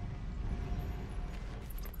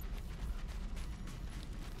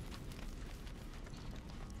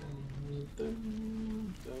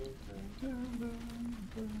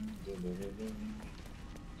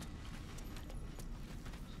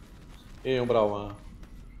 Ei, Umbralma.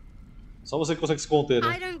 Só você que consegue se conter,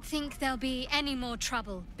 né? I don't think there'll be any more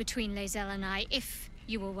trouble between Lae'zel and I, if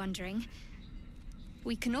you were wondering.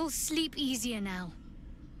 We can all sleep easier now.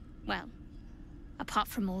 Well, apart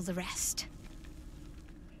from all the rest.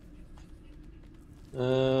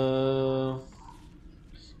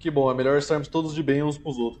 Que bom, é melhor estarmos todos de bem uns com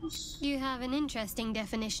os outros. You have an interesting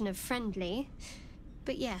definition of friendly,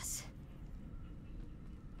 but yes.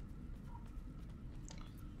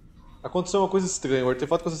 Aconteceu uma coisa estranha. O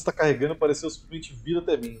artefato que você está carregando pareceu simplesmente vir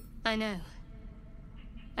até mim. I know.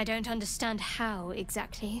 I don't understand how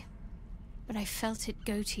exactly, but I felt it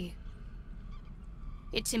go to you.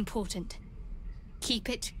 It's important. Keep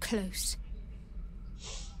it close.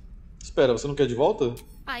 Espera, você não quer de volta?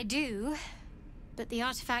 I do, but the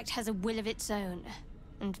artifact has a will of its own,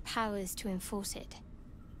 and powers to enforce it.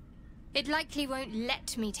 It likely won't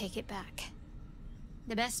let me take it back.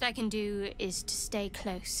 The best I can do is to stay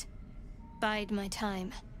close. Bide my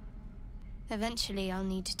time. Eventually I'll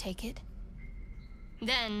need to take it.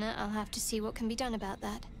 Then I'll have to see what can be done about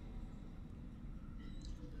that.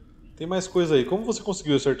 Tem mais coisa aí. Como você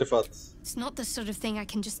conseguiu esse artefato? It's not the sort of thing I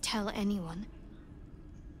can just tell anyone.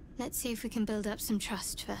 Let's see if we can build up some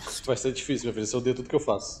trust first. Vai ser difícil, meu filho. Se eu der tudo que eu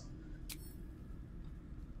faço.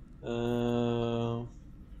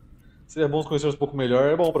 Seria bom conhecer um pouco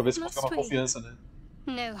melhor. É bom pra ver se consegue uma confiança, né?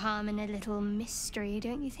 No harm in a little mystery,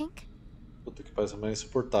 don't you think? Puta que pariu, essa mulher é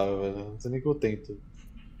insuportável, velho. Não sei nem o que eu tento.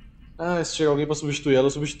 Se chegar alguém pra substituir ela,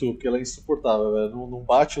 eu substituo, porque ela é insuportável, velho. Não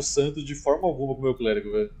bate o santo de forma alguma com o meu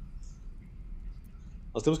clérigo, velho.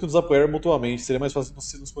 Nós temos que nos apoiar mutuamente. Seria mais fácil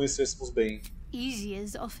se nos conhecêssemos bem. Easier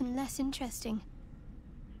is often less interesting.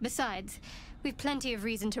 Besides, we've plenty of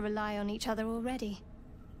reason to rely on each other already.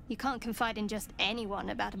 You can't confide in just anyone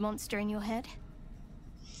about a monster in your head.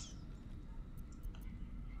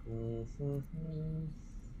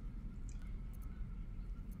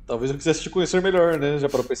 Talvez eu quisesse te conhecer melhor, né? Já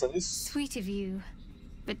parou pra pensar nisso? Sweet of you,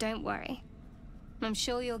 but don't worry. I'm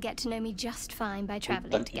sure you'll get to know me just fine by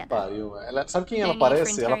traveling together. Pariu, sabe quem ela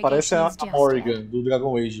parece? Ela parece a Morrigan do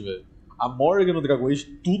Dragon Age, velho. A Morrigan no Dragon Age,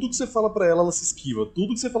 tudo que você fala pra ela, ela se esquiva.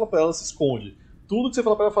 Tudo que você fala pra ela, ela se esconde. Tudo que você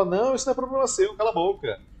fala pra ela, ela fala, não, isso não é problema seu, cala a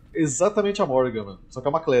boca. Exatamente a Morrigan, mano. Só que é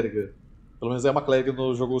uma clériga. Pelo menos é uma clériga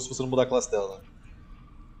no jogo se você não mudar a classe dela.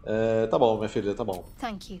 Tá bom, minha filha, tá bom.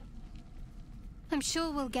 Thank you. I'm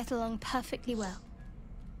sure we'll get along perfectly well.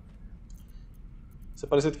 Você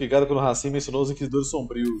parece intrigada quando Racine mencionou os Inquisidores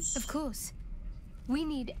Sombrios. Of course. We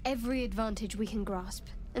need every advantage we can grasp,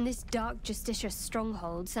 and this dark justicious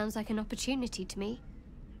stronghold sounds like an opportunity to me.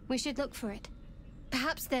 We should look for it.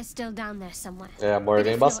 Perhaps they're still down there somewhere. A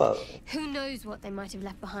Morgan é embaçada. Who knows what they might have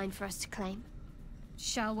left behind for us to claim?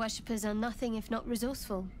 Shell worshippers are nothing if not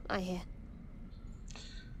resourceful, I hear.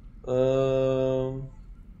 O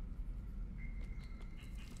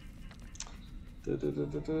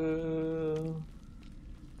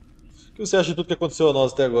que você acha de tudo que aconteceu a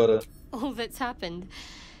nós até agora? All that's happened.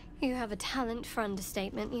 You have a talent for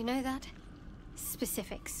understatement, you know that?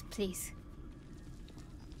 Specifics, please.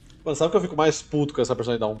 Mano, sabe o que eu fico mais puto com essa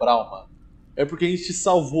personagem da Umbral, mano? É porque a gente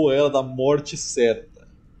salvou ela da morte certa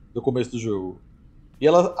no começo do jogo. E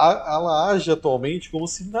ela age atualmente como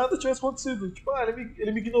se nada tivesse acontecido. Tipo,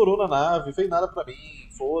 ele me ignorou na nave, fez nada pra mim,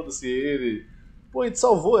 foda-se ele. Pô, a gente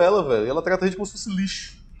salvou ela, velho. E ela trata a gente como se fosse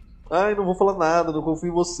lixo. Ai, não vou falar nada, não confio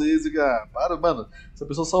em vocês. E, para, mano. Se a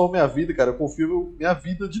pessoa salvou minha vida, cara, eu confio minha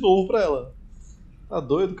vida de novo pra ela. Tá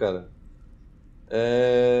doido, cara.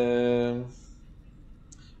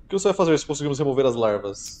 O que você vai fazer se conseguirmos remover as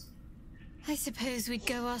larvas? I suppose we'd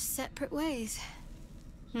go our separate ways.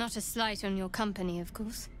 Not a slight on your company, of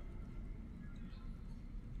course.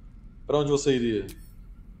 Pra onde você iria?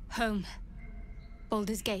 Home.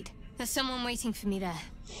 Baldur's Gate. There's someone waiting for me there.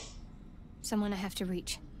 Someone I have to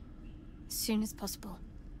reach. As soon as possible.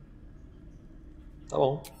 Tá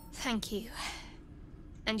bom. Thank you.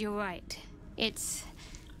 And you're right. It's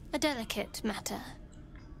a delicate matter.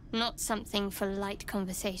 Not something for light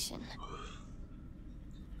conversation.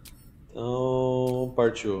 Então,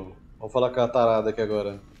 partiu. Vamos falar com a tarada aqui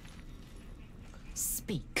agora.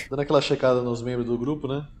 Speak. Dando aquela checada nos membros do grupo,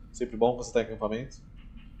 né? Sempre bom quando você tá em acampamento.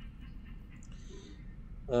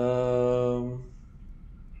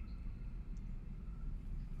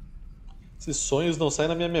 Esses sonhos não saem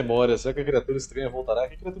na minha memória. Será que a criatura estranha voltará?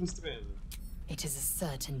 Que criatura estranha? It is a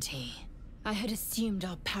certainty. I had assumed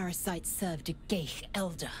our parasites served a Geich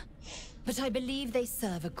elder, but I believe they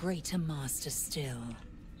serve a greater master still.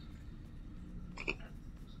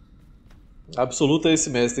 Absoluta é esse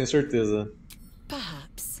mestre, tenho certeza.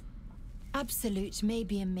 Perhaps. Absolute may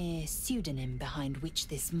be a mere pseudonym behind which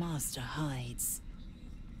this master hides.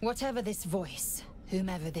 Whatever this voice,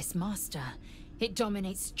 whomever this master, it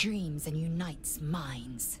dominates dreams and unites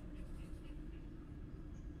minds.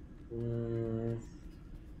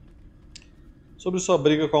 Sobre sua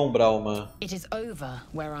briga com a Umbralma. It is over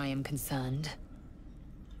where I am concerned.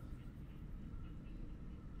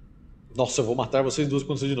 Nossa, eu vou matar vocês duas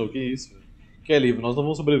quando de novo. Que isso? Kelly, nós não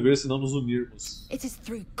vamos sobreviver se não nos unirmos. It is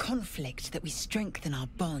through conflict that we strengthen our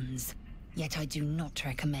bonds. Yet I do not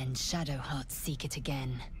recommend Shadowheart seek it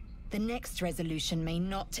again. The next resolution may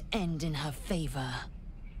not end in her favor.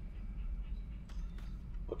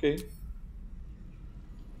 Ok.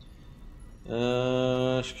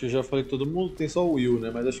 Acho que eu já falei com todo mundo, tem só o Will,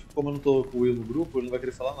 né? Mas acho que como eu não tô com o Will no grupo, ele não vai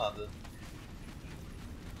querer falar nada.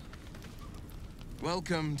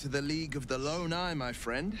 Welcome to the League of the Lone Eye, my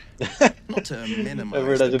friend. Not to minimize É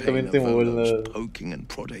verdade, the eu também pain tenho of um olho, Volo's né? poking and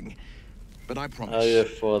prodding, but I promise Aí é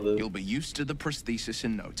foda. you'll be used to the prosthesis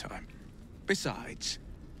in no time. Besides,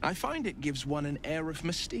 I find it gives one an air of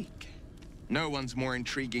mystique. No one's more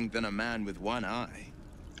intriguing than a man with one eye.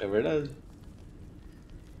 É verdade.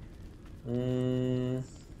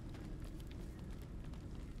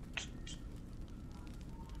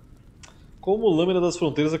 Como Lâmina das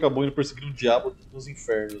Fronteiras acabou indo perseguir um diabo nos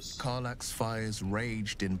infernos? Karlach's fires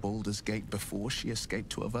raged in Baldur's Gate before she escaped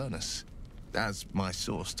to Avernus, as my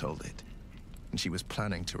source told it. And she was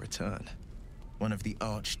planning to return. One of the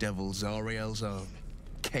archdevil Zariel's own.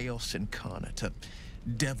 Chaos incarnate, a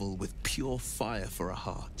devil with pure fire for a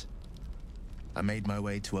heart. I made my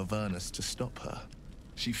way to Avernus to stop her.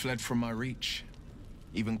 She fled from my reach.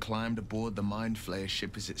 Even climbed aboard the Mind Flayer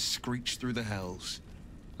ship as it screeched through the hells.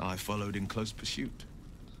 I followed in close pursuit.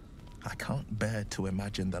 I can't bear to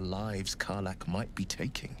imagine the lives Karlach might be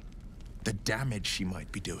taking. The damage she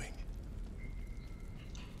might be doing.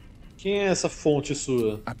 Quem é essa fonte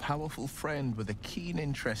sua? A powerful friend with a keen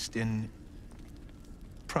interest in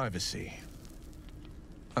privacy.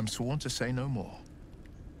 I'm sworn to say no more.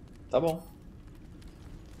 Tá bom.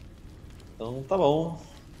 Então tá bom.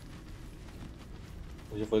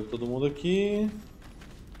 Eu já falei com todo mundo aqui.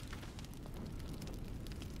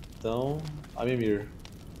 Então, a Mimir.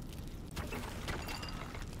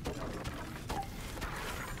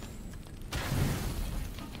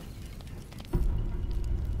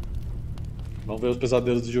 Vamos ver os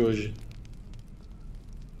pesadelos de hoje.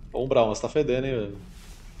 Ô, Brown, você tá fedendo, hein, velho?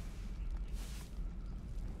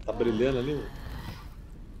 Tá brilhando ali, mano?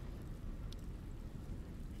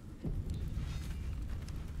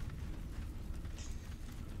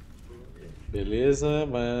 Beleza,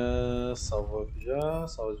 mas salvou aqui já,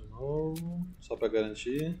 salva de novo, só pra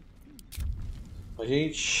garantir. Mas,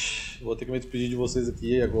 gente, vou ter que me despedir de vocês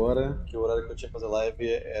aqui agora, que o horário que eu tinha que fazer live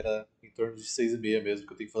era em torno de 6h30 mesmo,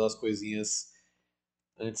 que eu tenho que fazer as coisinhas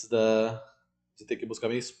antes de ter que buscar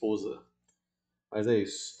minha esposa. Mas é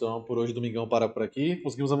isso, então por hoje domingão para por aqui.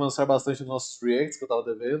 Conseguimos avançar bastante nos nossos reacts que eu tava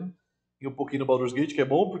devendo. E um pouquinho no Baldur's Gate, que é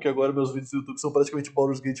bom, porque agora meus vídeos do YouTube são praticamente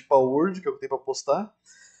Baldur's Gate Powered, que é o que tem pra postar.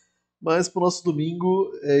 Mas pro nosso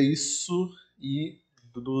domingo é isso, e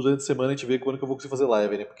durante a semana a gente vê quando que eu vou conseguir fazer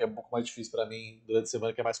live, né? Porque é um pouco mais difícil pra mim durante a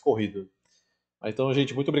semana, que é mais corrido. Então,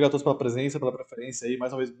 gente, muito obrigado a todos pela presença, pela preferência aí.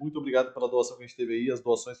 Mais uma vez, muito obrigado pela doação que a gente teve aí, as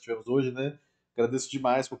doações que tivemos hoje, né? Agradeço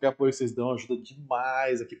demais, qualquer apoio que vocês dão ajuda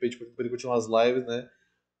demais aqui pra gente poder continuar as lives, né?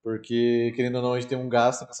 Porque, querendo ou não, a gente tem um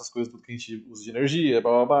gasto com essas coisas tudo que a gente usa de energia,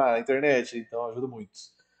 blá, blá, blá, internet, então ajuda muito.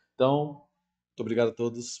 Então, muito obrigado a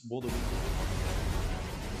todos, bom domingo.